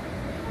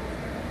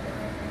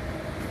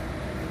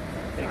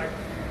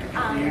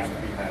 It used to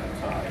be had a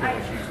tie.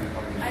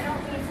 I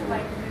don't mean to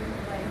move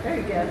There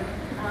you go.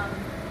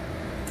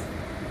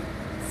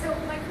 So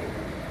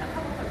a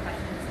couple of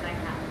questions that I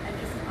have, and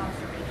just some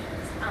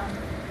observations.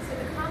 So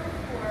the Common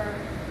Core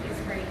is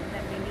great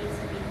that they need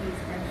to meet these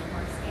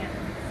benchmark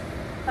standards,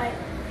 but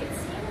it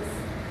seems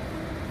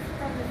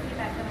from the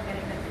feedback that I'm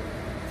getting that the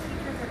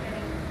teachers are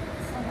getting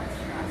so much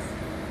stress,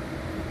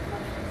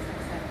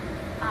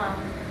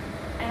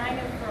 and I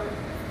know for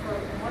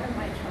one of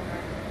my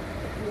children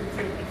who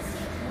did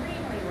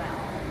extremely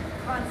well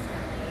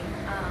constantly,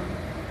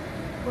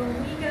 when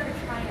we go to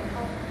try and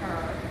help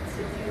her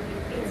to do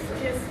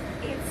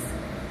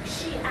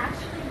she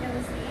actually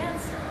knows the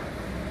answer,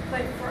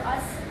 but for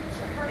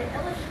her to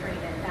illustrate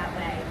it that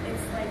way,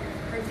 it's like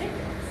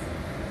ridiculous.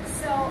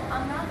 So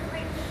I'm not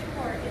quite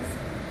sure,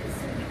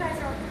 so you guys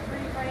are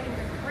rewriting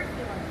the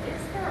curriculum, is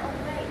there a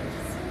way, it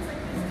just seems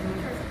like these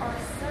teachers are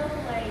so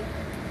like,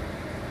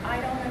 I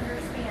don't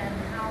understand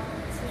how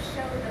to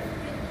show the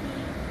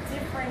 50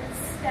 different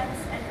steps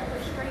and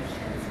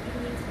illustrations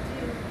we need to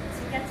do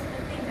to get to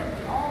the thing that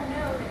we all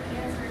know that the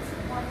answer is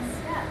one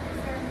step.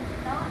 Is there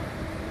not?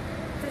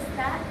 Does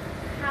that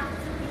have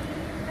to be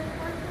the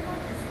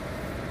curriculum?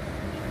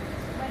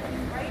 When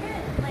you write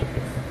it, like,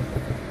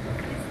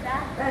 is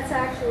that? That's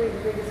actually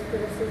the biggest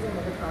criticism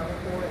of the Common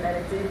Core, that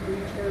it did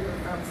reach over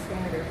from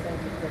standards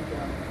into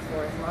curriculum, as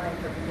far as my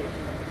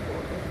interpretation of the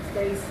core.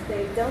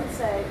 They don't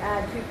say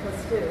add 2 plus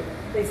 2.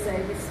 They say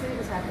the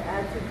students have to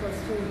add 2 plus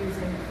 2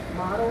 using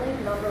modeling,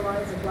 number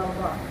lines, and blah,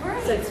 blah, blah.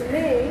 Right. So to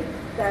me,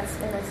 that's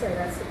the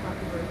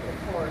controversial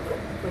part.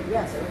 But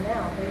yes, for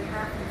now, they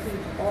have to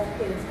teach all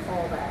kids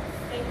all that.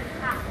 They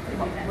have to do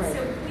that. Right.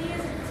 So we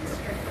as a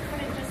district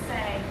couldn't just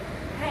say,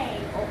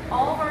 hey,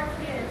 all of our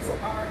kids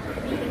are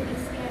meeting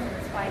these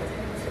standards by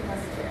doing 2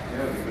 plus 2.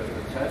 Yeah, because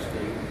the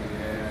testing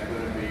is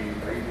going to be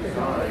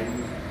redesigned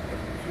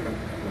to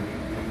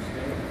meet these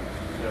standards.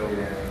 So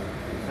the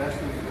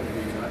testing is going to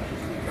be not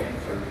just the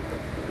answer, but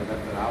the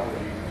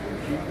methodology to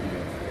achieve the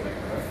answer. Is that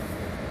correct?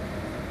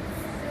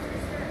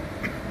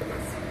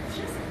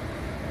 Just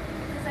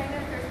because I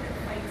know there's been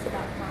fights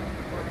about Common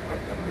Core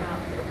about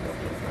different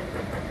states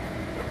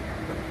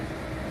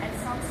and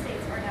some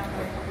states are now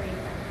going away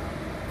from them.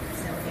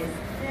 So is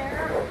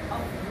there a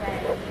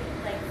way,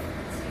 like,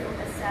 to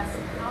assess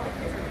how the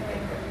kids are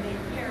doing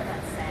mid-year,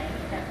 let's say,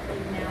 that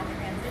they've now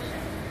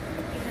transitioned?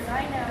 Because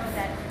I know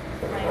that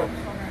my own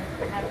children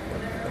have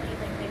literally,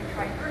 like, they've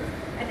tried group,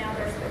 and now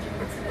they're switching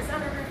to this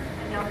other group,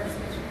 and now they're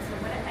switching to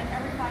what, and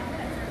every 5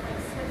 minutes they're like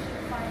switching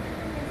 5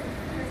 different things.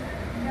 There's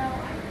no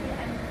idea,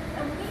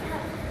 and we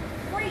have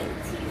great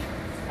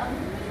teachers,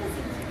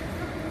 amazing teachers,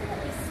 they're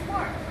really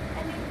smart,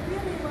 and they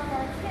really love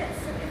our kids.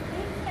 So if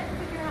they can't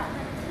figure out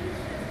how to teach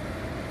this,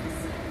 it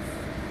just seems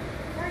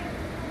great.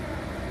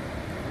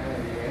 And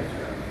the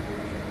answer,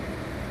 unfortunately,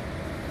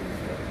 is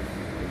that this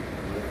is a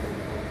political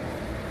football.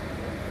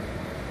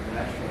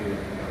 Nationally,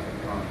 there's another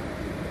problem.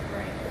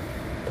 Right.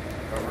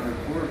 Governor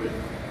Corbett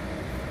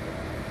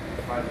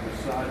tried to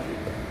massage it,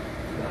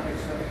 did not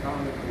accept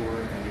Common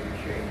Core, and he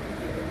changed it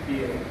to the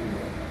PA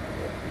tool.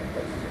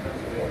 This is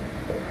Pennsylvania.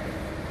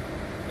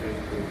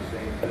 Basically the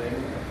same thing,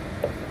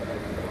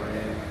 different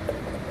brand,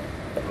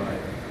 but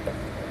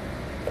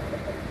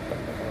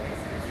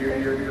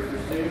your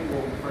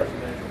foreseeable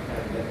presidential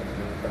candidate is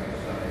going to try to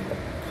side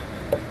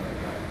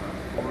got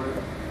Common Core,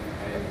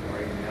 and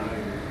right now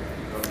you're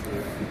going to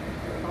the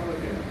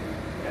Republican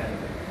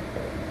candidate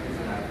is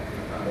an advocate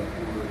of Common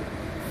Core.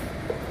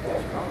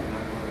 It's probably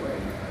not going away.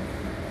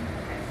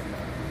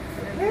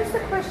 Here's the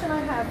question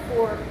I have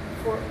for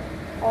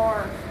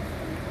our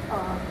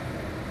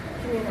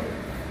community.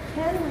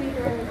 Can we,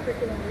 during the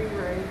curriculum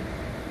rewrite,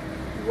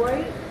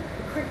 write a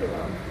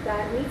curriculum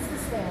that meets the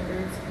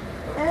standards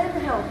and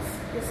helps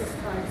Mrs.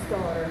 Ty's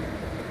daughter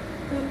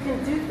who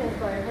can do things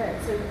by her head,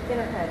 so in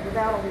her head,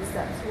 without all these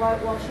steps.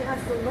 While she has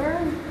to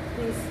learn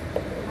these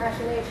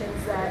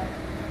machinations that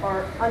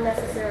are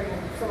unnecessary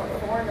and somewhat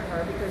foreign to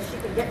her because she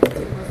can get to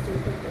 2 + 2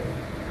 quickly.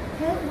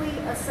 Can't we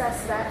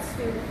assess that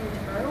student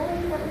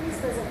internally, at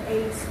least as an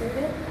A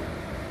student,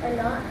 and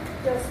not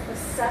just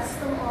assess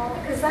them all?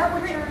 Because that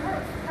would her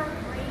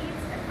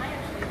grades, and I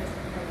actually was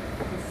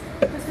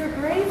because their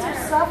grades are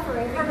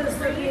suffering because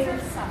they're being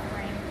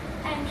suffering,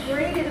 and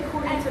graded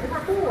according to the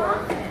her core.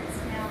 confidence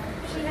now.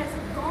 She has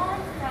gone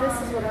from This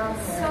is what I'm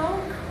saying.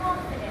 so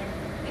confident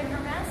in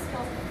her math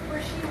skills,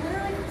 where she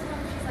literally comes home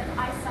and she's like,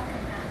 I suck at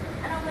math.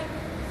 And I'm like,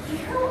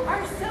 you are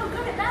so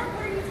good at math.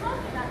 What are you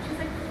talking about? She's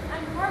like,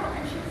 I'm horrible.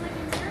 And she was like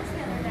in church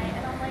the other day,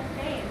 and I'm like,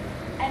 babe.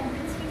 And the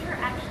teacher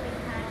actually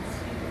had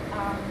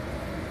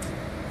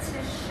to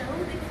show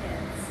the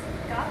kids,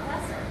 God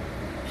bless her,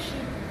 she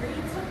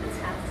retook the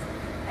test,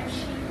 and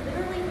she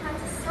literally had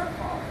to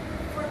circle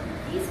for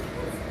these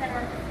kids that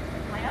are,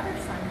 my other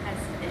son has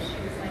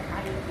issues like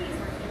IEPs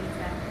where he needs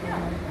them. No,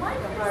 my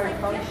kid is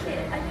like gifted.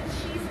 I mean,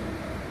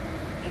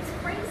 it's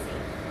crazy.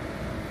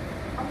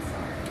 I'm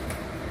sorry.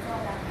 It's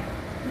all about me.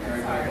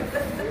 I'm sorry.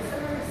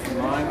 In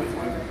line with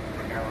what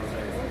Carol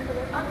said,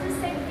 I'm just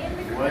saying in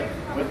the what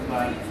curriculum,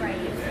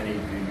 latitude, if any,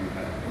 do you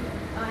have?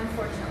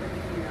 Unfortunately,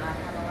 we do not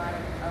have a lot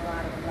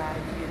of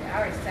latitude.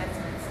 Our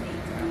assessments need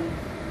to be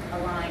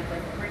aligned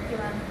with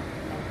curriculum,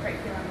 and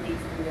curriculum needs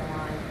to be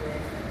aligned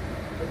with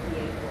the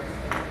PA4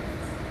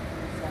 standards.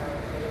 So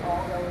they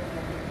all go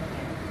hand in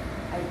hand.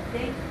 I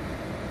think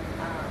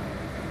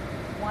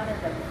one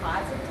of the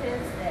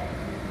positives that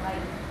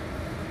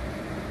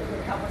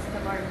would help us to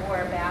learn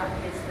more about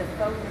is the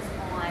focus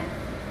on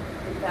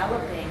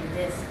developing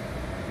this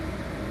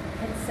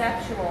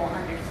conceptual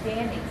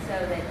understanding so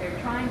that they're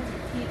trying to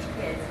teach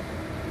kids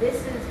this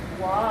is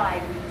why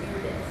we do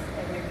this,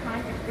 and they're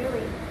trying to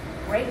really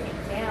break it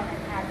down and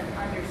have them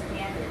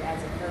understand it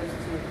as opposed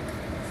to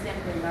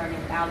simply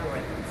learning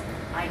algorithms.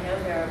 I know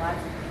there are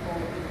lots of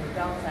people, even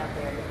adults out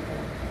there, that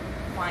can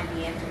find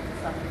the answer to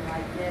something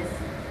like this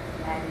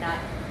and not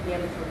be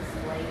able to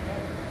explain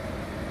it.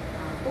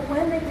 But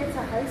when they get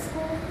to high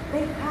school,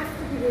 they have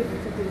to be able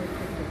to do it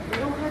quickly. They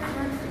don't have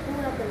time to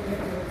pull out the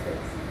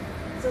manipulatives.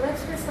 So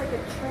that's just like a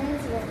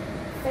transient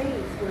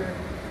phase where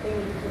they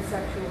need to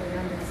conceptually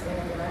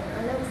understand it.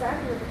 I know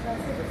exactly what you're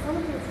trying to say, but some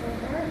kids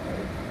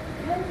inherently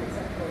can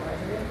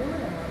conceptualize it and do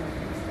it in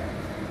elementary steps.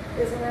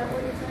 Isn't that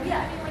what you're saying?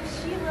 Yeah, I mean, like,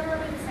 she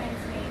literally was saying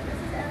to me,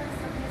 this is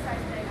something besides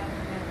today, I'm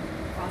an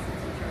awesome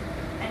teacher,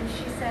 and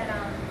she said,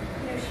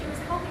 she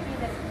was helping me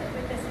with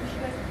this, and she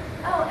goes,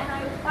 oh, and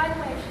by the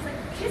way, she's like,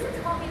 she hasn't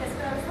taught me this,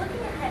 but I was looking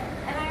ahead,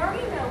 and I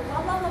already know, blah,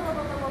 blah, blah, blah,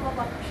 blah, blah, blah,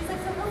 blah. She's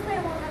like, so hopefully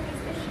I won't have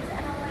these issues,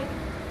 and I'm like,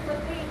 but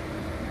wait,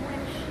 when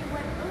she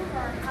went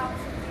over how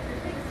to do the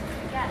things,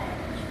 did you get it?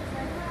 And she was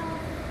like, well,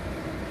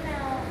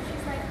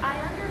 she's like, I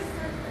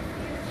understood the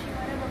few that she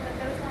went over, but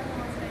those weren't the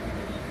ones that I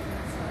did issues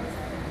with. So I was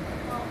like,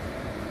 well,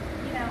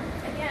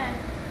 again,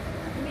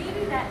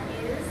 maybe that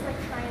is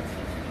like trying to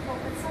teach people,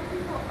 but some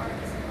people are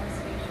just more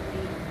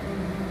spatially,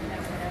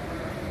 whatever.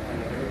 And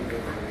there was a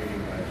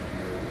meeting last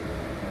year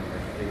with one of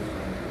our state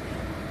senators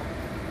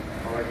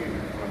arguing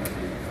in front of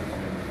the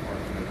President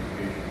Department of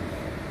Education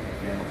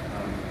against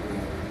homeschool,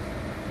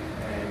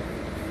 and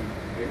he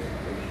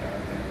basically shot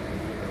down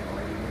their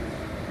arguments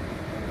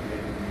and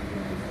made the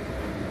meeting and said,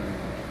 thank you very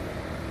much.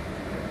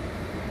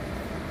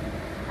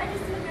 I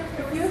just didn't know if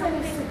there If was you have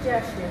any something.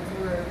 suggestions,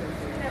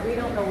 we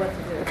don't know what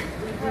to do.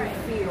 We do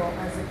feel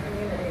as a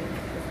community,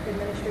 as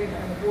administration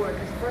and the board,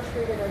 as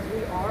frustrated as we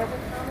are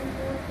with Common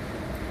Core,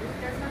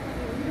 There's nothing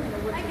we don't know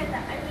what I to get do.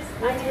 that.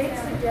 We'll take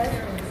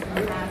suggestions.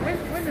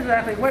 When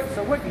exactly?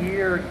 What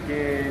year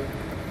did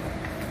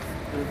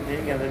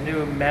the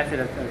new method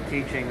of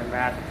teaching the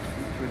math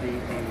through the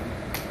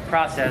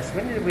process?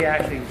 When did we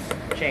actually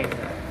change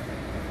that?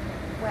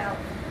 Well,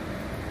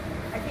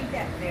 I think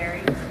that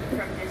varies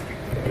from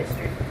district to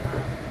district.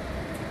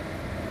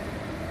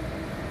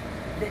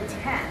 The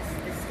test,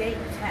 the state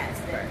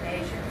test that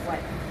measure what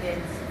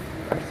kids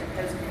are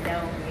supposed to know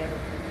and be able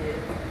to do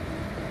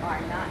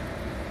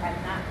have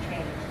not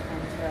changed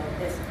until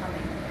this coming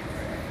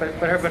year.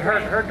 But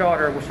her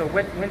daughter. So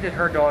when did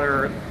her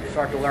daughter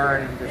start to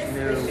learn this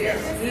new?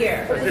 This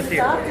year. But it was This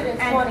year. adopted in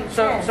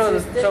 2010.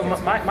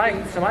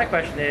 So my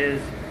question is,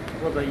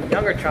 will the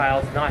younger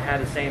child not have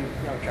the same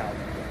younger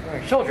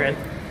children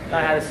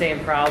not have the same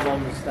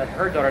problems that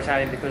her daughter's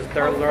having because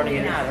they're learning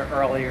it at an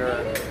earlier?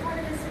 Maybe one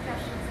of the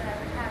suggestions that I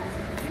would have is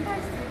if you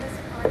guys do this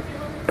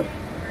curriculum thing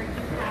where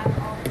you have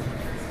all the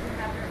teachers who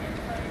have their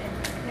input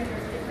and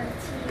there's different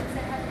teams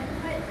that have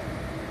input,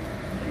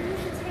 maybe you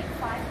should take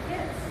 5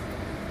 kids,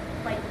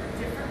 like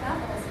different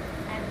levels,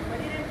 and put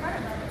it in front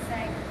of them and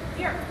say,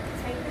 here,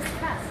 take this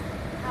test.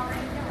 How are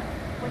you doing?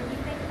 What do you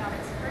think about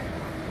this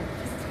curriculum?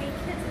 Just take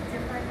kids at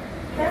different.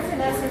 That's in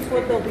essence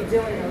what they'll be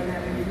doing in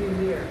that review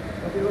year.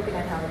 They'll be looking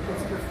at how the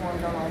kids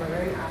performed on all the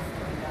ratings.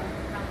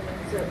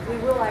 So we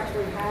will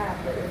actually have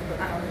the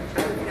input on the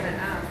I was going to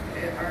ask,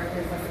 are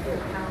the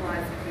schools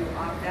penalized if you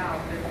opt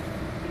out, but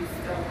you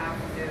still have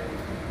to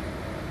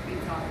be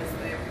taught this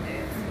way every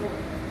day?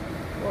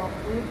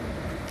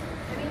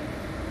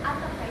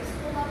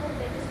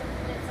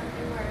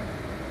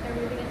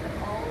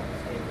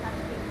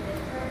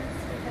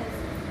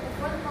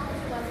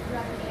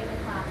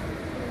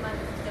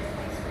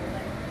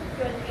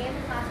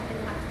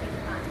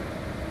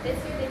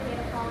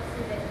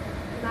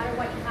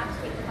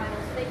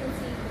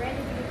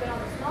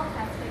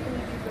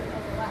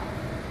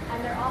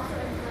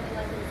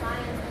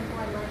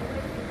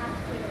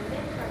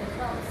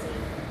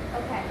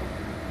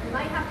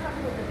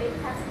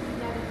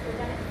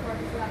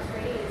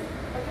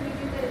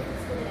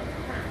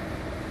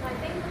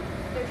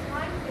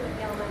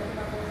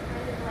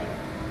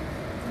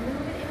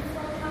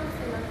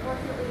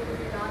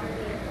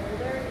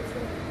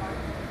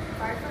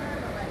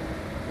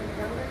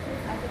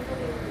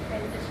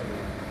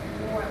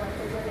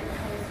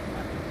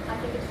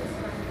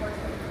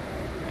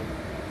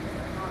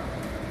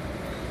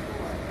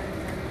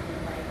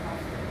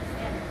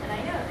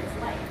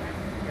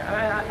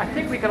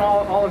 think we can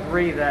all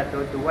agree that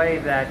the way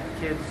that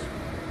kids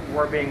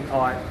were being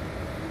taught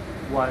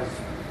was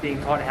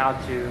being taught how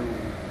to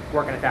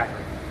work in a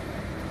factory.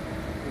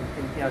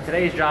 And,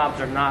 today's jobs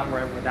are not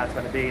where that's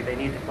going to be. They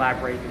need to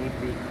collaborate. They need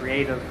to be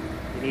creative.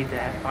 They need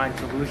to find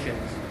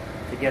solutions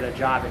to get a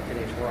job in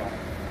today's world.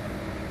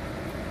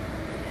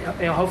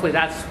 Hopefully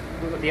that's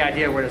the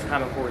idea where this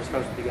Common Core is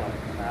supposed to be going.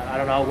 I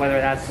don't know whether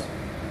that's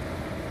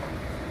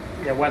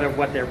whether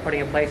what they're putting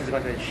in place is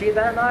going to achieve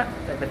that or not,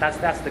 but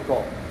that's the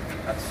goal.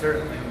 That's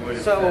certainly what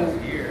it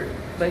says here.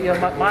 But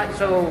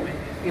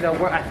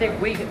I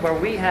think where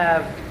we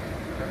have,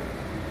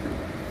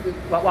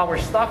 while we're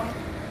stuck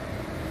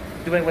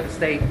doing what the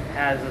state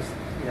has us,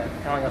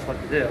 telling us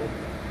what to do,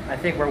 I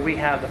think where we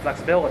have the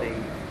flexibility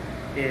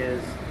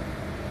is,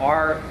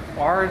 are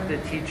the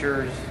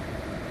teachers,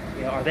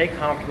 are they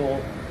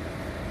comfortable?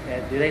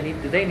 And do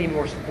they need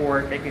more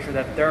support, making sure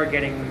that they're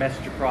getting the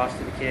message across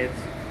to the kids?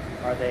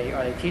 Are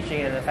they teaching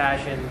it in a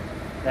fashion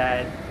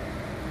that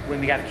when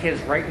we got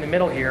kids right in the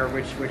middle here,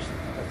 which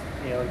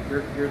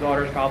your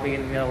daughter's probably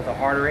in the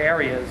harder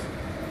areas,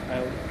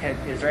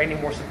 is there any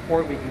more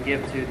support we can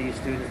give to these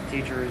students and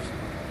teachers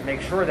to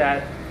make sure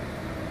that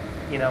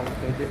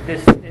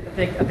this?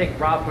 I think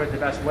Rob put it the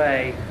best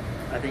way.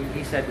 I think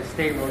he said the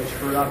state really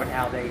screwed up in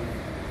how they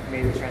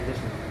made this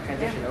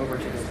transition over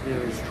to this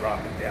new. Just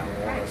drop it down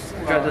on us.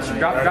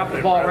 Drop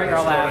the ball right in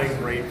our laps.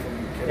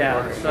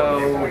 Yeah,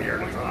 so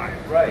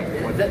right.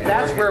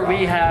 That's where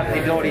we have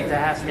the ability to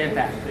have some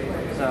impact.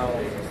 So.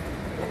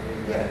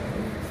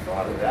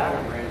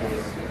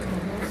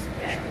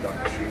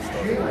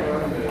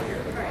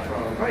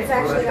 It's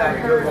actually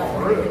unheard of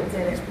when they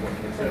did it.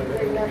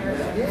 They never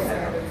did it.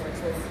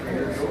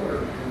 Your daughter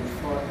who's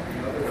taught the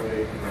other way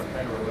for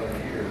 10 or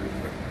 11 years,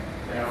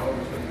 now all of a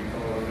sudden you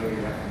tell them, no,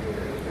 you have to do it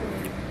this way.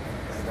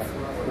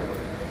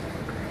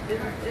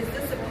 Is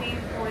this a pain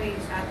point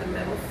at the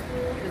middle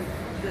school,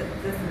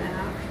 this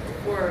math?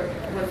 Or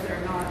was there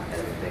not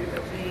as big of a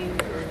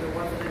change, or there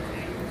wasn't a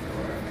change,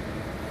 or?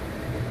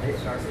 They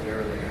started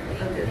earlier.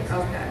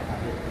 Okay.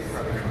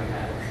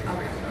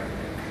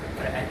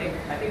 But I think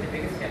the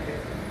biggest skeptic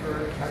for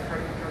our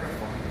current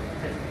reform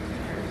tends to be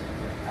teachers.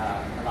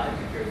 A lot of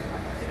teachers, I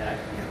say that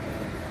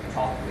I've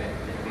talked with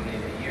at the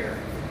beginning of the year,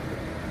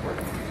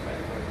 working with these by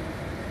the way,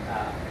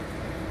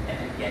 and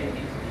then getting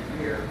into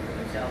the year for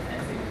themselves and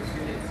saying to the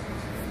students,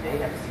 they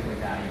have seen the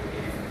value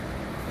in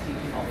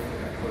teaching all these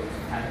different quotes,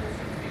 having the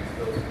students be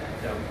exposed to that.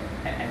 So,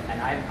 and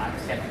I'm a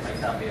skeptic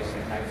myself, when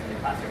I was in the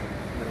classroom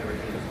when there were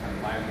teachers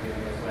coming, why are we doing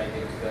this? What I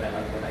did was good. I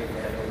love what I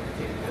did. I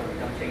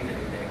don't change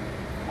anything.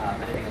 And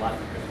I think a lot of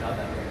teachers felt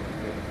that way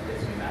with this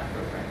new math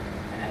program.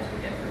 And as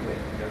we get through it,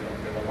 there's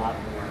a lot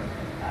more,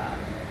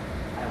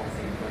 I don't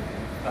say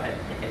enjoyment, but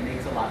it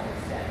makes a lot more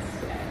sense.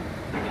 And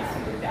you can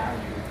see the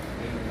value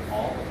in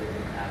all of the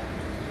different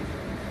avenues.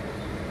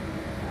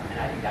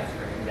 And I think that's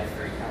great. That's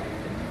very telling.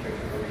 The teachers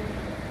who were maybe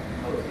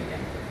most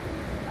against it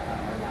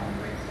are now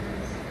embracing it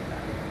and seeing the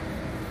value.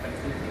 But it's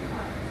going to take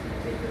time. It's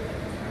going to take those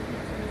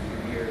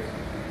few years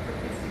for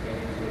kids to get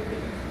into it,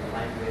 get used to the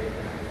language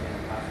and understand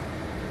the process.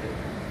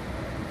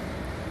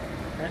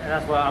 And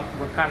that's what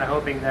we're kind of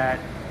hoping that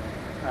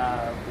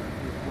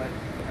what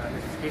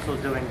Mrs. Kiesel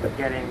is doing, but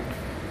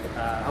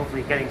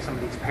hopefully getting some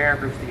of these parent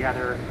groups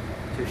together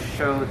to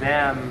show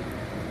them,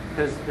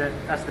 because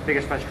that's the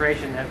biggest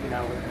frustration that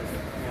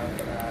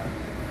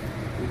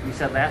we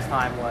said last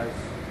time was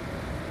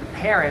the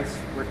parents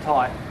were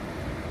taught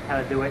how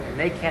to do it and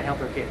they can't help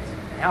their kids.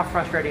 And how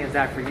frustrating is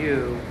that for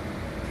you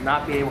to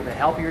not be able to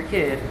help your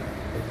kid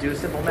do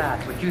simple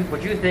math?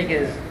 What you think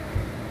is,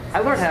 I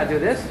learned how to do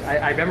this.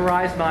 I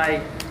memorized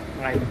my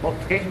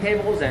multiplication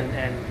tables,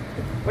 and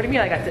what do you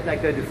mean I got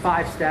to do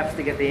 5 steps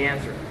to get the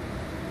answer?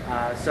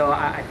 So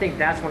I think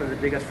that's one of the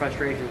biggest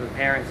frustrations with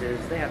parents is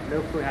they have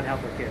no clue how to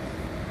help their kids.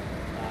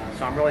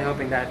 So I'm really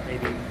hoping that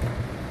maybe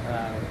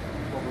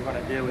what we're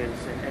going to do is,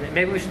 and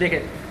maybe we should make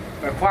it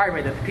a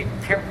requirement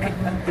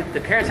that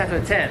the parents have to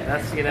attend.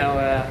 That's so.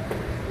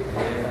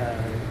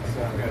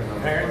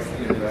 Parents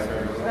need to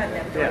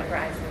Let them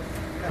prizes.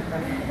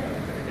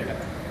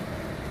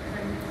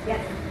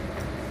 Yes.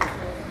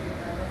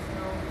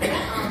 I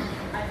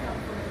come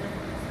from a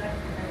different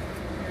perspective as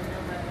you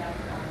know my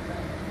background.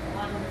 A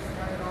lot of this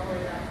started all the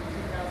way back in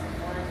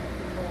 2001.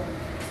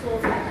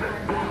 Schools had kind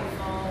of being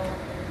involved,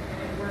 and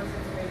it works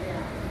its way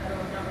down. The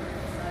federal government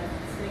decides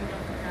the state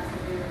government has to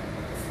do,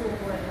 the school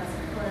board has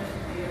to push,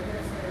 the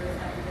administrators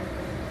have to get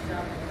push and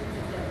shove, the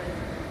teachers get ready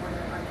for the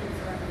corner, our kids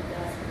are under the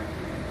desk, and our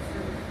kids are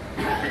students.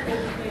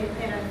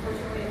 And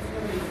unfortunately, it's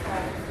nobody's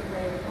fault. It's the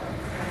way it works.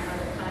 And by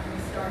the time we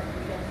start,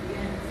 we get to the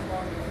end, it's a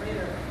long years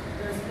later.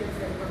 Those kids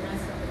that were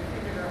messed up in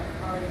kindergarten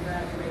already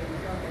graduated. You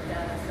don't get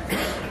data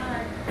assessment at the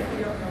time.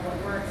 You don't know what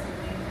works. In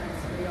the meantime,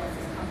 somebody else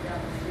has come down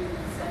the street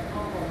and said,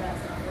 oh, well,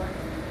 that's not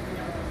working. We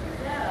don't know the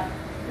data.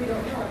 We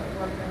don't know if it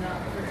worked or not.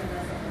 We're going to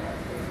mess up the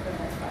next case for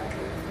the next 5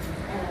 years.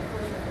 And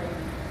unfortunately,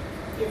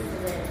 it's the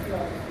way it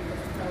goes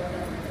because the federal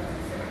government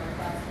doesn't sit in our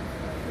classroom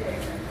for our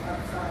kids. And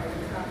I'm sorry,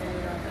 there's not many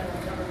in our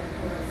federal government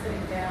who are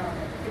sitting down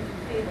at the kitchen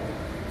table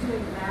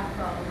doing the math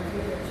problem and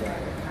video chat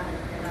at the time.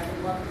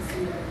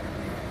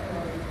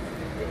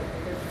 be,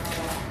 because not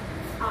a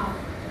lot.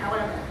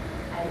 However,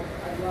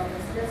 I love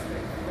this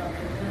district, I love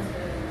the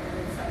administrators, I'm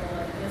in several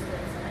other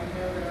districts, and I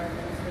know that our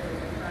administrators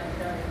are trying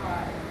very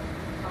hard.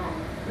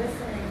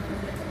 Listening from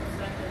different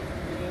perspectives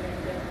and being in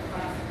different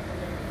classrooms and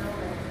different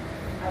buildings,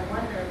 I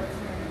wonder,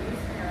 listening to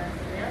these parents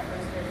and their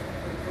frustration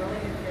with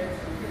brilliant kids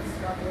and kids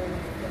struggling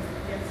and kids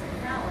with gifts and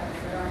talents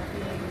that aren't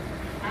being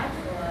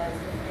actualized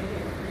with maybe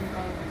a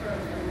three-pronged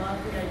approach. I love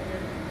the idea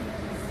of the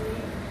PTC,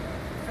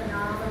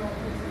 phenomenal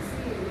PTC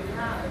we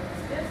have in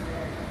this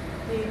district,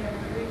 being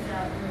able to reach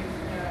out and reach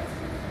parents.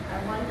 I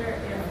wonder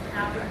if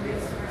having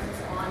resources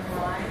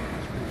online,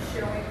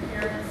 showing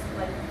parents,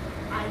 like,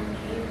 I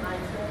need my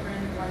children,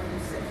 one who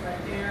sits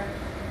right there,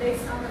 they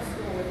summer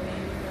school with me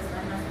because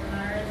my husband and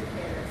I are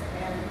educators,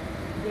 and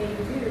they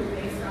do,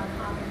 based on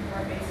Common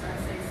Core, based on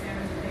state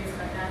standards, and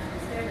based on national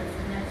standards,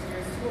 the next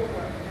year's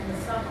schoolwork in the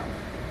summer.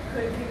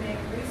 Could we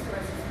make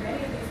resources?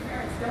 Many of these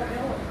parents don't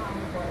know what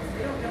Common Core is.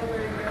 They don't know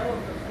where to go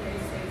for PA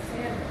state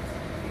standards.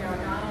 You know,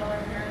 not all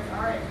our parents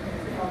are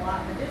educators. We have a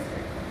lot in the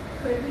district.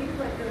 Could we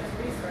put those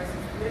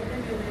resources with the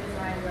newly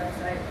designed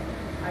website?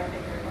 I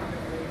think you're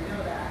wonderful, you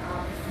know that.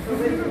 But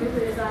with the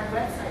newly designed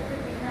website, could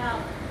we have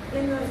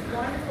in those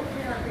wonderful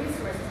parent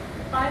resources,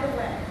 by the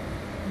way,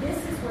 this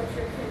is what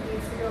your kid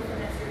needs to go for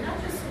next year,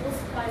 not just school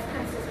supplies,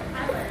 pencils, and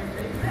highlighters,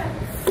 but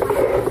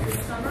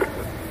this summer,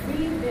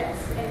 read this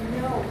and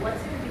know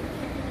what's going to be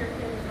kicking your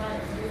kid in the butt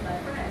to read by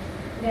French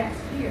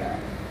next year.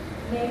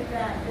 Make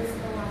that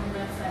visible on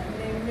the website. And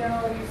they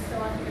know you still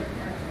have to get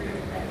parents through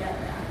to get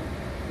that.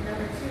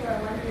 Number two, I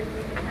wonder if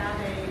we could have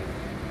a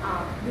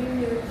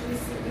renewed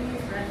GCEs,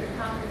 graduate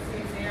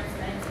competency exams.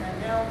 Thanks, I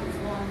know who's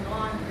long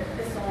gone, that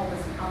this all was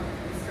coming.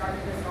 We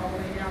started this all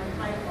the way down the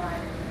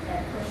pipeline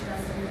and pushed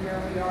us into where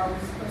we are.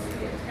 We're supposed to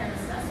be at 10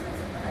 assessments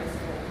at the high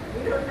school.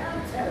 We don't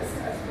have 10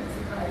 assessments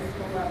at the high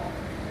school level.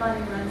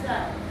 Money runs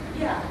out.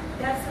 Yeah,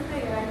 that's the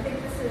thing. And I think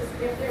this is,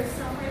 if there's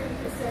some way we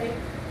could say,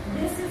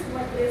 this is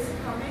what is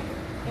coming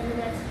in the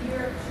next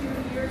year,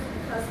 2 years,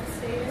 because the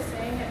state is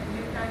saying it, and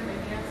you kind of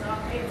hands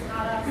off, hey, it's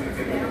not us, it's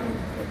them.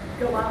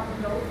 Go out and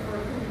vote for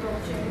who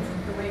will change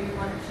the way you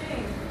want to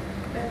change.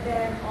 But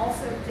then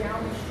also down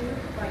the chute,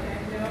 like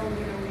I know,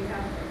 we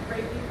have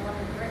great people on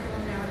the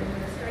curriculum now in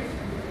administration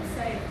who can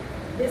say,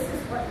 this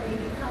is what may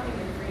be coming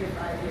in 3 to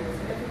 5 years.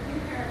 And if a few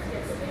parents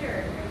get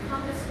scared and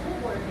come to school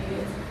board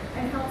meetings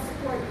and help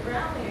support the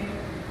rallying,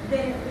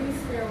 then at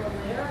least they're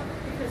aware,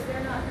 because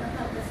they're not going to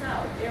help us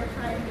out. They're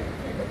trying to get the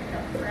kid to pick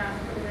up the trash,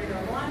 put away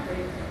their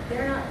laundry.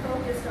 They're not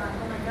focused on,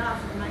 oh my gosh,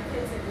 when my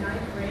kid's in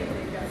 9th grade,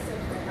 they've got to sit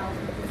for an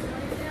algebra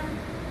exam.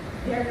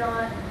 They're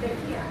not, they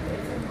can't.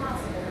 It's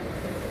impossible for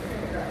kids to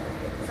kindergarten.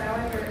 So I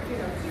wonder,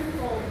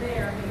 twofold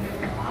there, being able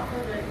to offer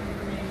the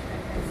information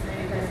and say,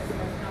 this is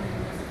what's coming,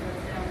 this is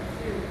what's down the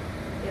chute,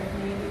 if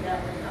maybe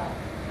that would help.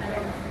 I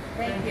don't know.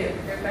 Thank you.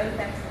 They're both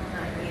excellent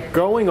ideas.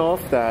 Going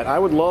off that, I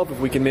would love if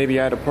we can maybe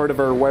add a part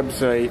of our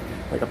website,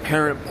 like a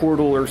parent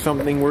portal or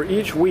something, where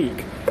each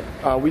week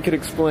we could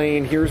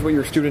explain, here's what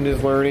your student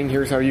is learning,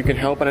 here's how you can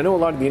help. And I know a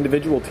lot of the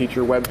individual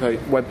teacher web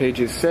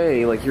pages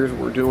say, like, here's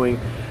what we're doing.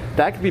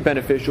 That could be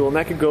beneficial, and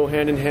that could go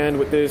hand in hand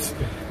with this.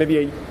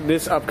 Maybe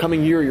this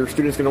upcoming year, your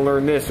student's going to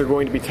learn this. They're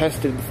going to be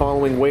tested the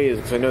following ways,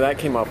 because I know that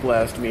came up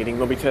last meeting.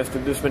 They'll be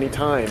tested this many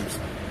times.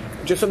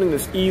 Just something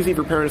that's easy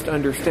for parents to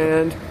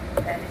understand.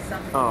 That is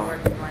something we're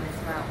working on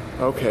as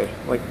well. Okay,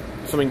 like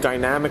something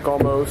dynamic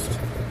almost.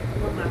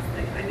 One last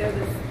thing. I know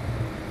this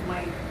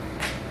might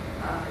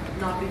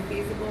not be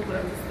feasible, but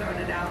I'm just throwing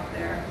it out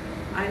there.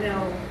 I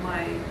know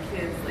my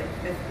kids, like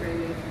 5th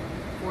grade,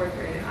 4th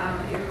grade,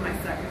 even my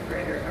 2nd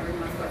grader,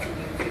 everyone's watching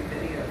YouTube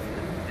videos.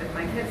 And if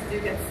my kids do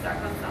get stuck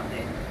on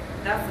something,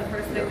 that's the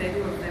first thing they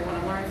do. If they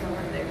want to learn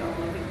something, they go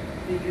look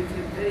at the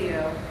YouTube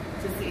video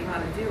to see how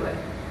to do it.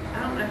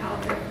 I don't know how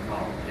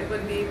difficult it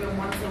would be even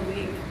once a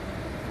week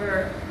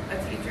for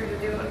a teacher to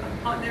do it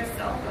on their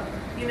cell phone.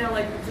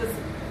 Like just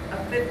a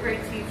 5th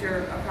grade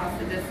teacher across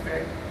the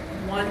district,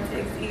 one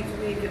takes each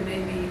week and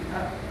maybe,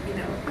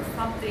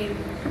 something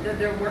that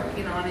they're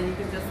working on, and you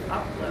can just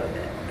upload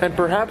it. And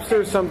perhaps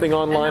there's something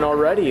online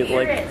already,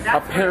 like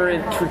a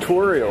parent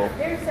tutorial.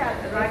 There's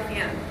that I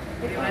can.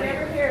 If you've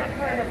ever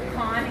heard of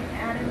Khan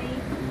Academy?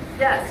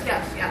 Yes,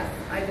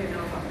 I do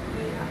know about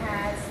He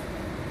has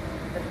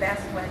the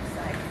best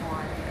website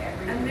on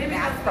every maybe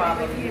math that's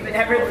problem what we you can could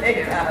ever tell think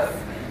parents.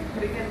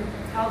 of. We can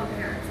tell the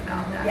parents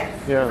about that. Yes.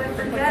 Yeah. They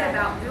forget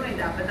about doing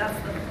that, but that's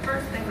the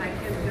first thing my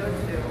kids go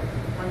to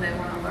when they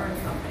want to learn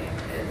something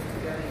is to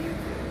go to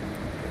YouTube.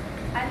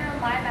 I know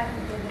my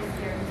method did this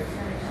year is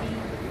she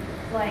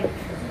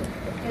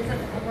gives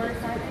us a word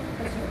assignment,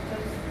 but she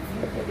posts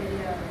YouTube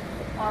video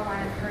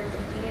online of her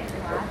teaching it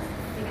in class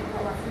to get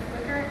the lessons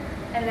quicker,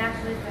 and it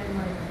actually has been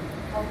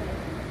helping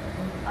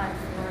us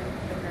learn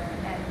quicker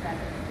and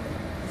better.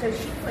 So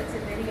she puts a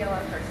video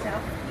of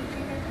herself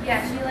teaching it? Yeah,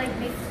 she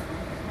makes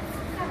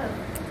have a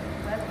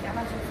webcam. I'm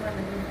not sure it's one of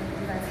the new things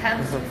you guys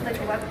have. She uses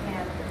a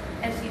webcam,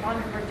 and she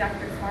on her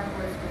projector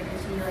smartboard screen, and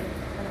she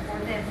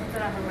records it and puts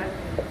it on her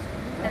webpage.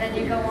 And then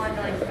you go on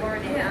to learn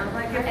it. Yeah,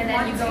 like if and then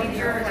one you go into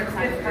teacher your in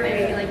time 5th and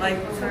grade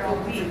you took a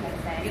week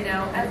you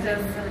know, and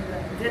just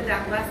did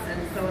that lesson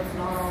so it's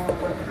not all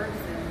on one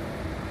person.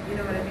 You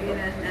know what I mean?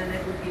 And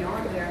it would be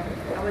on there.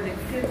 And when the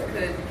kids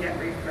could get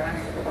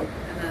refreshed,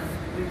 and then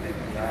we could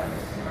learn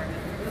it.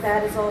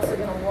 That is also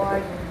going to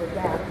widen the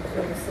gap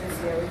between the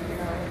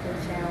socioeconomically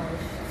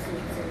challenged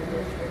students in the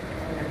district.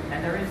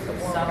 And there is some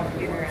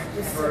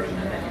version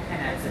of it you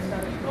can access to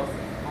both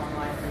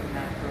online through the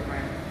math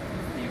program.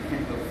 You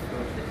can go to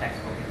the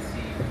textbook and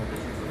see what the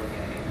students are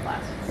looking at in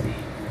class and see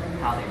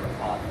how they were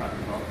taught from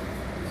the book.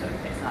 So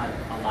it's not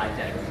a live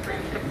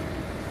demonstration.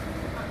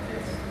 But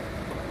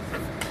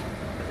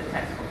the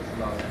textbook is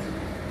well accessible.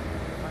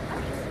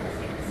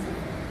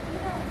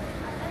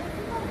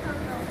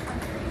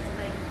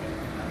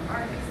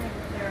 Are using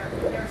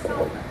their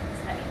cell phones.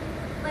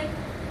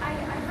 I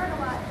heard a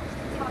lot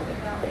talking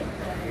about the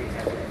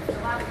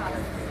laptops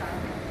and stuff,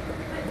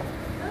 but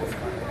those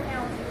people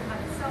now do have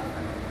cell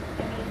phones.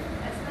 I mean,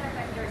 as a matter of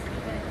fact, there's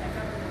even a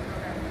government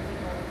program for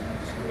people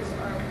who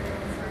are below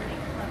a certain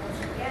income level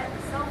should get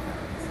cell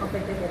phones. I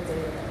think they get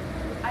data.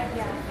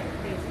 Yeah, I think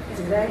they do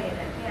Do they?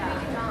 data. Yeah.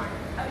 We do not.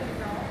 Oh, you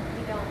don't?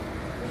 We don't.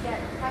 We get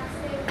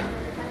texting, and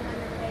then depending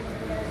on your page,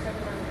 we get a certain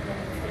amount of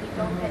minutes, but you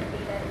don't get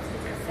data. It's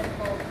just a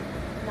simple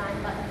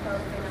 9-button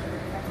phone number.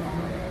 That's all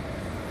it is.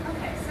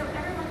 Okay, so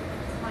everyone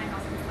to my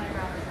house with my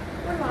router.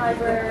 Or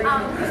library.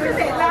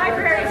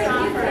 Library.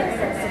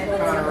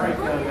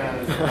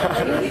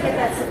 You need to get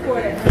that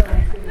support at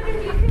home. But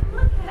if you can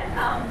look at,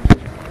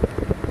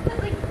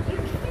 but you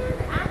can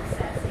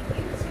access a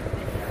YouTube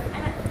video,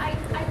 and I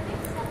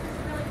think stuff is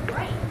really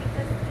great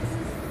because this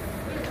is,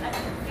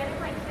 getting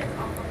my kids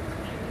off of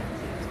YouTube,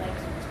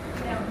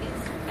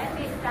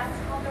 that's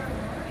how they're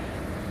learning.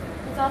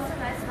 What's also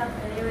nice about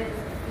the video is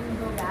you can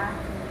go back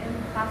in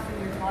the classroom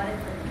you're taught it,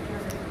 the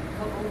teachers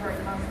go over it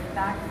constantly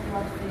back if you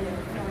watch the video,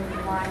 you know, the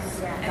lines.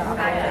 And go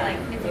back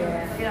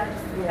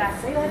to back.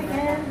 Say that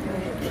again.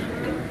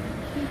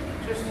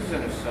 Just as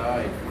an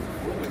aside,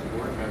 for the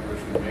board members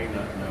who may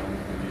not know,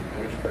 for the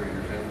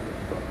administrators and for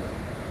the public,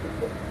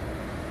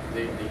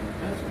 the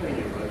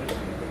Pennsylvania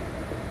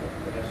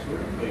legislature has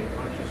sort of played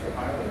conscious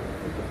pilot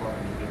with the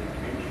Department of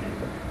Education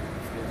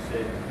and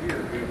said, here,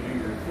 go do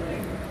your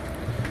thing.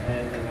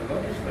 And the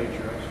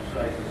legislature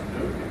exercises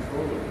no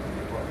control over the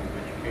Department of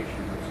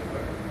Education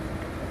whatsoever.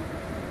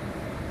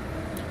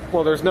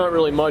 Well, there's not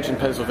really much in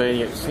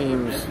Pennsylvania, it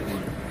seems.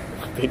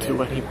 They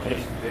do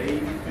anyway. They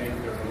make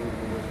their own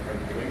rules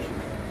and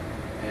regulations.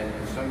 And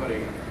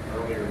somebody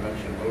earlier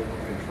mentioned local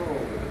control,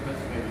 but the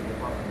Pennsylvania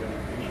Department of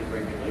Education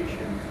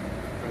regulations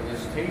from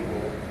this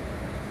table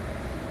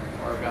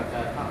are about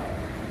that high.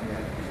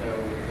 So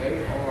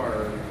they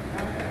are...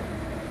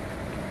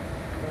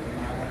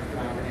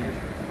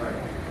 Right.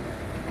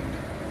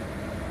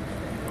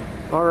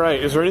 All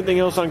right, is there anything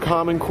else on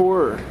Common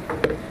Core?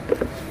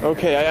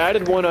 Okay, I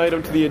added one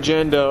item to the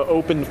agenda,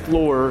 open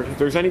floor. If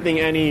there's anything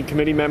any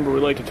committee member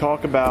would like to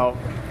talk about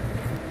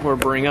or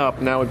bring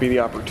up, now would be the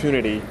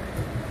opportunity.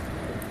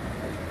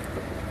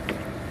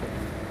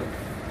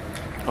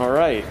 All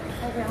right.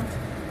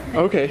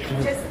 Okay.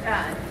 Just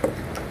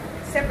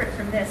separate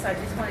from this, I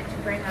just wanted to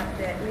bring up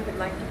that we would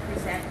like to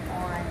present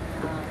on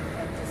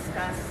and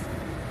discuss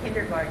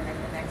kindergarten at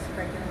the next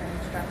curriculum and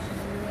instruction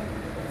meeting.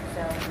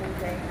 So full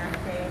day, half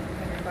day,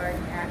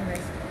 kindergarten, at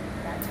risk,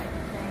 that type of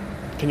thing.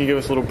 Can you give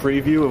us a little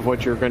preview of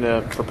what you're going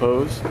to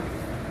propose?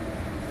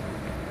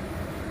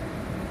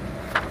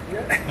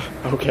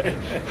 Okay.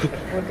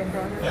 Work in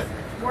progress.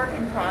 Work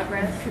in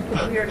progress.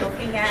 We are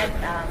looking at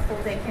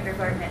full day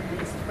kindergarten at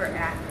least for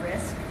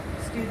at-risk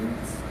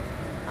students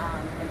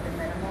at the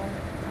minimal. Of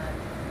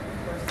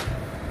course,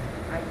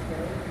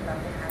 ideally, we'd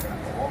love to have it,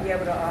 be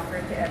able to offer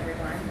it to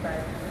everyone, but.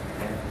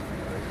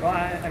 Well,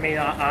 I mean,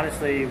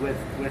 honestly, with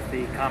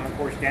the Common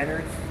Core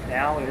standards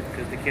now,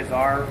 because the kids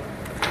are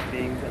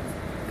being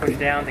pushed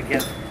down to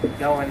get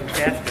going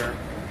faster,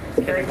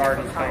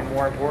 kindergarten is becoming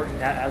more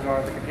important, as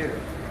are the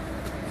computers.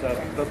 So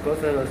both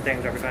of those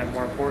things are becoming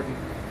more important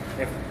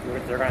if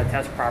they're going to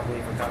test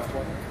properly for Common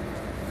Core.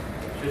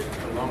 Just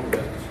along with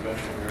that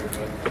discussion,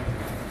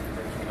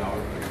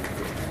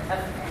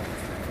 but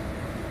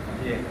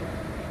Yeah.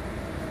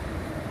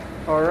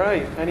 All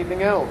right,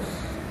 anything else?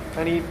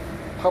 Any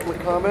public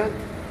comment?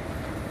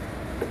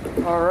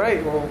 All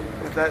right, well,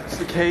 if that's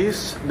the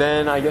case,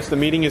 then I guess the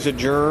meeting is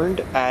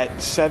adjourned at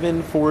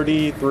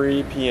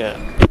 7:43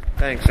 p.m.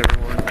 Thanks,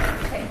 everyone.